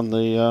back on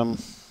the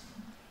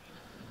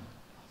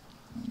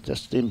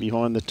just in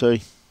behind the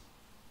tee.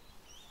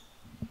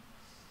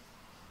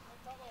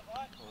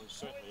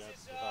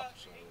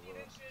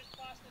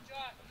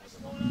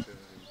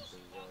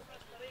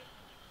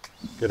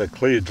 Get a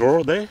clear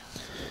draw there.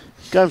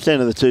 Comes down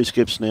to the 2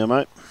 skips now,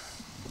 mate.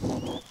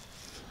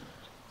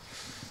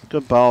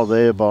 Good bowl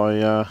there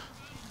by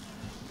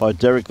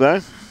Derek,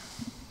 though.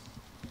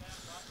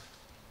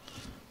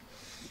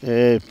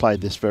 Yeah,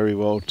 played this very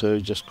well too,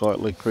 just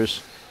quietly,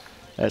 Chris.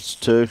 That's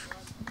 2.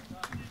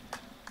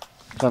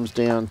 Comes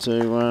down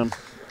to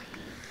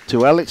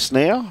Alex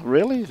now,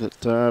 really.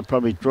 That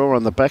probably draw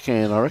on the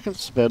backhand, I reckon.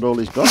 It's about all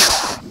he's got.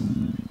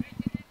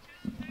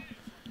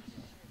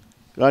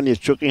 On your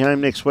Chookie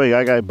home next week.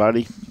 Okay,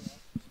 buddy.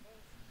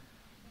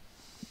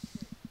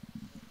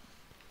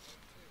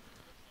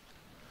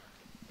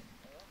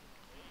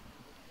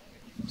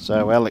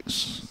 So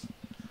Alex,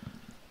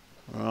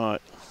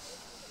 right,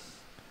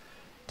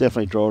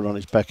 definitely draw it on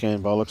his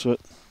backhand by the looks of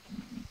it.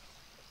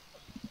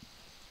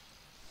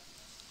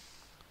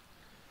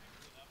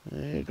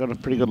 Yeah, got a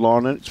pretty good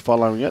line in it, it's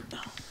following it.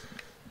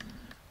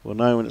 We'll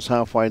know when it's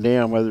halfway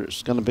down whether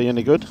it's going to be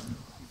any good.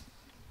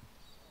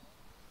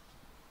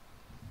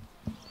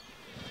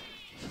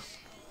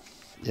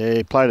 Yeah,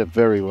 he played it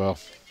very well.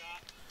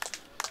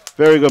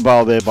 Very good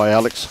bowl there by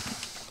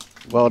Alex.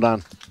 Well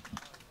done.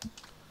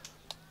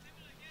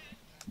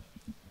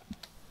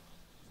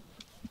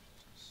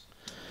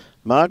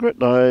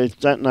 Margaret, I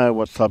don't know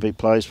what club he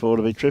plays for,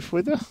 to be truthful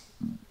with you.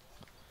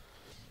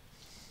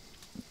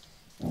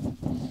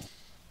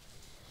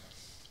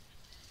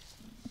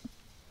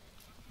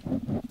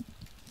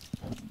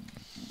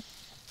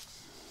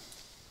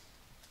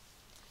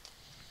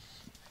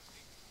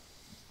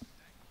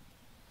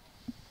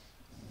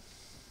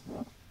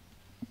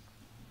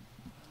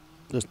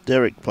 Does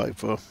Derek play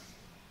for?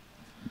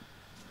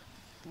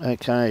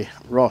 Okay,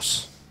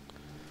 Ross.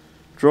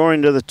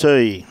 Drawing to the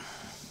tee.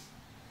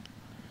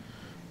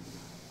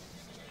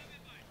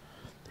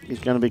 He's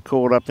going to be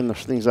caught up in the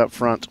things up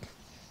front.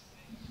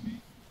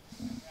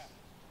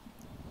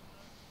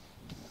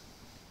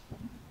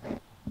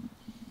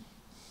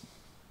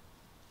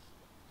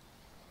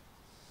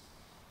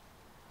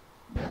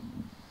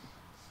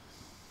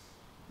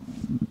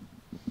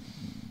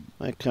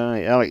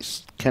 Okay,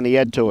 Alex, can he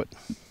add to it?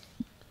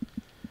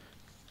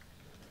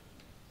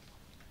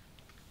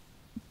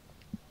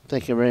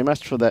 Thank you very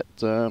much for that,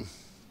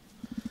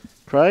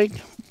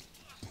 Craig.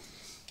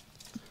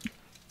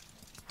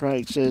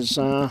 Craig says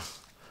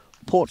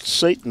Port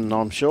Seaton,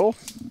 I'm sure.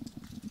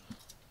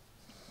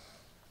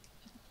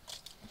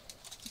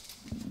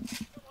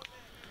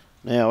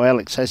 Now,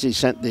 Alex, has he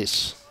sent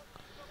this?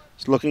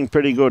 It's looking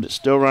pretty good. It's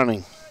still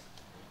running.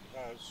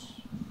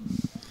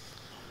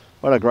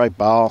 What a great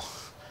bowl.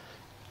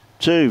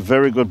 2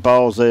 very good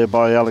bowls there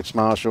by Alex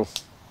Marshall.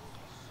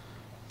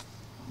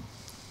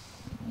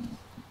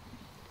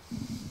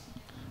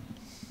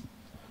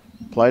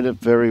 Played it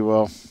very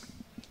well.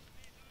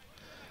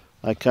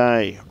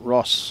 Okay,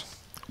 Ross.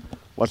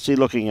 What's he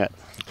looking at?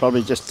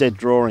 Probably just dead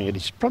drawing it.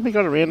 He's probably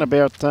got around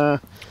about,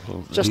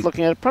 just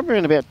looking at it, probably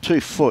around about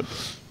 2 foot.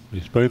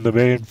 He's been the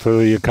man for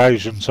the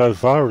occasion so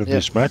far in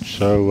this match,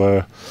 so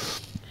I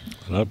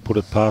don't put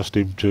it past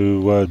him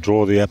to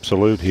draw the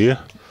absolute here.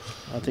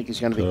 I think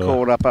he's going to be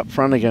caught up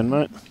front again,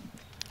 mate.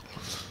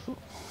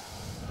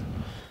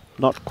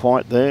 Not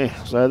quite there.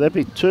 So there'd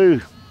be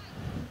 2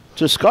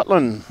 to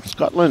Scotland.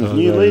 Scotland, so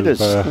new leaders.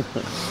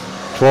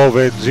 12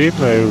 ends in,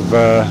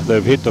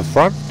 they've hit the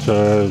front.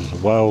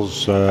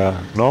 Wales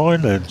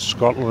 9 and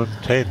Scotland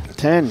 10.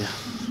 10.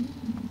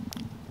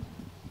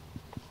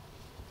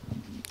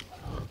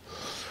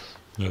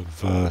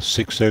 They've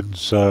 6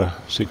 ends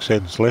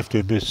left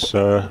in this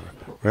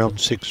round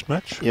 6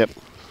 match. Yep.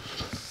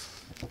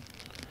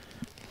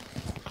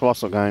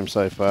 Colossal game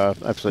so far.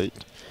 Absolutely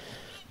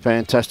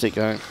fantastic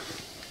game.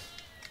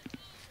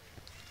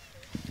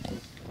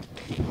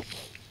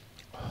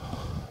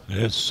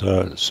 Yes,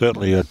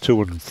 certainly a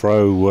to and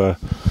fro.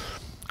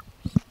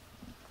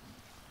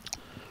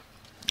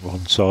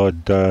 One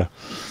side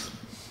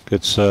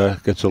gets a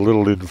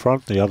little in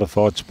front, the other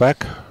fights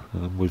back.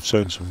 And we've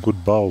seen some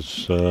good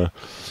bowls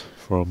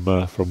from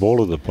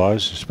all of the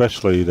players,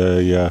 especially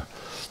the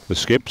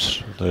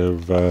skips.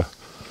 There've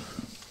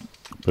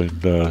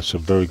been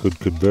some very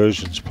good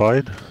conversions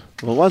played.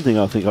 Well, one thing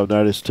I think I've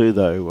noticed too,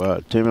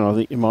 though, Tim, and I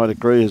think you might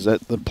agree, is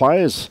that the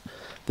players,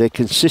 their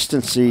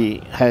consistency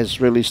has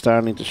really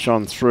starting to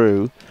shine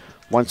through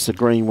once the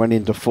green went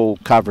into full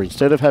cover.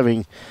 Instead of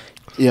having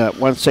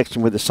one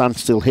section where the sun's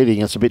still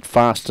hitting, it's a bit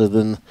faster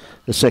than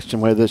the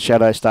section where the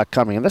shadows start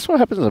coming. And that's what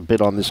happens a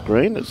bit on this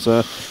green. It's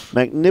a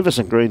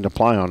magnificent green to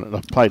play on.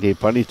 I've played here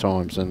plenty of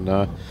times, and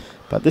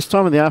but this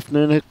time of the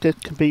afternoon it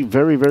can be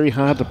very, very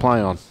hard to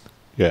play on.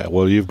 Yeah,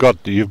 well, you've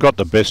got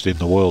the best in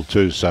the world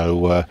too,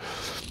 so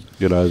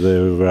you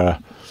know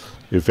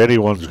if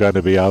anyone's going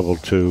to be able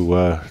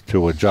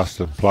to adjust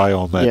and play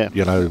on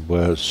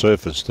that,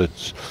 surface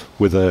that's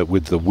with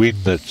the wind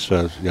that's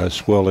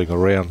swirling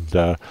around,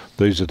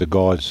 these are the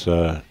guys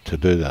to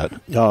do that.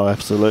 Oh,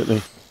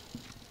 absolutely,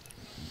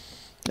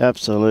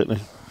 absolutely.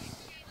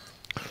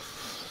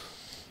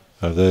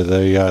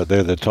 They're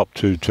the top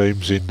two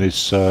teams in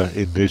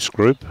this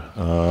group.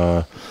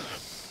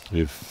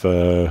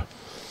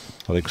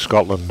 I think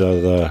Scotland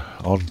are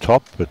on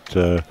top, but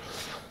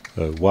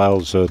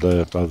Wales are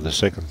the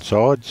second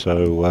side.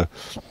 So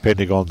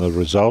depending on the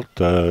result,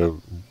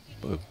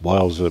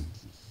 Wales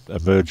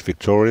emerge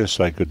victorious.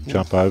 They could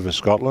jump over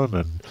Scotland,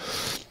 and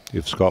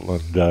if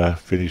Scotland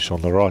finish on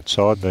the right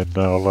side, then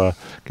they'll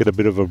get a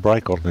bit of a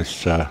break on this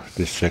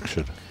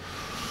section.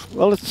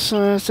 Well,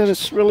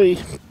 it's really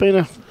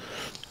been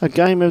a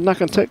game of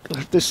knock and tack.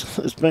 This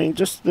has been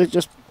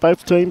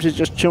both teams are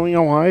just chewing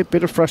away.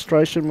 Bit of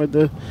frustration with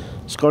the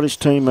Scottish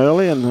team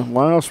early, and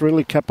Wales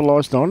really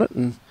capitalised on it.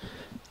 And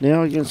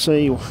now you can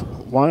see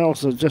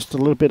Wales are just a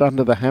little bit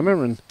under the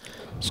hammer, and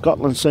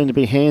Scotland seem to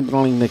be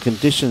handling the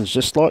conditions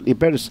just slightly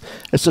better.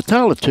 It's a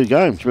tale of two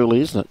games,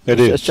 really, isn't it? It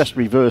is. It's just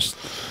reversed.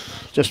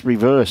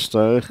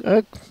 So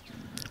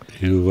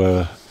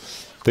you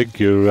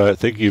think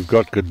you've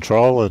got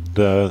control, and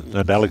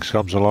Alex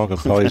comes along and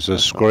plays a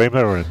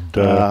screamer,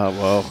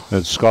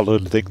 and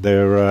Scotland think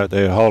they're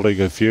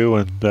holding a few,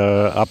 and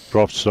up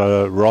drops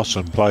Ross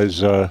and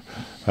plays a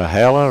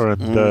howler,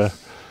 and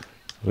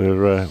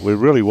we're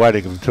really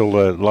waiting until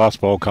the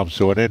last ball comes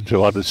to an end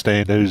to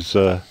understand who's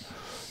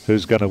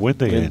going to win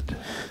the end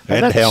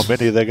and how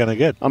many they're going to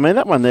get. I mean,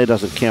 that one there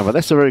doesn't count, but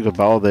that's a very good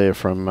bowl there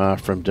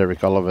from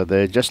Derek Oliver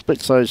there. Just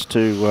splits those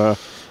two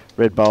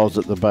red bowls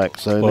at the back.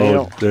 So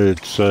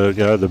it's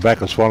the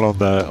backest one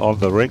on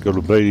the rink.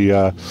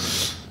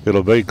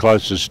 It'll be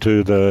closest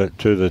to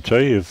the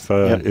tee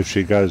if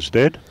she goes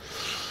dead.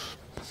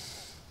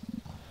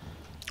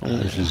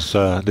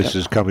 This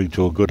is coming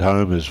to a good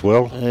home as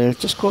well. Yeah,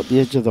 just caught the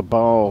edge of the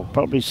bowl.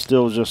 Probably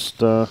still just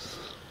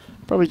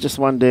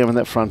one down in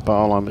that front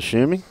bowl, I'm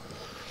assuming.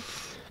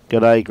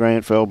 G'day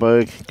Grant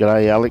Felberg.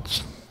 G'day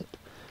Alex.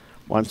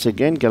 Once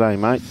again, g'day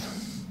mate.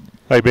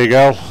 Hey Big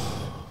Al.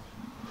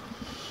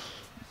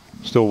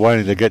 Still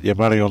waiting to get your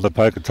money on the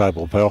poker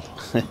table, pal.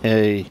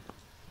 Hey.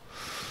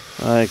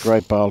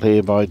 Great bowl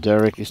here by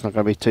Derek. He's not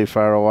going to be too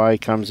far away.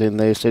 Comes in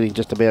there, sitting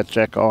just about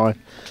jack high.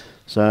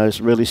 So he's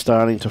really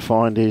starting to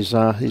find his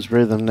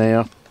rhythm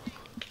now.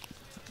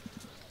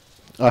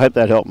 I hope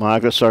that helped,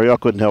 Margaret. Sorry, I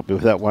couldn't help you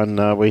with that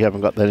one. We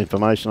haven't got that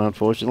information,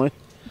 unfortunately.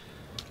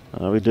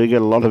 We do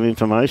get a lot of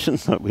information,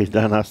 but we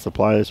don't ask the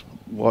players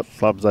what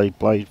clubs they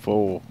played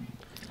for.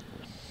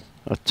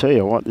 I tell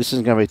you what, this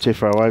isn't going to be too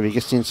far away. If he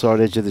gets the inside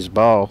edge of this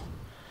bowl,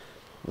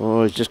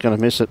 he's just going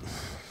to miss it.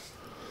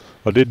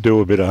 I did do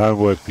a bit of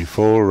homework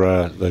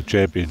before the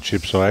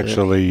championships. I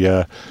actually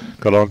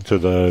got onto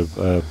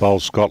the Bowl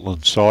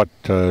Scotland site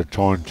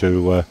trying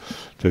to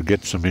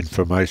get some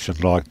information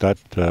like that.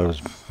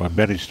 I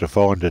managed to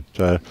find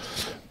it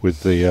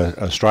with the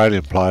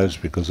Australian players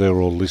because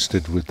they're all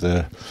listed with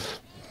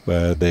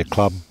their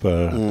club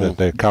that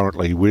they're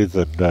currently with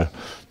and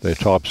their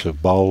types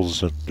of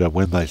bowls and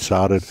when they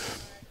started.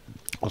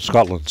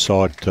 Scotland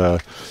site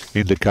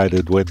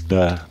indicated when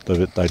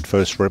they'd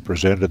first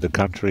represented the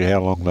country, how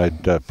long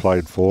they'd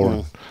played for,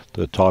 and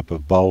the type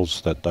of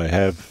bowls that they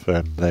have,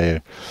 and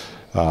their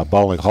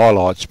bowling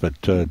highlights, but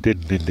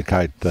didn't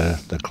indicate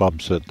the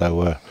clubs that they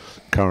were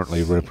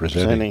currently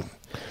representing.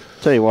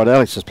 Tell you what,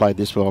 Alex has played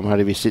this well,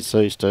 mate. If he sits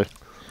these two,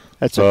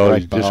 that's a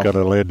great bowl. He's just going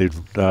to land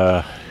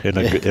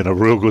in a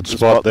real good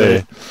spot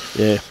there.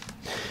 Yeah.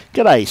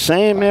 G'day,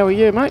 Sam. How are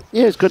you, mate?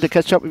 Yeah, it's good to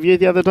catch up with you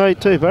the other day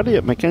too, buddy,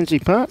 at Mackenzie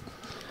Park.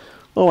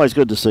 Always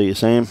good to see you,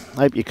 Sam.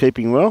 Hope you're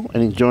keeping well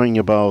and enjoying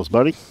your bowls,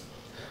 buddy.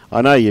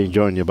 I know you're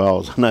enjoying your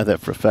bowls. I know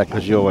that for a fact,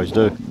 because you always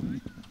do.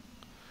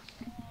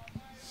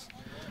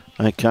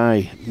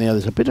 Okay, now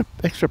there's a bit of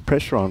extra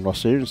pressure on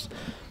Ross here.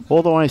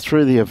 All the way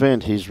through the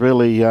event, he's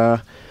really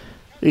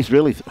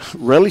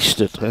relished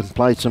it and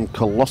played some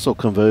colossal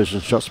conversion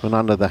shots from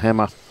under the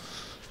hammer.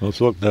 Well,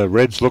 look, the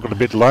Red's looking a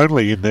bit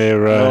lonely in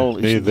there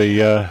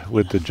near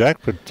with the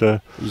jack,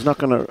 but he's not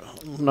gonna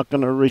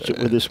reach it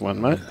with this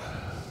one, mate.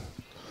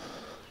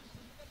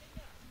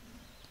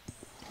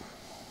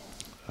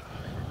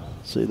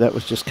 See, that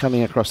was just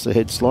coming across the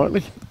head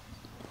slightly.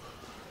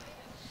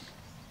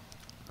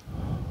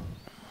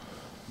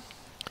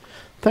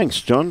 Thanks,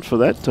 John, for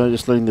that.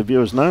 Just letting the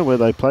viewers know where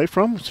they play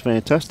from. It's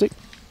fantastic.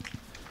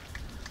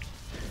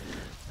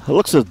 It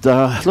looks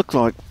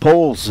like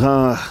Paul's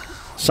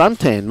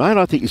suntan, mate.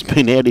 I think he's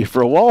been out here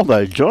for a while,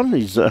 though, John.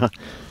 He's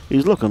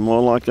looking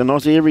more like an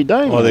Aussie every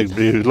day. I think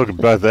you look at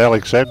both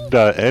Alex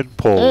and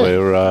Paul. Yeah.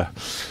 They're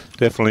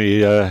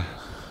definitely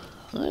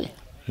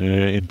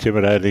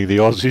intimidating the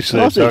Aussies.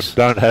 They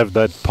don't have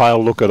that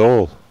pale look at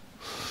all.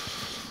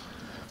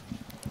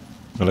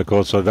 And of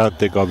course, I don't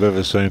think I've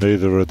ever seen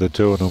either of the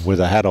two of them with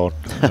a hat on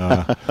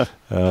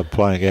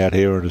playing out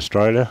here in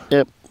Australia.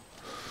 Yep.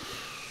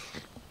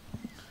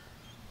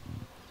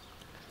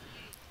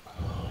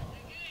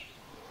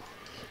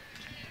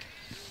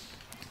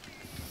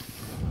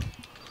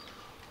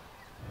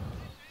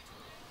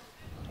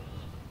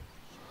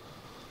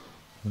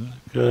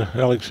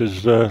 Alex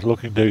is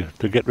looking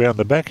to get round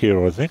the back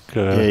here, I think.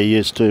 Yeah, he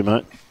is too,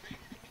 mate.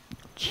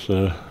 He's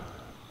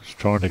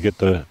trying to get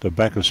the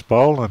backers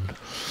pole, and I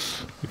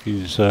think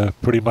he's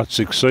pretty much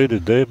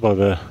succeeded there by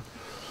the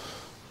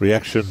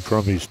reaction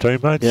from his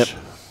teammates.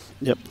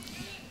 Yep.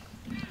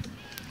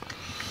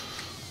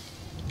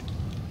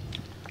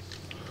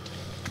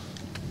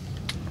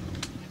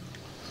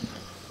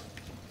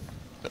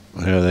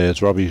 Yeah,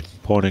 there's Robbie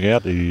pointing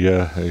out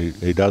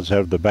he does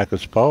have the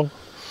backers pole.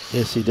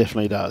 Yes, he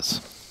definitely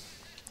does.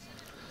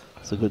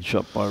 It's a good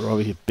shot by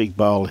Robbie. A big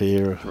bowl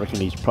here. I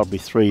reckon he's probably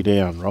 3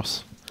 down,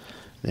 Ross.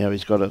 Now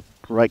he's got a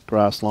great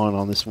grass line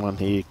on this one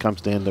here. Comes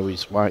down to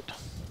his weight.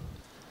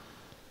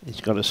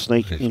 He's got to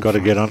sneak. He's got to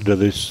get under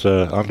this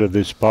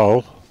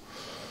pole.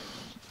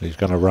 He's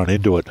going to run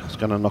into it. He's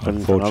going to knock it in.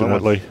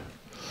 Unfortunately.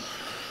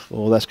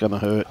 Oh, that's going to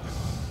hurt.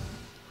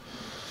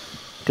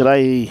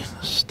 G'day,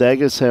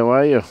 Staggers. How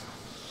are you?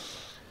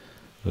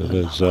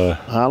 There's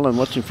Harlan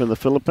watching from the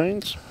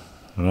Philippines.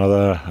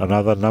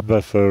 Another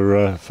number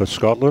for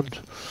Scotland.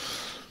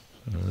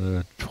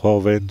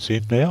 12 ends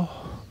in now.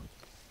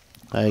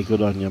 Hey,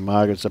 good on you,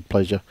 Margaret. It's a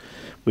pleasure.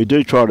 We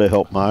do try to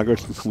help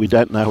Margaret. We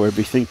don't know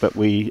everything, but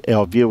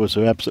our viewers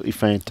are absolutely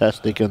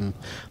fantastic, and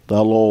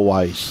they'll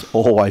always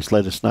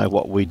let us know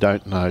what we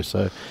don't know.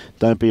 So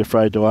don't be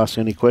afraid to ask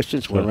any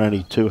questions. We're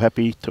only too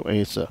happy to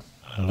answer.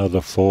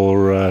 Another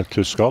 4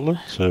 to Scotland.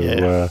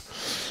 So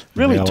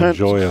really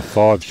enjoy a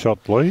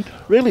 5-shot lead.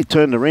 Really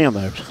turned around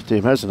though,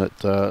 Tim, hasn't it?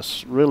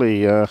 It's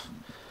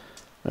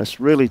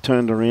really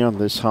turned around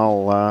this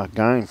whole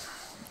game.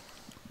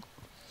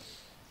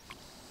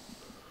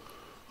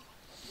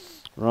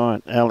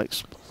 Right,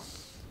 Alex.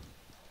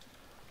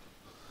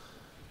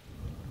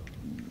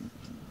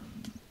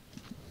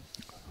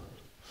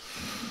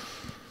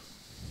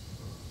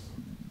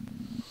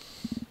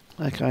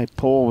 Okay,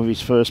 Paul with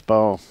his first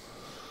bowl.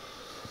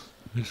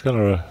 He's going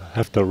to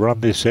have to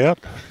run this out.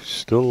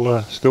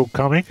 Still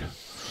coming.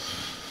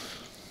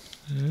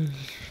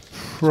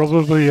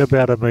 Probably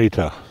about a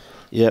metre.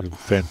 Yep.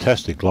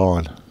 Fantastic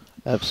line.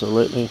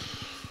 Absolutely.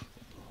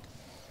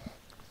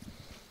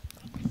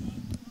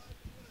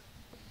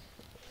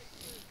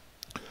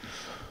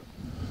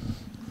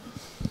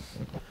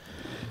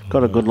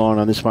 Got a good line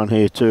on this one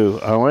here too,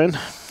 Owen. I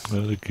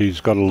think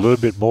he's got a little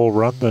bit more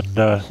run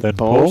than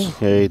Paul.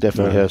 Yeah, he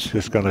definitely has.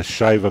 Just going to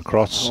shave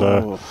across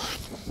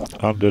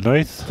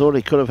underneath. Thought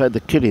he could have had the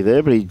kitty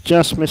there, but he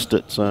just missed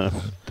it. So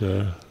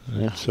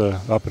it's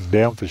up and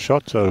down for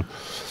shot. So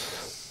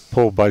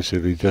Paul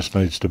basically just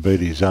needs to beat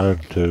his own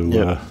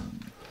to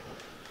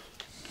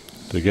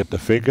get the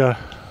figure.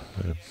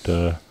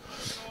 And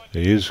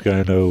he is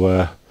going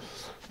to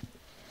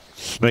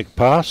sneak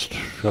past.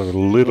 Got a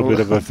little bit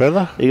of a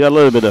feather. He got a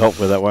little bit of help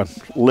with that one.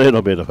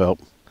 Little bit of help.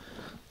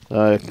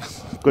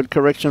 Good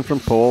correction from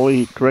Paul.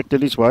 He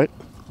corrected his weight.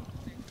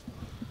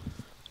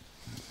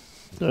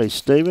 Hey,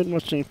 Stephen,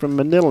 watching from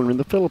Manila in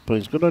the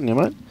Philippines. Good on you,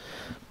 mate.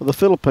 Well, the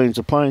Philippines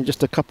are playing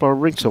just a couple of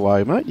rinks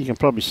away, mate. You can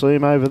probably see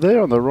them over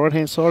there on the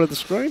right-hand side of the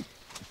screen.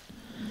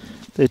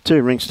 They're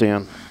 2 rinks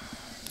down.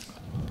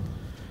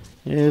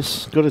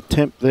 Yes, good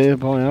attempt there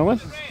by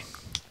Owen.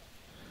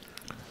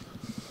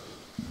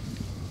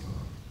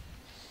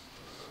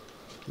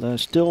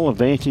 There's still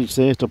advantage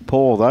there to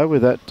Paul, though,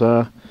 with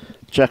that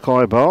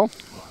jack-eye bowl.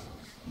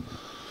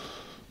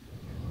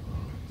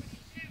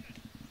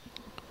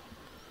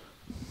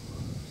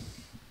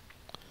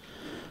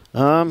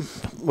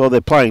 Well,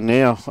 they're playing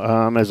now.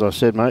 As I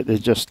said, mate, they're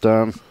just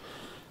they're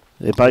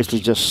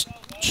basically just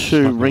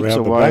 2 rinks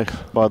away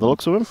by the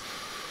looks of them.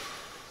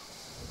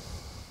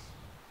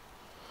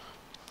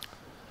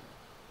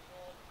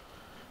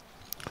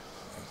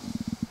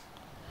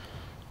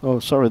 Oh,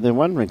 sorry, they're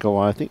 1 rink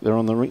away. I think they're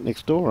on the rink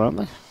next door, aren't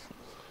they?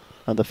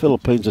 And the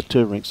Philippines are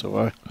 2 rinks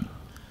away.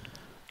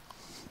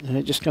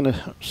 Yeah, just going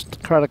to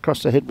cut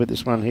across the head with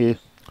this one here.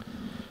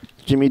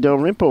 Jimmy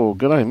Dalrymple,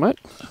 good day, mate.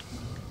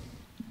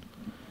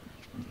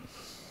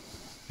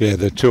 Yeah,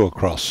 they're 2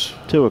 across.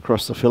 2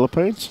 across the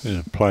Philippines.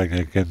 Yeah, playing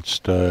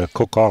against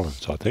Cook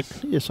Islands, I think.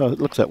 Yeah, so it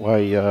looks that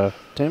way,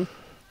 Tim.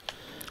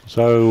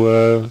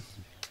 So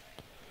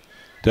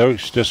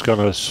Derek's just going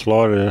to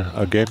slide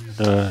again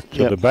to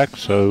the back.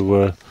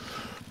 So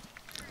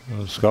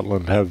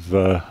Scotland have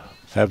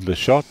the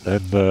shot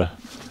and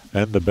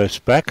the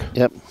best back.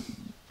 Yep.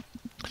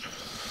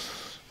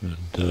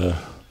 And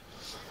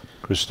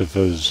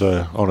Christopher's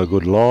on a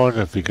good line.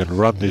 If he can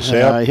run this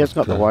out, he has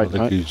got the weight, I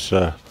think mate. he's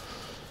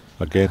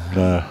again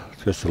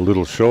just a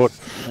little short.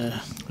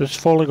 Just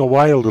falling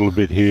away a little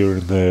bit here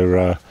in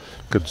their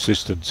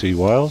consistency,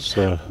 Wales.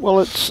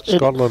 Well,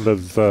 Scotland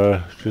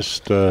have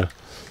just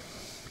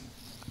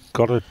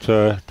got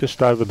it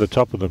just over the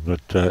top of them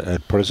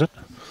at present.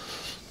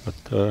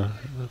 But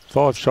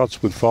 5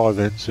 shots with 5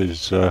 ends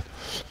is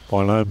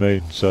by no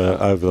means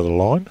over the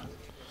line.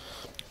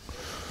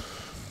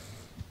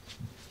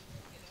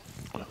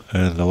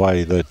 And the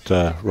way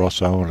that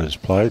Ross Owen has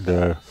played,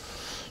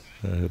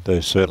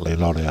 they're certainly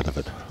not out of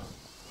it.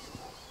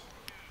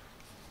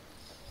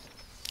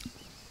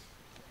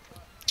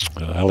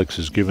 Alex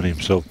has given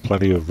himself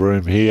plenty of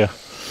room here.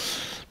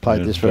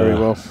 Played this very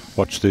well.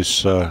 Watch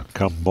this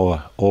come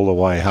all the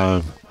way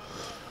home.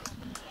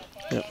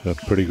 Yep. A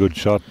pretty good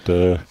shot,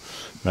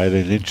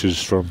 18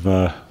 inches from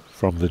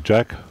the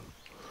jack.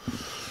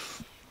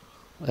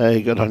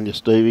 Hey, good on you,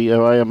 Stevie.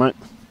 How are you, mate?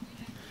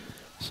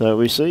 So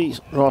we see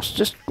Ross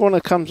just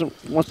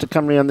wants to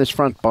come around this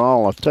front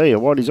bowl. I tell you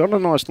what, he's on a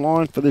nice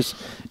line for this.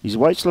 His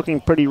weight's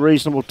looking pretty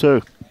reasonable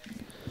too.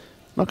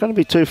 Not going to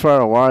be too far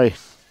away.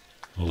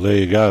 Well, there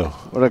you go.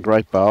 What a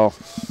great bowl.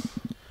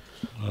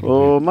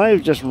 Or may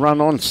have just run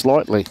on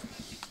slightly.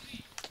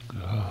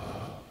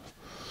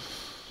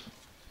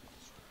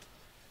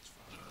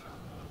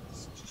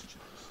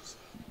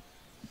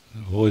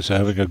 Always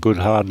having a good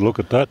hard look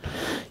at that.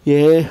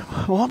 Yeah,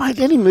 well, mate,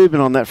 any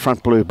movement on that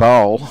front blue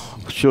bowl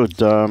should,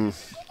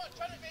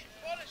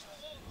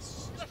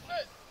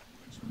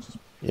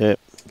 yeah,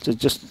 to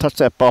just touch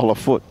that bowl a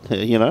foot,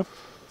 you know.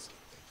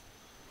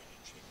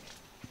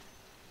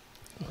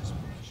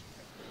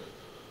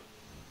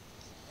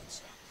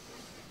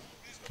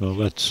 Well,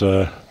 that's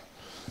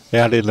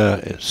out in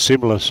a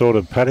similar sort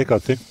of paddock, I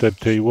think,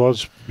 that he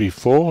was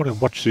before.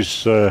 And watch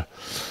this.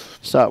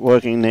 Start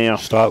working now.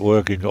 Start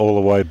working all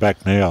the way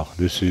back now.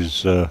 This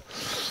is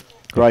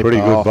great a pretty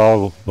bowl. good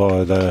bowl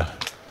by the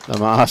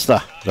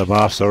master. The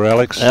master,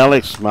 Alex.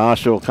 Alex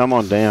Marshall, come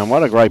on down.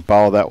 What a great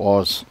bowl that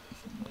was.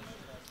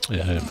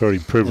 Yeah, very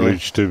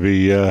privileged to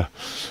be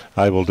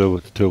able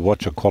to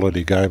watch a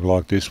quality game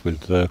like this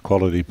with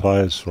quality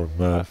players from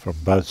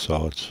both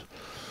sides.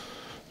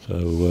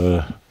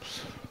 So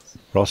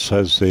Ross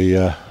has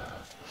the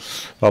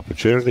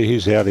opportunity.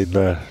 He's out in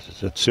that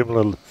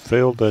similar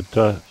field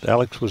that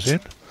Alex was in.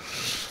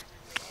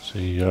 Is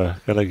he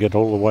going to get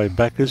all the way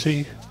back, is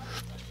he?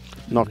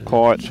 Not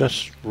quite.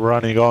 Just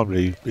running on.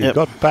 He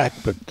got back,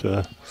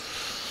 but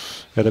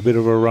had a bit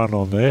of a run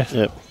on there.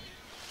 Yep.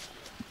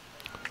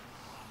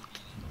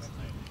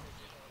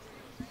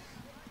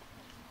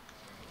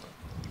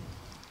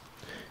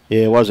 Yeah,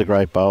 it was a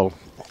great bowl,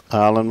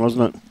 Arlen,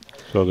 wasn't it?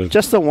 So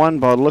just the one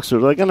by the looks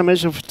of it. Are they going to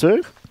measure for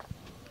two?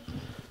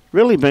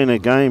 Really been a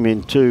game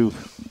in two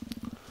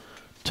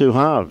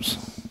halves.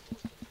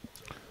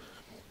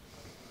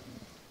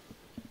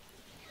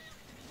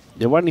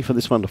 They're waiting for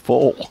this one to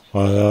fall.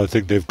 I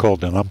think they've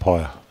called an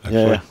umpire,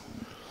 actually, yeah,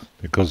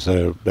 because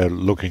they're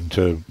looking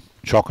to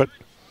chock it.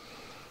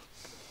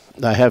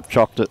 They have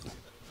chocked it.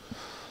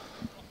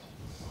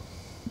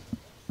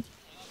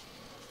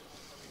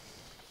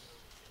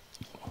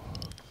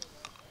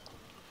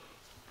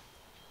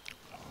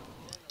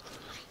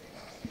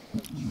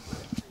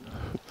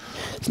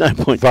 No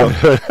point, no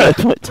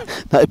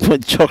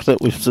point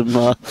chocolate with some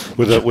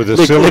with a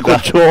cylinder.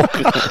 Liquid chalk.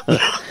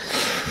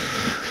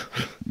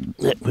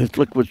 Yeah, with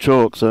liquid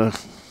chalk. So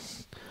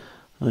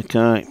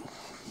okay.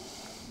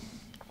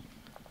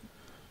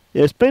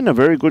 Yeah, it's been a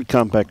very good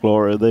comeback,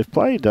 Laura. They've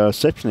played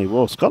exceptionally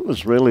well.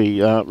 Scotland's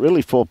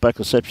really fought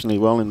back exceptionally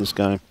well in this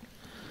game.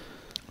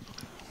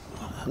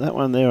 That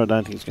one there, I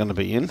don't think is going to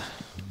be in.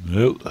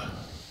 No.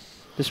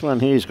 This one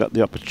here's got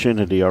the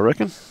opportunity, I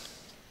reckon.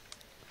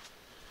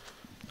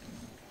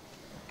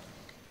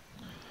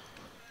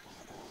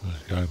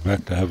 Going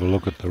back to have a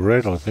look at the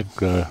red, I think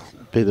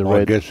be the my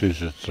red. guess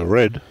is it's the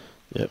red.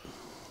 Yep.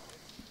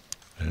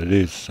 And it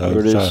is. So there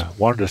it is.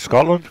 One to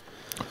Scotland.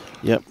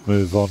 Yep.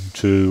 Move on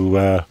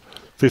to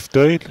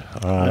 15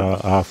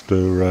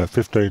 after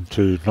 15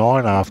 to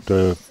 9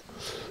 after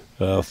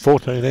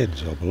 14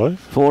 ends, I believe.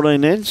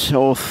 14 ends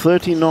or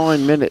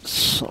 39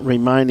 minutes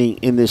remaining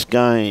in this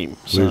game.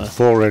 With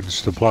 4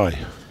 ends to play.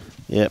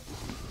 Yep.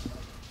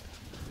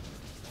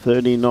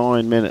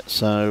 39 minutes,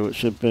 so it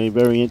should be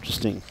very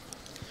interesting.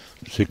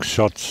 6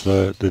 shots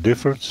the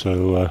difference,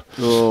 so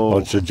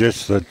I'd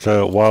suggest that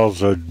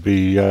Wales would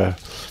be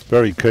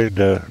very keen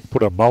to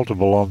put a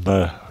multiple on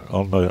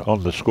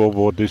the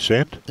scoreboard this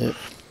end. Yep.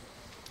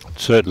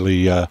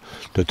 Certainly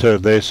to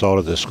turn their side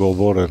of the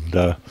scoreboard and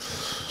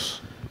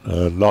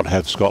not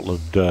have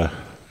Scotland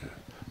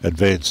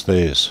advance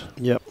theirs.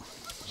 Yep.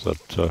 So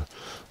that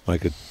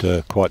make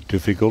it quite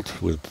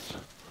difficult with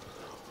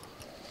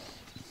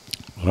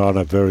on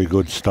a very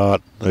good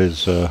start.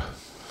 There's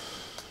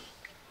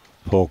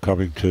Paul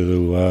coming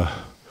to a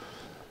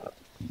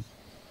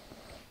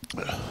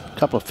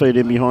couple of feet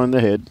in behind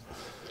the head.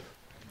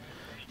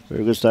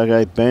 Very good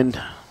stargate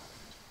bend.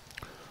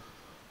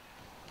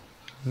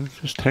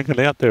 Just hanging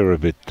out there a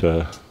bit.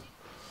 Not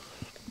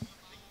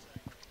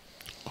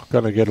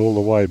going to get all the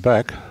way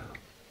back.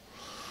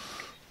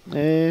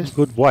 Yeah.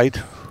 Good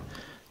weight.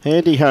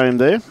 Handy home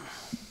there.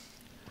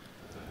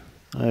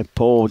 Hey,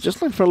 Paul,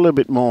 just looking for a little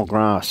bit more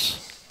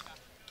grass.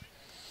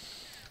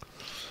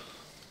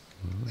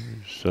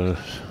 So,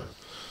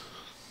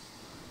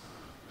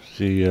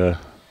 see,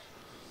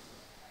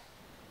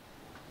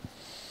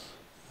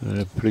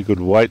 pretty good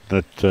weight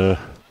that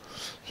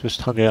just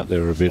hung out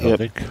there a bit, I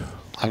think.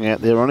 Hung out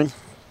there on him.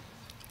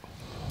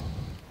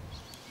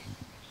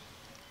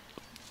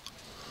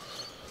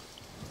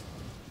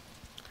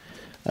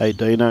 Hey,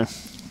 Dino.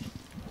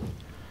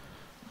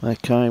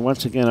 Okay,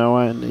 once again,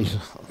 Owen, he's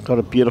got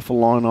a beautiful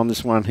line on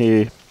this one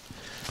here.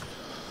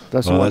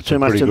 Doesn't want too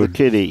much of the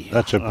kitty.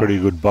 That's a pretty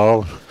good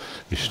bowl.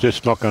 He's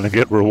just not going to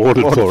get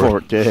rewarded for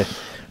it. Yeah.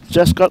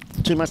 Just got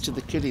too much of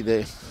the kitty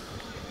there.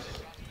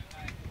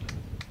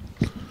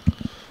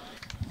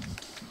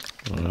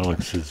 Well,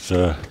 Alex is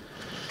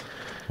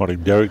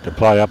wanting Derek to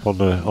play up on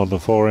the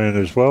forehand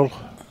as well.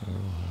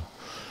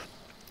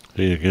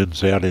 He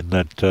again's out in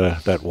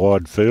that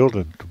wide field,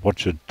 and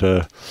watch it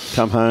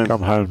come home.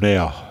 Come home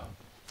now.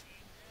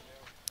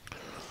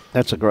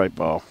 That's a great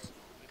bowl.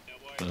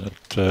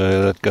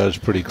 That goes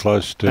pretty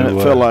close to, and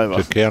it fell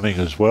over. to counting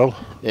as well.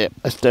 Yeah,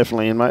 that's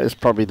definitely in, mate. It's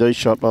probably the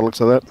shot by the looks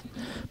of that.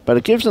 But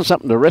it gives them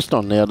something to rest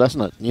on now,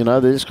 doesn't it? You know,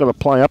 they just got to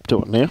play up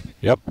to it now.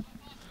 Yep.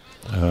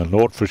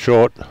 Naught for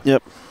short.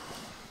 Yep.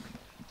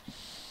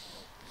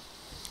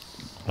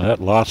 That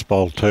last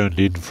bowl turned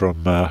in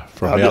from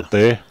out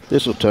there.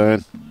 This will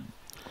turn.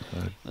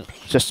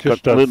 Just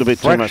got a little bit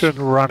too much.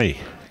 Fraction runny.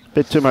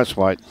 Bit too much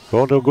weight.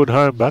 Gone to a good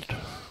home, but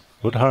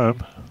good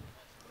home.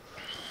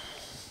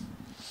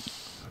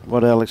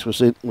 What Alex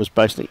was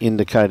basically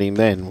indicating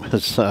then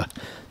was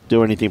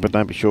do anything but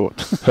don't be short.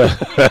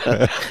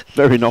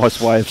 Very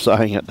nice way of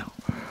saying it.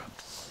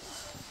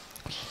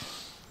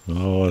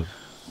 Oh,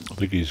 I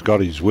think he's got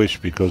his wish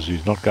because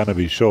he's not going to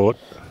be short.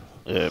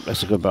 Yeah,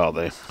 that's a good bowl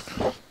there.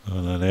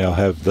 And they now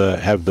have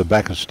the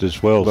backest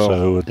as well,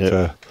 so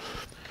it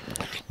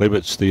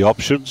limits the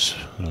options.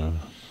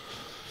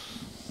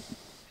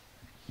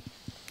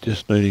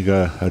 Just needing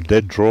a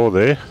dead draw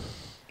there.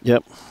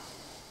 Yep.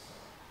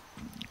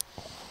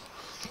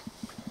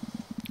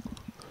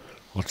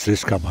 What's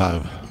this come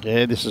home?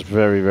 Yeah, this is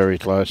very, very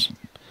close.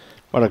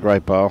 What a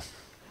great bowl.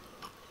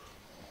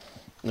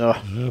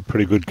 Oh. Yeah,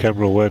 pretty good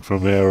camera work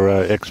from our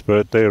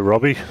expert there,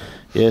 Robbie.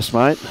 Yes,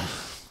 mate.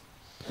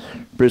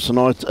 Bruce and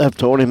I have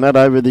taught him that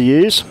over the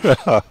years.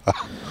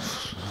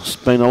 It's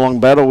been a long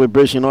battle with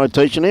Bruce and I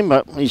teaching him,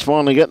 but he's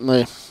finally getting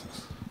there.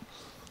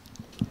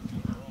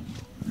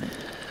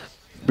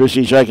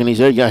 Brucey's shaking his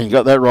head going, you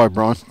got that right,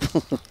 Brian.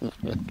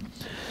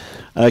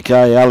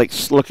 Okay,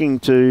 Alex looking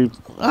to,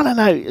 I don't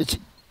know,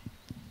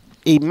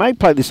 he may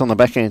play this on the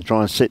backhand,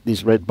 try and set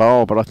this red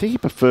bowl, but I think he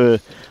prefer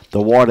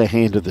the wider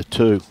hand of the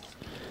two.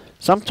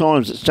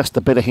 Sometimes it's just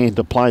a better hand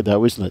to play,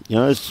 though, isn't it? You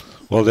know.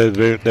 Well,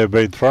 they've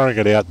been throwing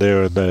it out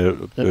there, and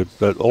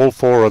all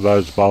four of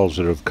those bowls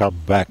that have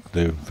come back,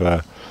 they've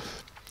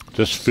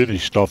just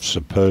finished off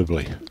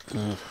superbly.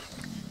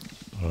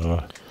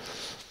 Well,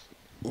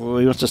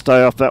 he wants to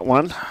stay off that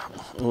one.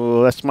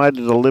 Well, that's made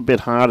it a little bit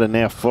harder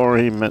now for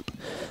him at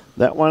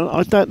that one.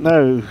 I don't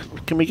know.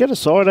 Can we get a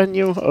side on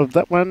you of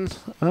that one,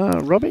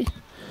 Robbie?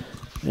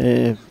 Yeah,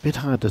 a bit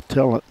hard to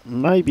tell it.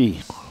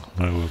 Maybe.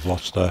 No, we've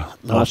lost the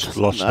No, it's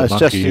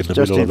monkey in the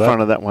middle in of that.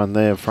 front of that one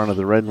there, in front of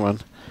the red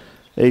one.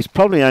 He's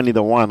probably only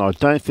the one. I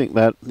don't think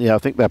that. Yeah, I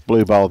think that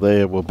blue bowl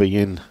there will be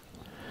in.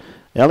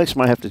 Alex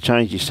may have to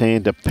change his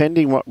hand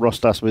depending what Ross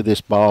does with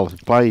this bowl. If he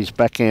plays his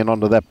backhand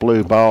onto that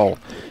blue bowl,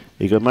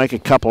 he could make a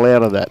couple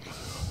out of that.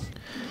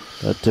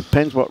 It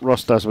depends what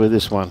Ross does with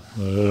this one.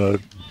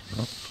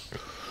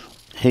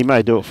 He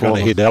may do it for him.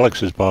 Going to hit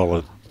Alex's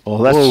bowl.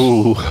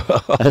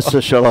 Oh, that's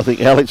the shot I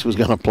think Alex was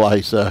going to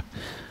play. So.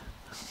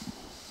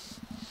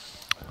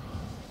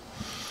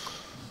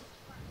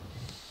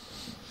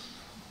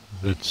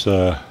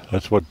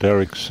 That's what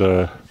Derek's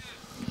given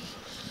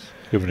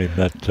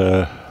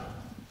him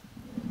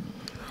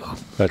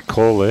that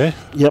call there.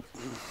 Yep.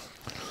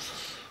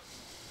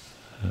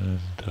 And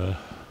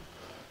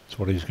that's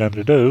what he's going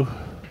to do.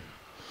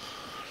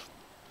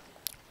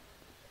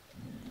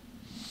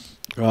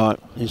 Right,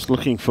 he's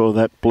looking for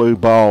that blue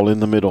bowl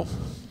in the middle.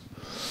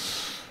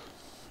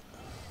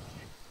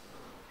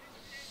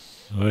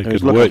 Well, he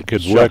could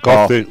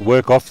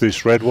work off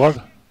this red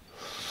one.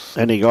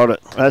 And he got it.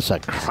 That's a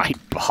great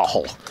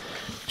bowl.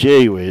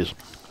 Gee whiz.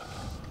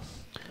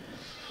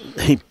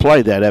 He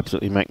played that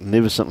absolutely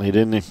magnificently,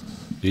 didn't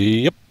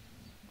he? Yep.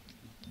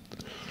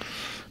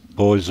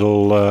 Boys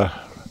all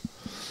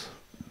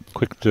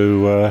quick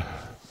to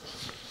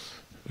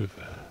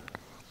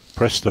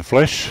press the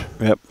flesh.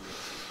 Yep.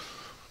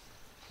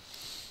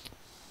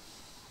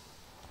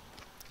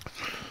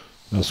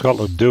 Now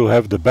Scotland do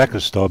have the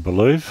backest, I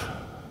believe.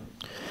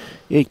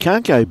 He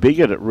can't go big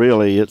at it,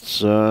 really.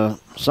 It's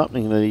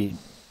something that he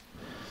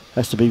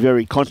has to be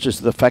very conscious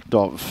of the fact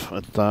of.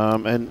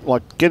 And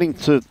like getting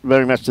to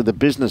very much to the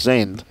business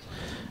end,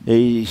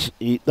 they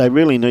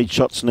really need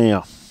shots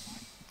now.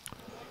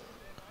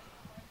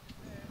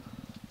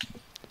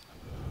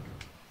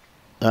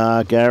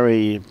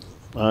 Gary,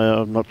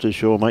 I'm not too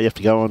sure, mate. You have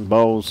to go on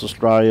Bowls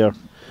Australia,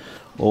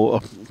 or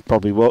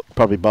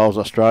probably Bowls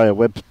Australia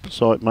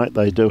website, mate.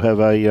 They do have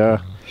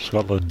a.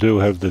 Scotland do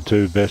have the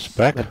two best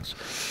backs.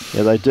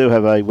 Yeah, they do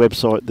have a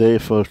website there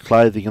for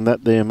clothing and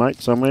that there,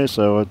 mate, somewhere.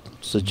 So I'd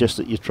suggest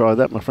that you try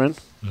that, my friend.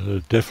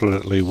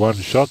 Definitely one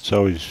shot.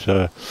 So he's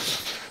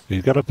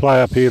got to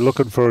play up here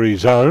looking for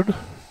his own,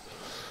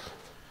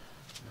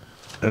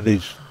 and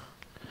he's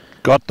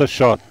got the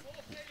shot.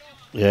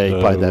 Yeah, he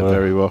played that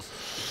very well.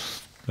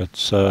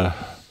 It's a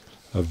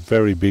a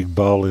very big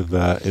bowl in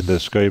the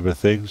scheme of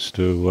things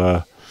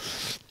to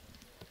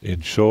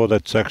ensure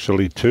that's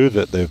actually 2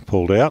 that they've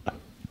pulled out.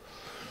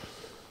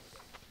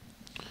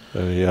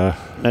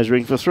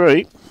 Measuring for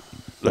 3.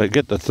 They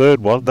get the 3rd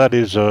one. That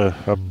is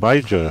a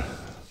major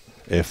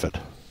effort.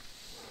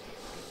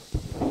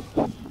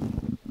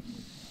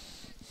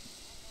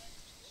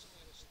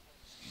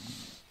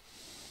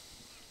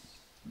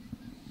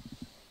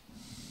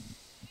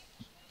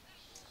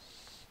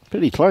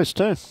 Pretty close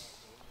too. I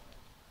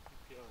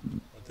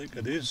think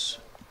it is.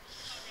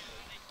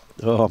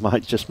 Oh,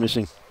 mate, just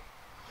missing.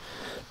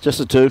 Just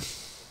a 2.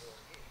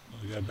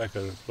 I'll go back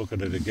and look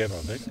at it again, I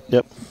think.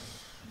 Yep.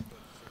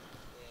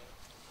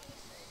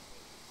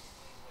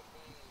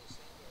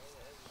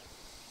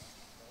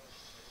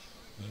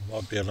 There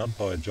might be an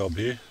umpire job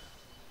here.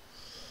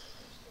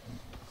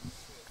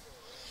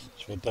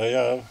 That's what they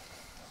are.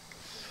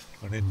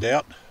 When in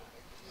doubt.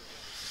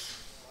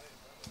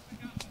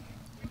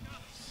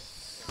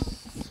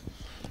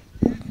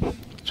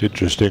 It's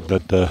interesting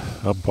that the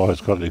umpire's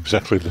got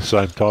exactly the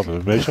same type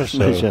of measure.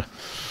 So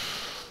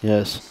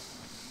Yes.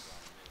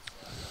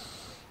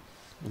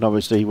 And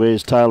obviously he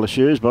wears tailor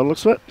shoes by the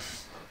looks of it.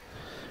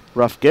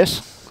 Rough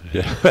guess.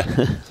 Yeah.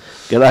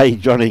 G'day,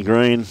 Johnny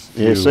Green.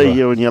 Yeah, You, see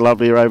you and your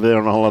lovely are over there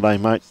on holiday,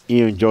 mate.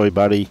 You enjoy,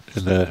 buddy.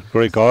 In the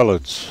Greek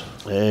islands.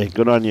 Yeah,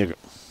 good on you.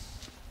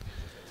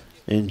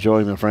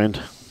 Enjoy, my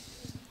friend.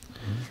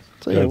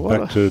 So yeah, Go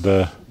back to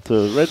the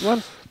red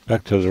one.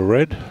 Back to the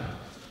red.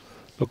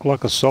 Looked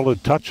like a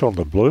solid touch on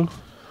the blue.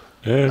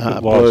 Yeah,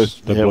 it blue. was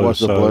the Yeah, blue. it was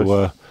the So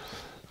blue.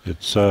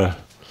 it's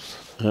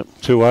Yep.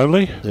 2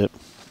 only. Yep.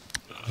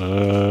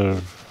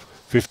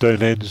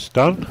 15 ends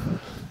done.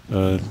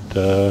 And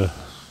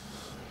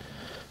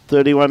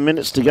 31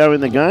 minutes to go in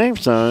the game,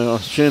 so I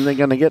assume they're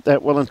going to get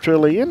that well and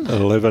truly in.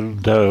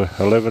 11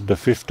 to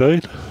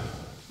 15.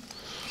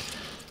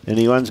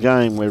 Anyone's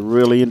game. We're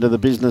really into the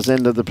business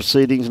end of the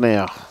proceedings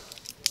now.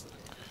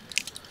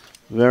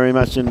 Very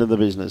much into the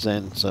business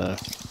end, so.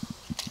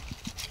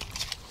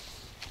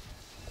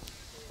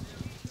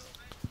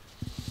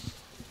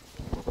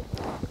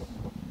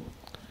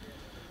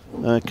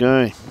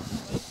 Okay.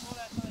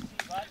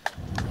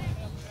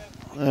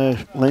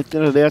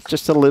 Lengthen it out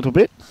just a little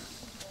bit.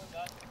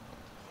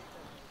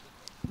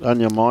 On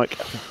your mic.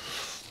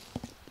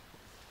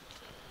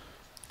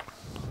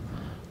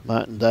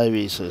 Martin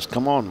Davies says,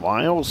 come on,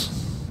 Wales.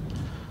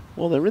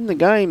 Well, they're in the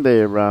game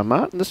there,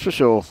 Martin, that's for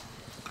sure.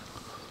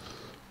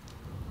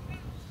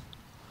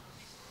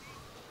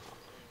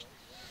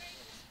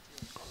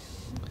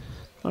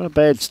 Not a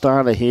bad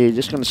starter here.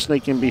 Just going to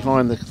sneak in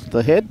behind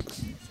the head.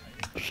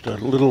 Just a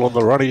little on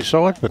the runny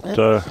side, but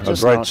a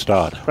great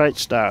start. Great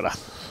starter.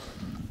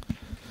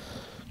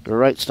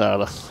 Great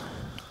starter.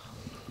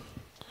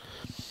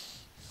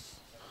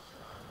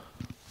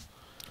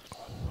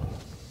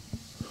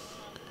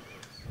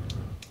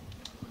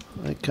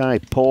 Okay,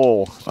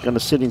 Paul going to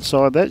sit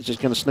inside that. Just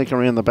going to sneak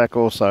around the back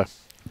also.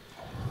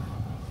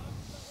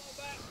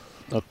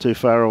 Not too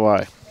far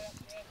away.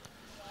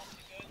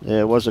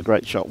 Yeah, it was a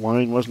great shot,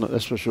 Wayne, wasn't it?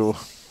 That's for sure.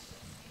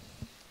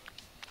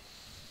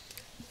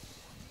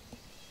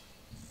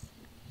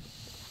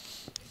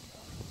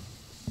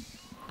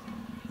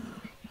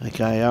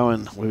 Okay,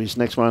 Owen with his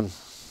next one.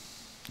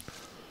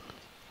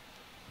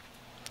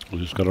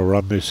 We've just got to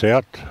run this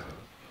out.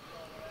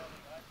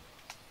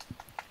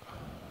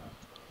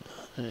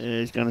 Yeah,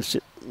 he's going to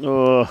sit.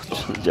 Oh,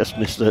 just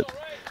missed it.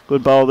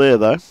 Good bowl there,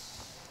 though.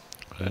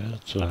 Yeah,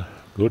 it's a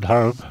good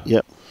home.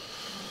 Yep.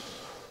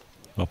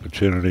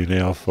 Opportunity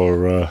now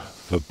for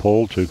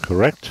Paul to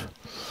correct.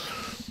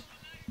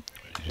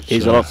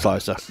 He's a lot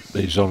closer.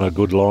 He's on a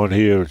good line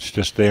here. It's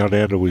just down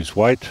to his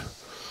weight.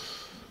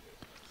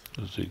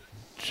 Is he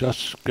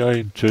just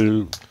going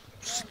to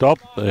stop?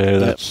 There,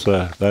 that's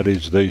that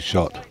is the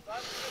shot.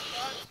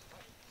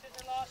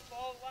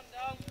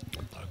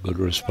 A good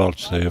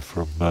response there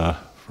from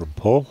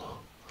Paul.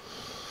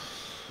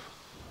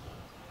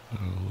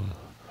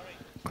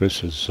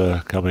 Chris is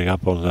coming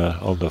up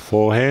on the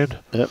forehand.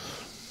 Yep.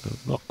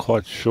 I'm not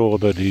quite sure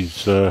that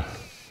he's. I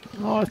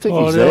think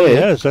he's there. there. He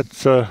has.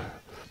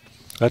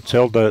 That's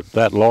held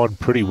that line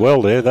pretty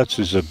well there. That's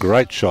is a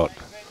great shot.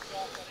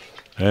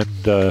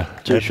 And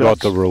got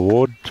the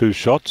reward, 2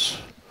 shots.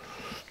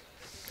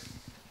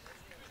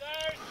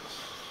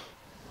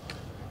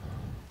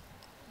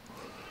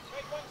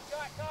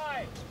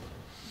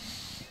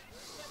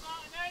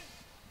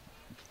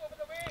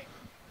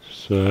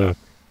 So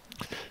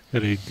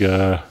getting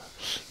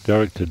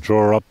Derek to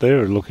draw up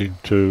there, looking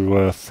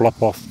to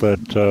flop off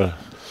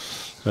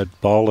that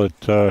bowl at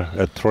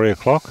 3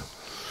 o'clock.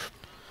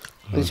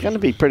 He's going to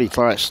be pretty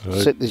close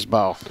to set this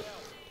bowl.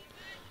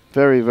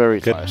 Very, very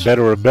Getting close.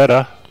 better and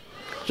better.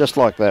 Just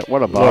like that.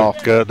 What a bowl.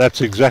 Look, that's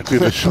exactly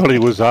the shot he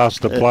was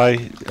asked to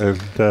play.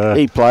 And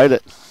he played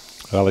it.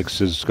 Alex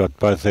has got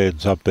both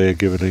hands up there,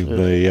 giving him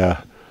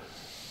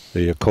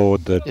the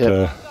accord that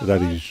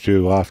that he's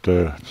due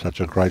after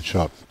such a great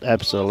shot.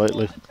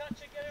 Absolutely.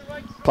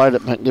 Played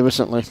it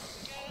magnificently.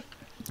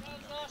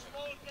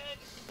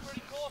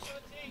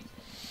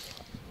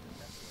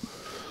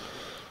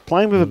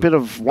 playing with a bit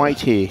of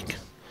weight here.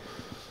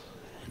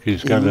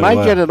 He's He going may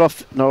to get it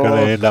off. No,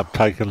 going to end up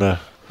taking the.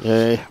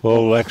 yeah.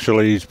 Well,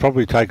 actually, he's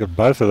probably taken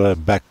both of the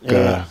back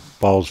Yeah.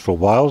 bowls for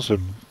Wales,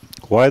 and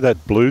the way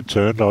that blue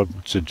turned, I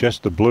would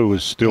suggest the blue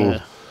is still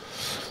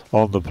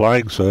on the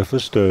playing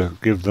surface to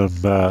give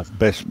them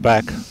best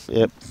back.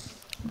 Yep.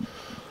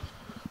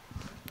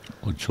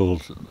 Which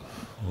will.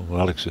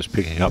 Well, Alex is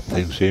picking up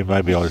things here.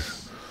 Maybe I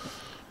was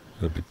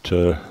a bit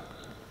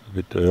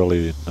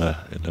early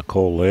in the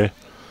call there.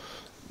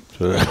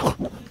 So,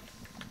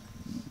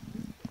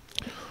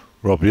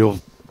 Rob, you'll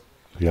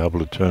be able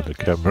to turn the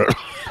camera.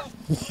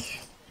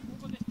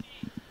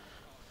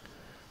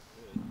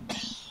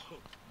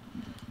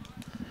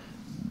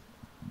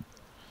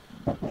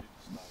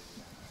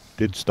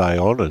 Did stay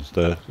on as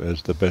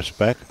the best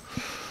back.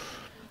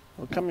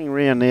 Well, coming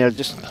round now,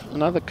 just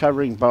another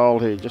covering bowl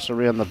here, just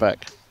around the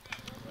back.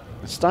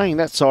 Staying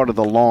that side of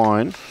the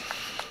line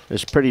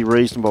is pretty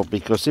reasonable,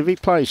 because if he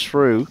plays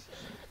through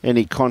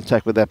any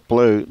contact with that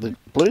blue, the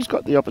blue's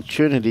got the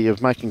opportunity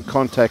of making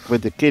contact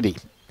with the kitty.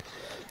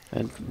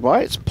 And the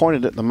way it's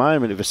pointed at the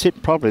moment, if it's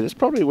hit properly, that's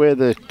probably where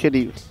the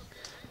kitty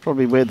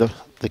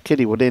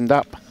would end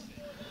up,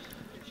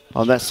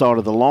 on that side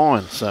of the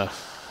line. So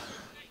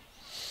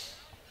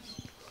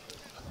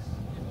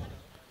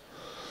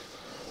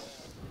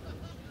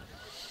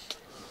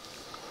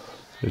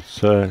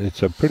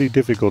it's a pretty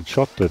difficult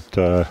shot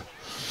that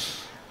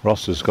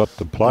Ross has got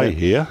to play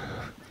here,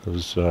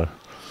 because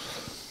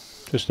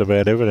just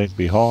about everything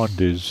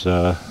behind is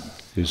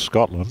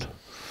Scotland.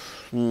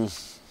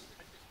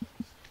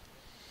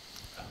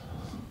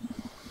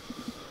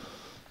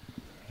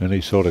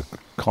 Any sort of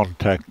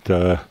contact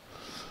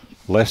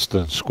less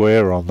than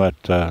square on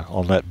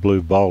that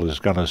blue bowl is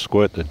going to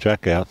squirt the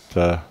jack out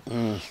to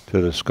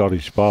the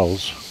Scottish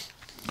bowls.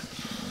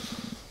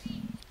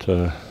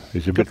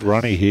 He's a bit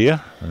runny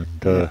here,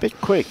 and a bit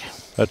quick.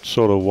 That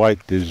sort of weight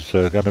is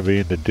going to be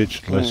in the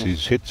ditch unless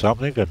he's hit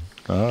something, and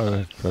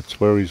that's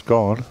where he's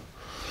gone.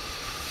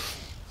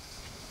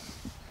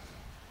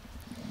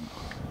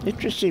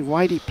 Interesting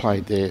weight he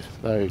played there,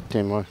 though,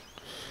 Tim. I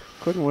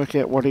couldn't work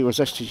out what he was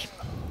actually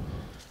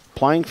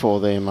playing for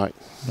there, mate.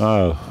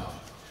 No,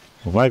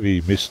 well,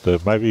 maybe he missed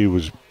maybe he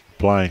was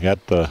playing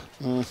at the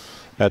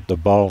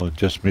bowl and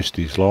just missed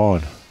his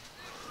line.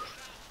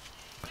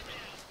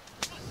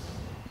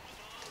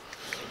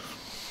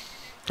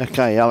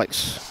 Okay,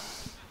 Alex.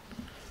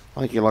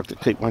 I think you like to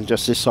keep one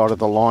just this side of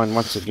the line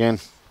once again.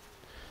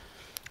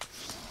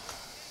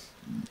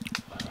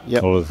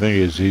 Yep. Well, the thing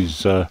is,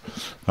 he's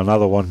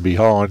another one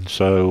behind,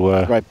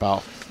 so great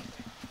bowl.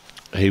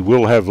 He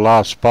will have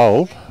last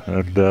bowl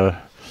and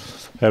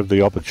have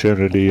the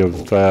opportunity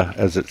of,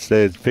 as it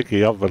said,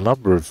 picking up a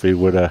number if he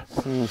would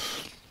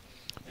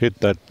hit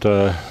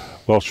that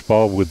Welsh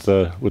bowl with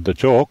the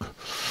chalk.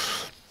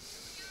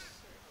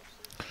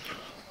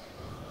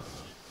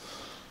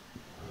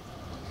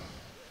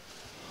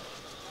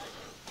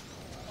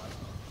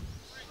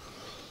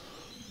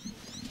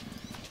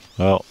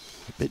 Well,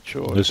 a bit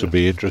short. This will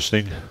be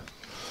interesting.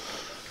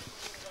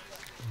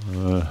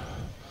 He's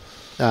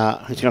going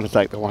to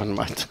take the one,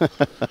 mate.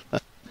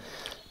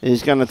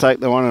 He's going to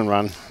take the one and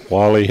run.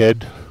 Wiley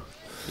head.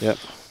 Yep.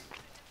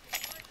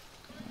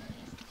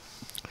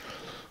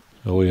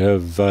 So we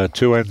have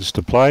 2 ends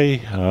to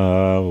play.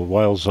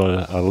 Wales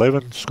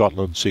 11,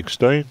 Scotland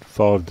 16,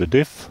 5 to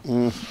diff.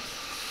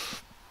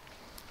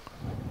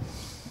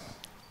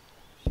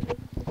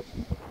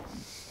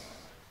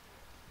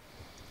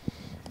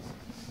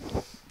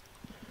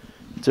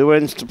 2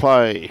 ends to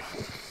play,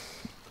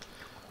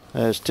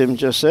 as Tim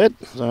just said.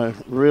 So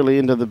really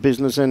into the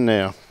business end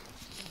now.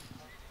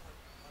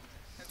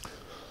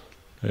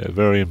 Yeah,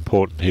 very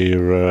important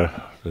here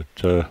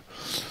that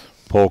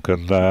Paul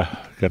can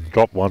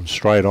drop one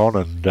straight on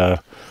and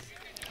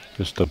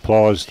just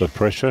applies the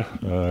pressure.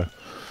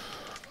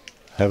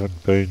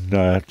 Haven't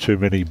been too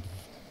many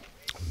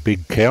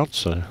big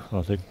counts. I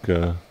think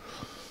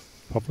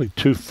probably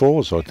 2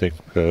 4s. I think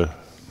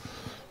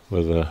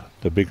were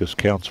the biggest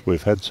counts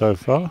we've had so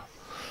far.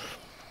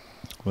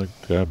 I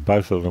think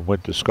both of them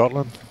went to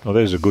Scotland. Well,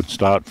 there's a good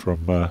start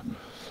from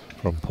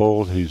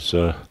Paul. He's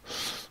a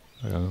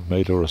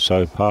metre or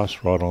so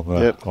past right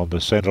on the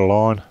centre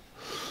line.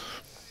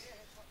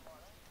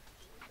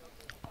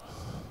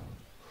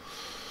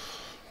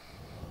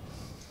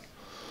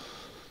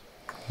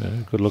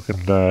 Yeah, good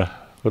looking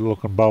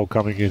bowl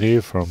coming in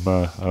here from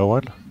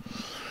Owen.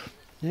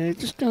 Yeah,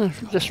 just going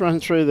to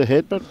run through the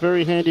head, but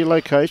very handy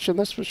location,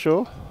 that's for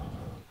sure.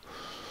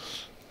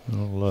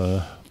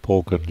 Well,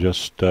 Paul can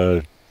just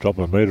drop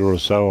a metre or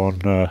so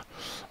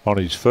on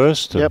his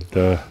first and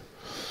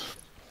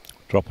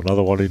drop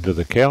another one into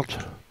the count.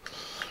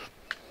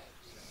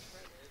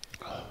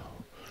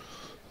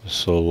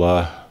 This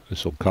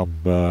will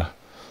come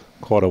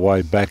quite a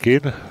way back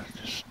in.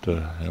 Just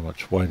how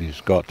much weight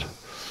he's got.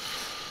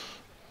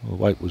 The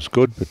weight was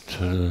good, but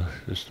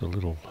just a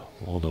little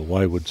on the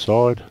wayward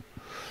side.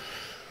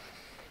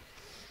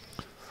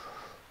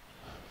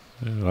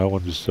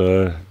 Owen's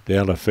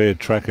down a fair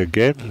track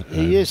again.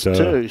 He is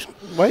too.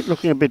 Weight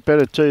looking a bit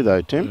better too,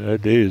 though, Tim.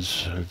 It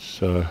is. It's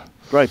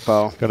great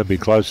bowl. Going to be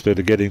close to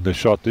getting the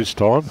shot this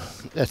time.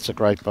 That's a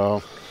great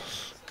bowl.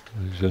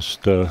 He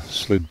just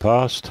slid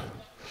past.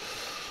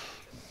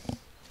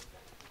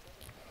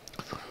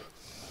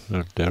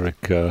 Derek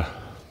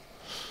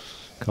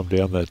come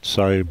down that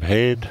same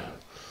hand.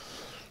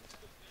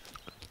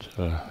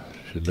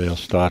 Should now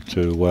start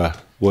to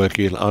work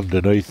in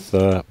underneath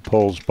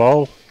Paul's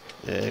bowl.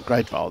 Yeah,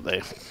 great bowl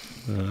there.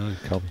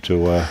 Come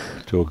to a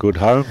good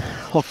home.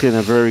 Hooked in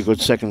a very good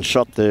second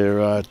shot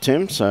there,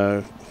 Tim.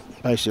 So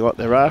basically what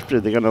they're after,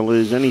 they're going to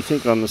lose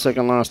anything on the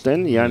second last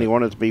end. You only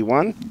want it to be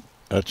one.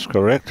 That's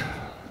correct.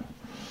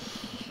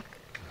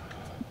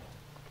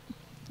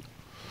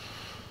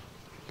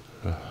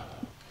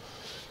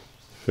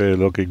 Fair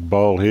looking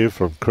bowl here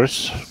from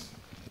Chris.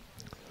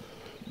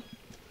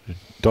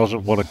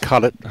 Doesn't want to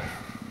cut it.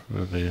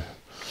 A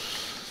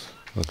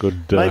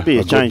good, maybe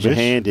a change of miss.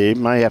 hand here.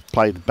 May have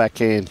played the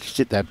backhand,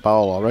 sit that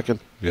bowl, I reckon.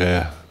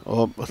 Yeah.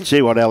 Well,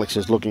 see what Alex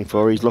is looking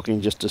for. He's looking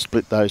just to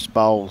split those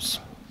bowls.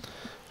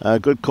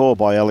 Good call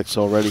by Alex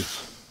already.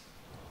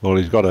 Well,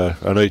 he's got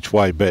an each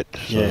way bet.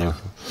 So yeah.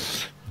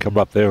 Come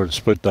up there and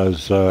split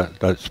those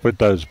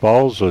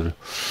bowls, or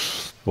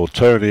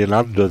turn in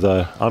under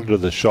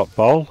the shot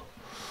bowl.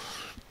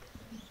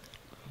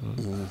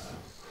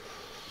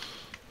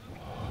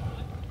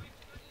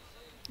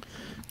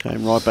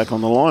 Came right back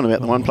on the line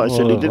about the one place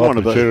that he did want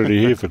to be. Opportunity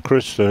here for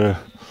Chris.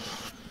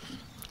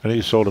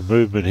 Any sort of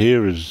movement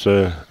here is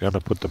going to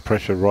put the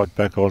pressure right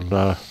back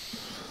on.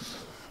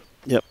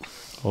 Yep.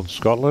 On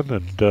Scotland,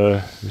 and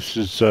this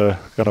is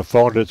going to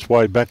find its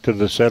way back to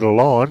the centre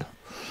line.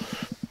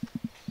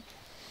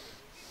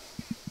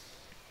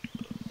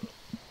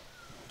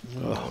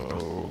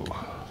 Oh.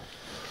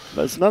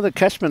 There's another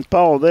catchment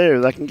bowl there.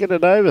 They can get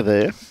it over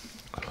there.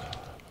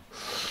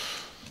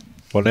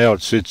 Well, now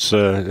it sits,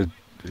 movement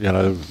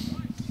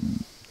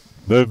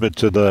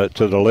to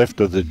the left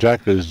of the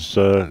jack is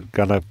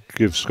going to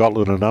give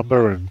Scotland a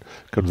number, and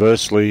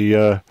conversely,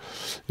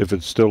 if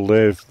it's still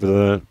there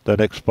for the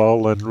next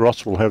bowl, then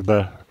Ross will have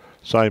the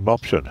same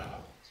option.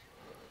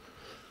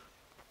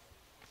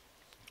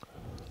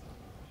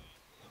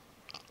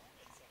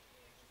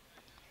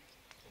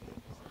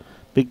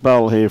 Big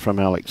bowl here from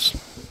Alex.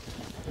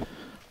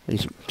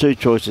 He's two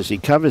choices. He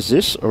covers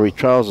this or he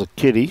trails a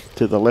kitty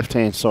to the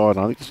left-hand side.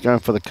 I think he's going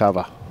for the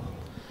cover.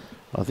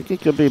 I think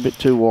it could be a bit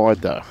too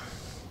wide though.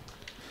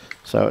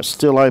 So it's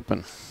still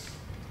open.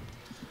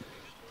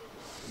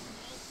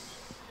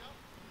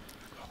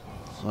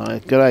 So,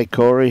 g'day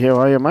Corey, how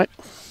are you, mate?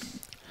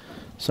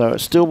 So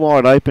it's still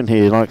wide open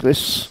here like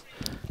this.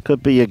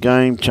 Could be a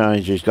game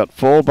changer. He's got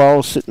 4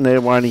 bowls sitting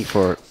there waiting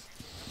for it.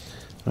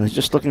 And he's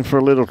just looking for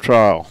a little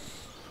trial.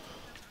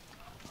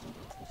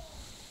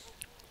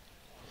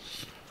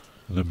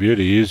 The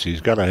beauty is he's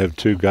going to have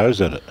 2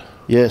 goes at it.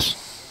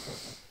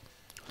 Yes.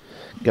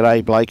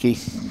 G'day, Blakey.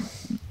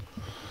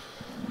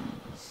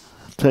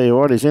 Tell you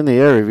what, he's in the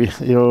area.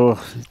 You're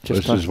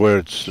just this is where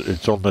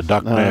it's on the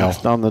duck now.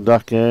 It's on the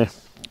duck, yeah.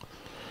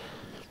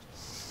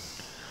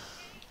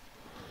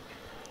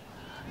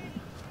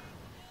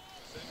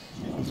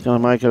 It's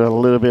going to make it a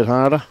little bit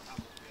harder.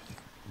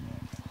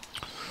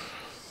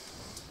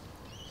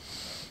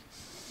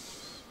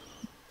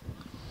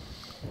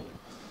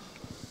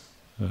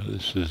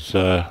 This is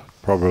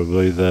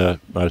probably the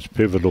most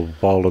pivotal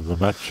bowl of the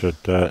match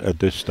at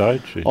this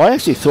stage. I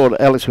actually thought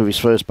Alex with his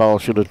first bowl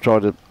should have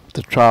tried to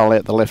trail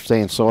out the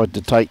left-hand side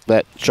to take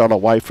that shot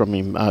away from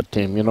him,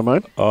 Tim, you know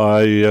what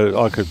I mean?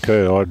 I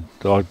concur.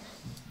 I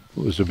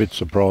was a bit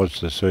surprised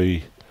to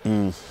see.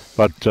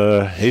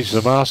 But he's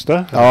the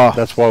master. Oh.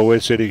 That's why we're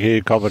sitting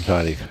here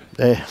commentating.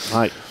 Yeah,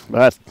 mate.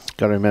 But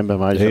got to remember,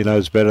 mate. He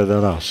knows better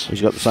than us.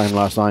 He's got the same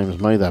last name as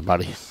me, though,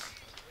 buddy.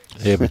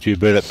 Yeah, but you've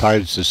been at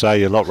pains to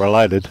say you're not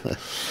related.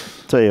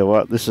 Tell you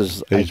what, this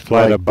is He's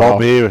played a bomb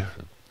bowl here.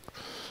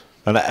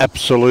 An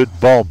absolute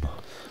bomb.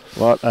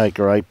 What a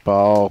great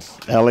bowl.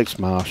 Alex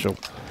Marshall.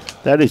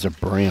 That is a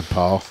brilliant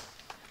bowl.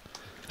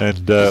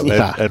 And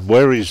and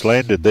where he's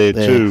landed there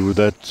too,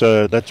 that's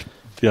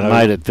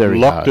made it very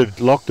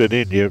locked it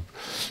in. You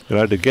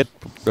know, to get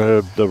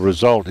the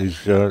result, he's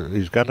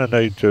going to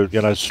need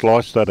to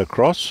slice that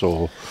across.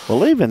 Or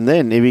well, even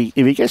then, if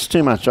he gets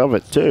too much of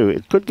it too,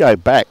 it could go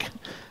back,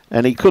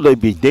 and he could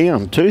be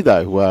down too,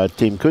 though,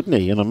 Tim, couldn't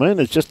he? You know what I mean?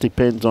 It just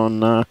depends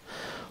on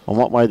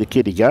what way the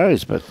kitty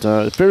goes. But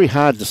it's very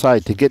hard to say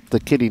to get the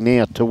kitty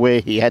now to where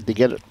he had to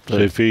get it. So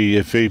if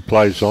he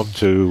plays on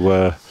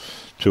to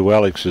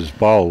Alex's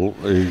bowl,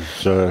 he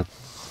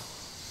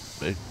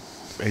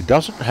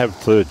doesn't have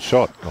third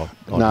shot. I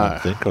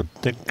don't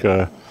think.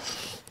 I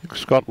think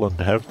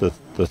Scotland have the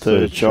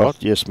third shot.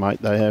 Yes,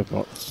 mate, they have.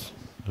 But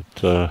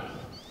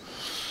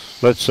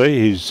let's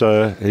see. He's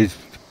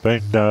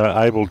been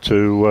able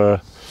to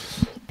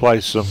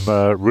play some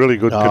really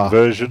good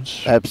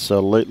conversions.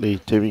 Absolutely,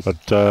 Timmy. But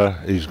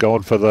he's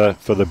gone for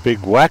the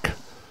big whack,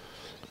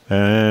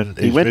 and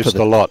he's missed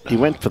a lot.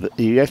 He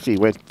actually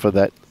went for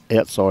that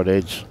outside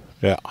edge.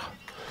 Yeah.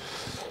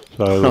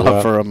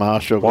 So for a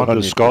Marshall. one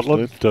to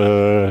Scotland.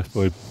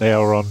 We're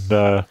now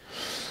on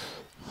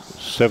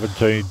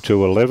 17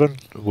 to 11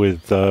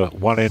 with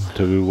one end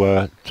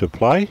to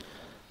play.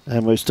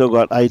 And we've still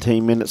got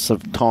 18 minutes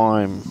of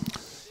time.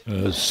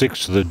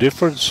 6 to the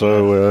difference.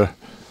 So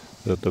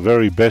that the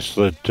very best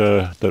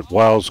that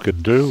Wales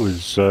can do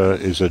is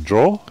a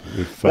draw.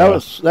 If,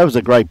 that was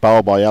a great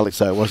bowl by Alex,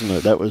 though, wasn't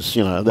it? That was,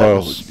 you know, that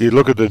was. You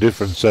look at the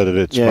difference that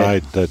it's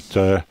made.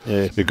 That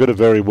it could have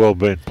very well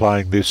been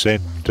playing this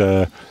end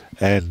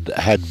and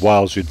had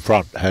Wales in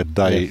front had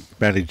they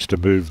managed to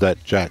move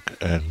that jack.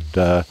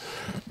 And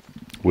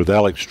with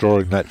Alex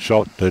drawing that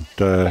shot,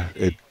 that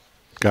it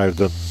gave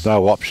them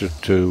no option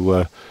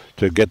to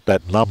get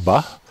that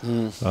number,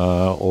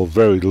 or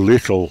very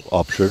little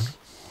option.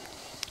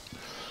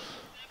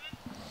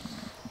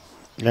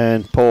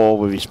 And Paul,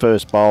 with his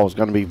first bowl, is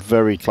going to be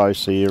very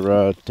close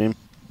here, Tim.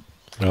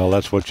 Well,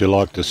 that's what you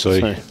like to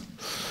see.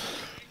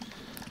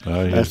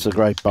 That's a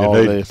great bowl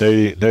there.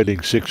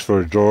 Needing 6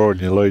 for a draw,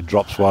 and your lead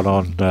drops one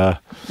on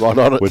right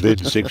on it. within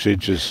 6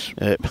 inches.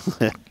 Yep.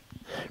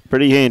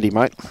 Pretty handy,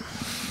 mate.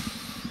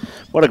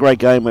 What a great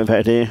game we've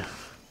had here.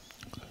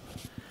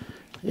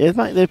 Yeah,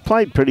 mate, they've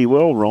played pretty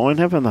well, Ryan,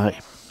 haven't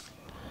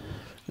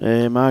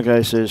they?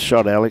 Margot says,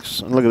 shot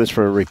Alex. And look at this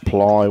for a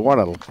reply. What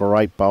a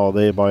great bowl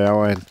there by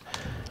Owen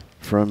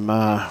from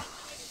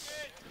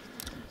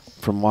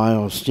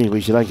Wales. Gee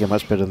whiz, you don't get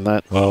much better than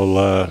that.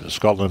 Well,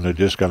 Scotland are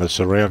just going to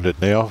surround it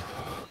now.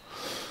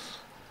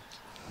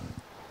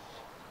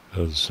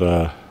 As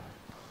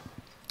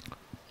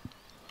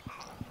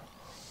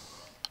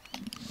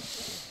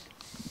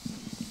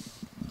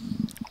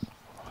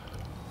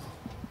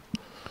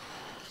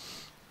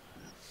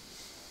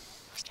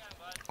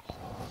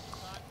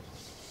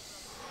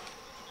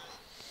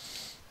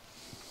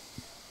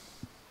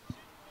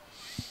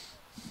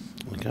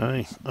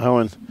Okay,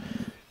 Owen,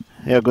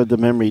 how good the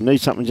memory.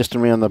 Need something just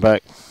around the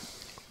back.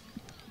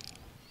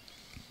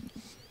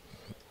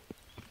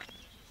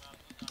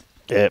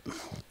 Yep,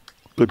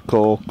 good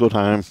call, good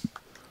home.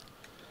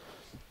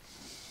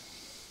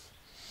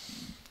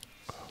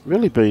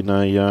 Really been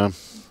a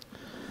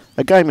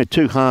game of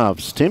two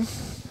halves, Tim.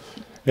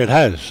 it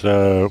has.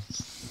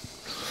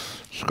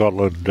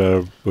 Scotland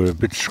were a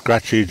bit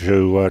scratchy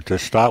to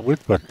start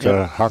with, but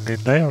hung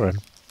in there, and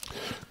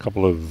a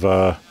couple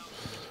of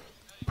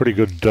pretty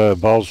good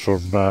bowls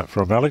from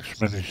Alex.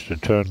 Managed to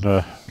turn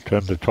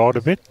the tide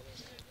a bit.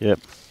 Yep.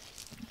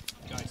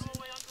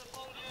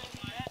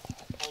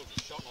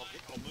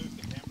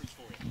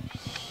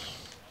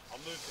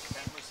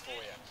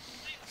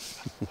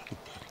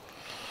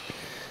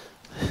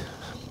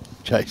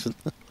 Jason.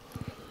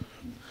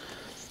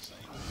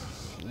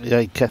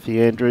 Yeah,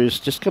 Kathy Andrews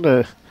just going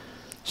to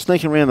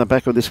sneak around the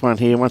back of this one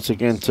here once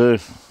again too.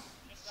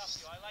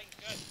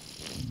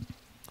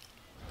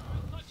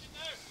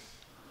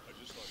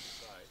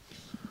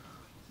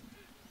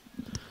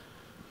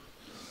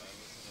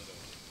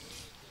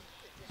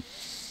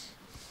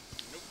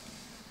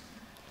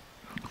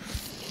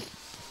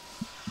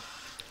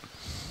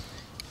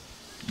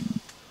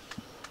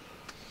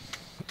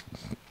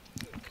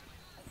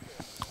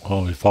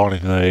 Well, we're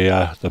finding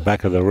the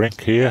back of the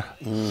rink here.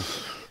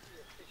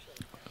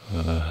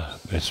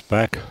 Best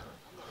back.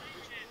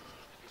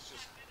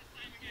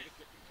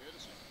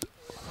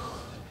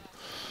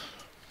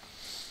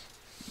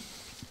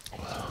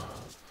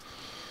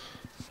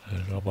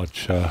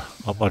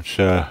 Not much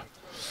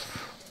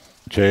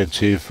chance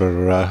here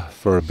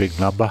for a big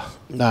number.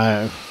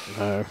 No.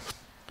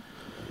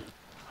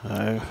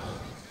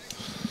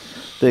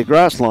 The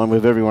grass line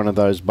with every one of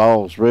those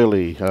bowls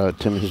really,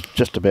 Tim, is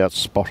just about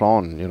spot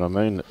on, you know what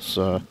I mean? It's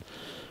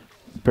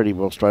pretty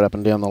well straight up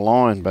and down the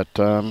line, but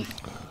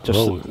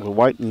we're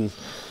waiting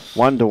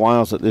 1 to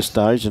Wales at this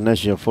stage, and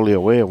as you're fully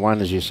aware, 1,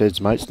 as you said,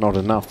 mate's not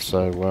enough,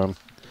 so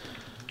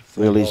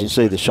really, as you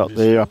see the shot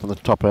there up on the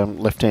top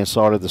left-hand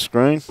side of the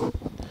screen.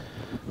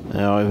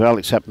 Now, if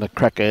Alex happened to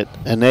crack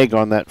an egg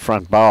on that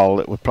front bowl,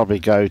 it would probably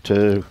go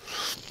to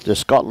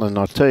Scotland.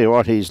 I tell you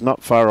what, he's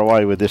not far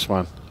away with this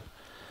one.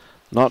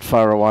 Not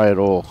far away at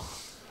all.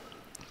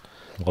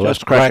 Well,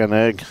 just crack an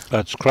egg.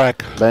 That's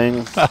crack.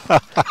 Bang.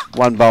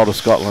 1 bowl to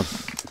Scotland.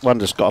 1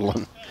 to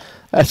Scotland.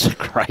 That's a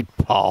great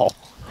bowl.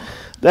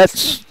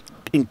 That's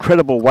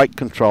incredible weight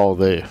control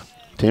there,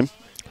 Tim.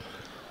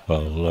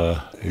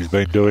 Well, he's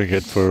been doing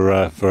it for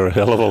a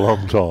hell of a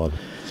long time.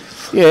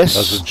 Yes.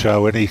 Doesn't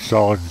show any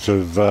signs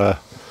of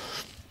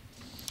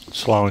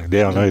slowing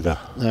down either.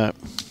 No.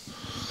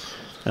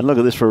 And look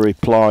at this for a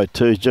reply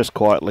too, just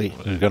quietly.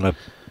 He's going to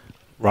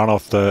run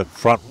off the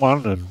front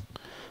one and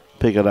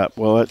pick it up.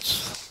 Well,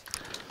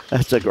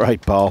 that's a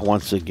great bowl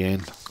once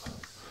again.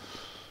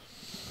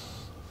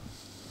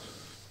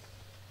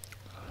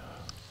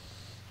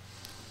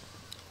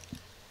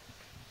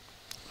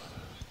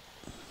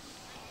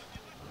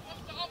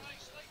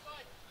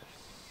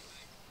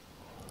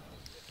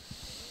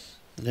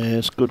 Yeah,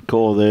 it's a good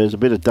call there. There's a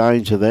bit of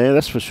danger there,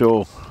 that's for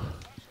sure.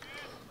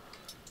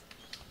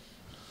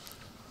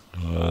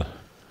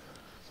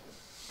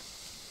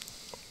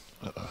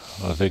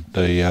 I think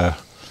the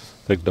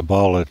think the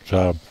bowl at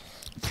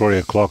 3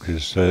 o'clock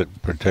is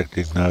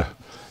protecting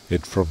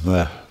it from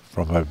a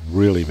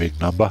really big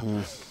number,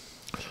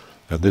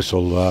 and this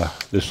will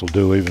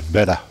do even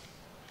better.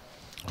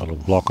 It'll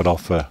block it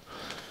off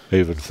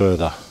even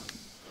further.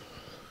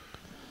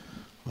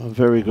 A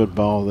very good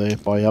bowl there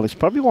by Alex.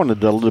 Probably wanted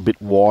it a little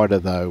bit wider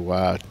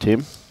though,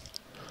 Tim.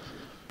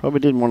 Probably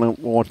didn't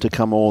want to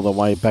come all the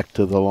way back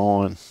to the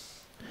line.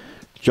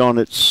 John,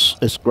 it's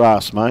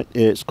grass, mate.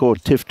 Yeah, it's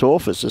called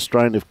Tiftorf. It's a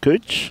strain of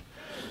cooch,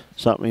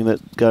 something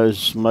that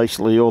goes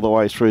mostly all the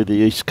way through the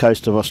east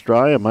coast of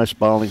Australia. Most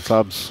bowling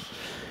clubs,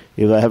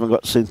 if they haven't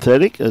got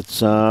synthetic, it's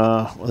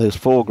there's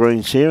 4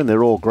 greens here and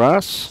they're all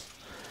grass.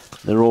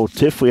 They're all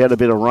Tiff. We had a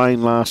bit of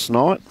rain last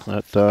night.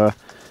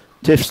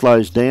 Tiff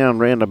slows down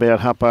round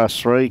about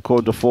 3:30,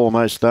 3:45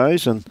 most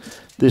days, and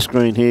this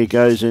green here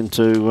goes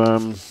into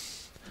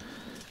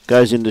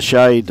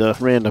shade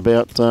round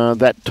about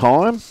that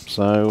time.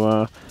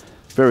 So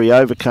very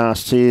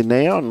overcast here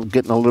now and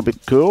getting a little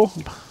bit cool.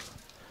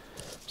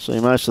 See,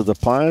 most of the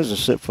players,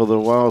 except for the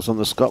Wales and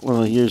the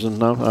Scotland, are using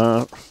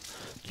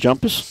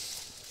jumpers.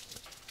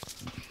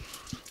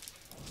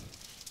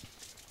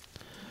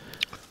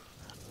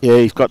 Yeah,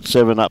 he's got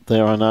 7 up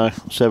there, I know.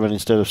 7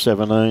 instead of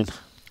 17.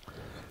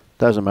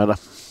 Doesn't matter.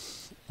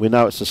 We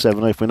know it's the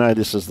 17th. We know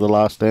this is the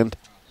last end.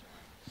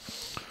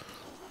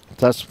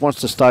 Just wants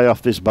to stay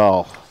off this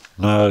bowl.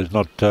 No, he's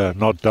not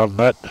done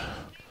that.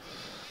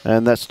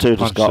 And that's 2 to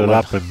Punts Scotland. it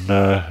up and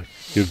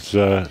gives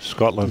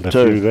Scotland a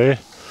 2 there.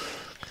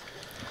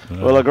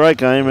 Well, a great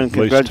game and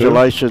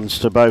congratulations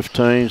to both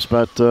teams.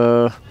 But,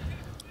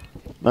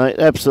 mate,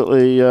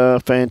 absolutely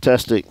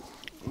fantastic.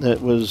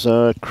 It was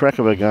a crack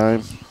of a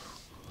game.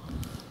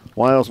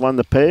 Wales won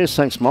the pairs.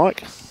 Thanks,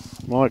 Mike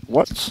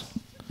Watts.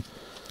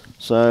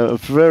 So a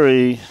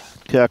very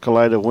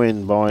calculated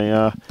win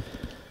by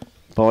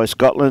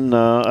Scotland,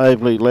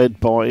 ably led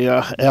by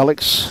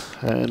Alex,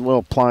 and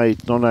well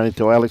played not only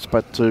to Alex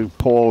but to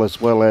Paul as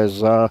well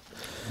as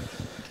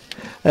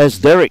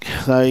Derek.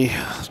 They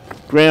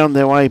ground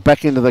their way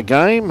back into the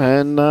game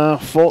and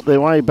fought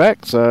their way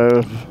back.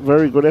 So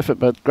very good effort,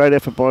 but great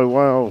effort by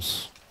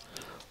Wales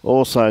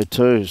also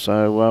too.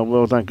 So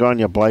well done. Go on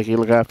you, Blakey.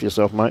 Look after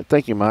yourself, mate.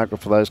 Thank you,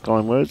 Margaret, for those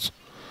kind words.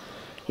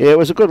 Yeah, it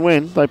was a good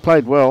win. They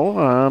played well.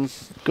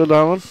 Good,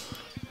 Owen.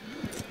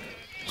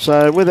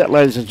 So with that,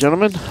 ladies and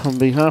gentlemen, on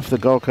behalf of the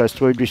Gold Coast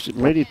Tweed District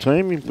Media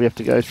Team, we have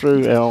to go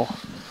through our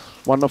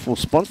wonderful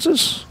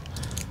sponsors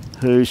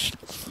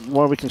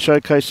why we can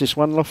showcase this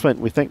wonderful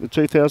event. We thank the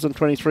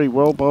 2023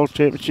 World Bowl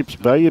Championships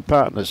valued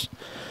partners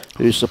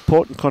whose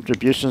support and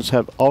contributions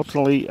have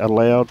ultimately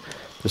allowed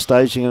the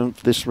staging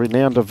of this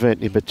renowned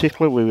event. In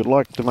particular, we would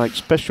like to make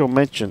special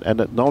mention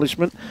and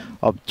acknowledgement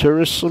of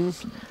Tourism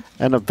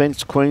and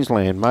Events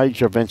Queensland,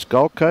 Major Events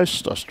Gold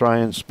Coast,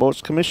 Australian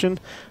Sports Commission,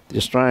 the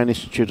Australian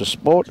Institute of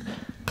Sport,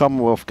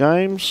 Commonwealth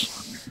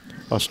Games,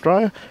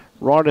 Australia,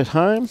 Right at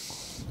Home,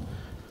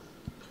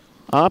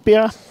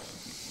 Arpia,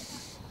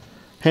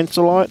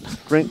 Henselite,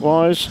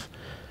 Drinkwise,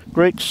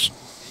 Greeks,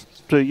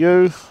 To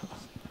You,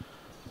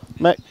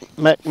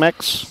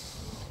 Max,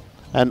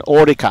 and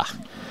Audica.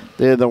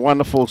 They're the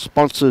wonderful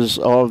sponsors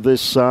of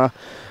this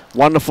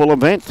wonderful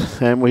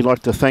event, and we'd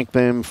like to thank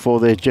them for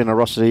their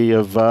generosity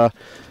of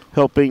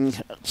helping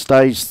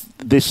stage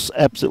this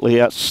absolutely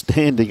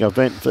outstanding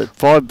event at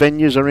 5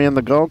 venues around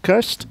the Gold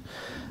Coast.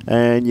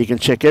 And you can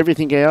check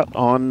everything out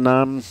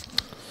on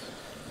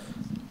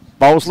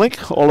Bowls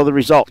Link, all of the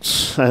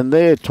results. And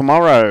there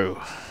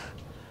tomorrow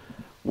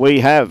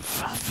we have,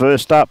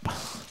 first up,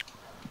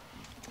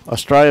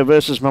 Australia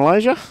versus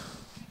Malaysia.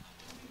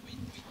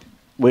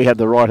 We had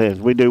the right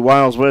hand. We do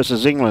Wales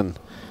versus England,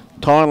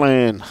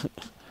 Thailand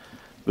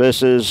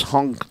versus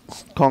Hong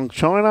Kong,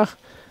 China,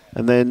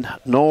 and then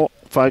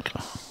Norfolk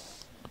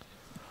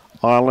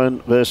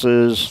Island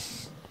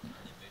versus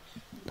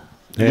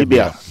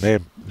Namibia.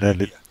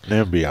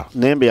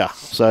 Namibia.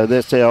 So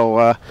that's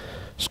our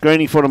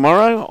screening for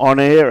tomorrow, on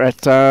air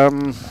at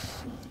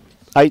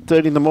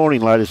 8:30 in the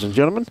morning, ladies and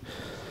gentlemen.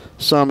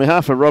 So on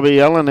behalf of Robbie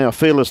Allen, our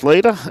fearless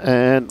leader,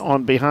 and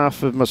on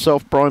behalf of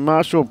myself, Brian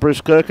Marshall, Bruce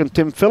Kirk and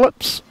Tim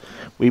Phillips,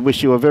 we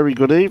wish you a very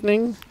good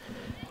evening.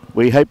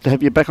 We hope to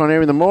have you back on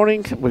air in the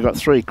morning. We've got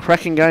 3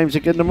 cracking games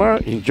again tomorrow.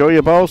 Enjoy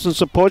your bowls and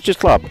support your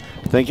club.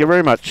 Thank you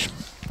very much.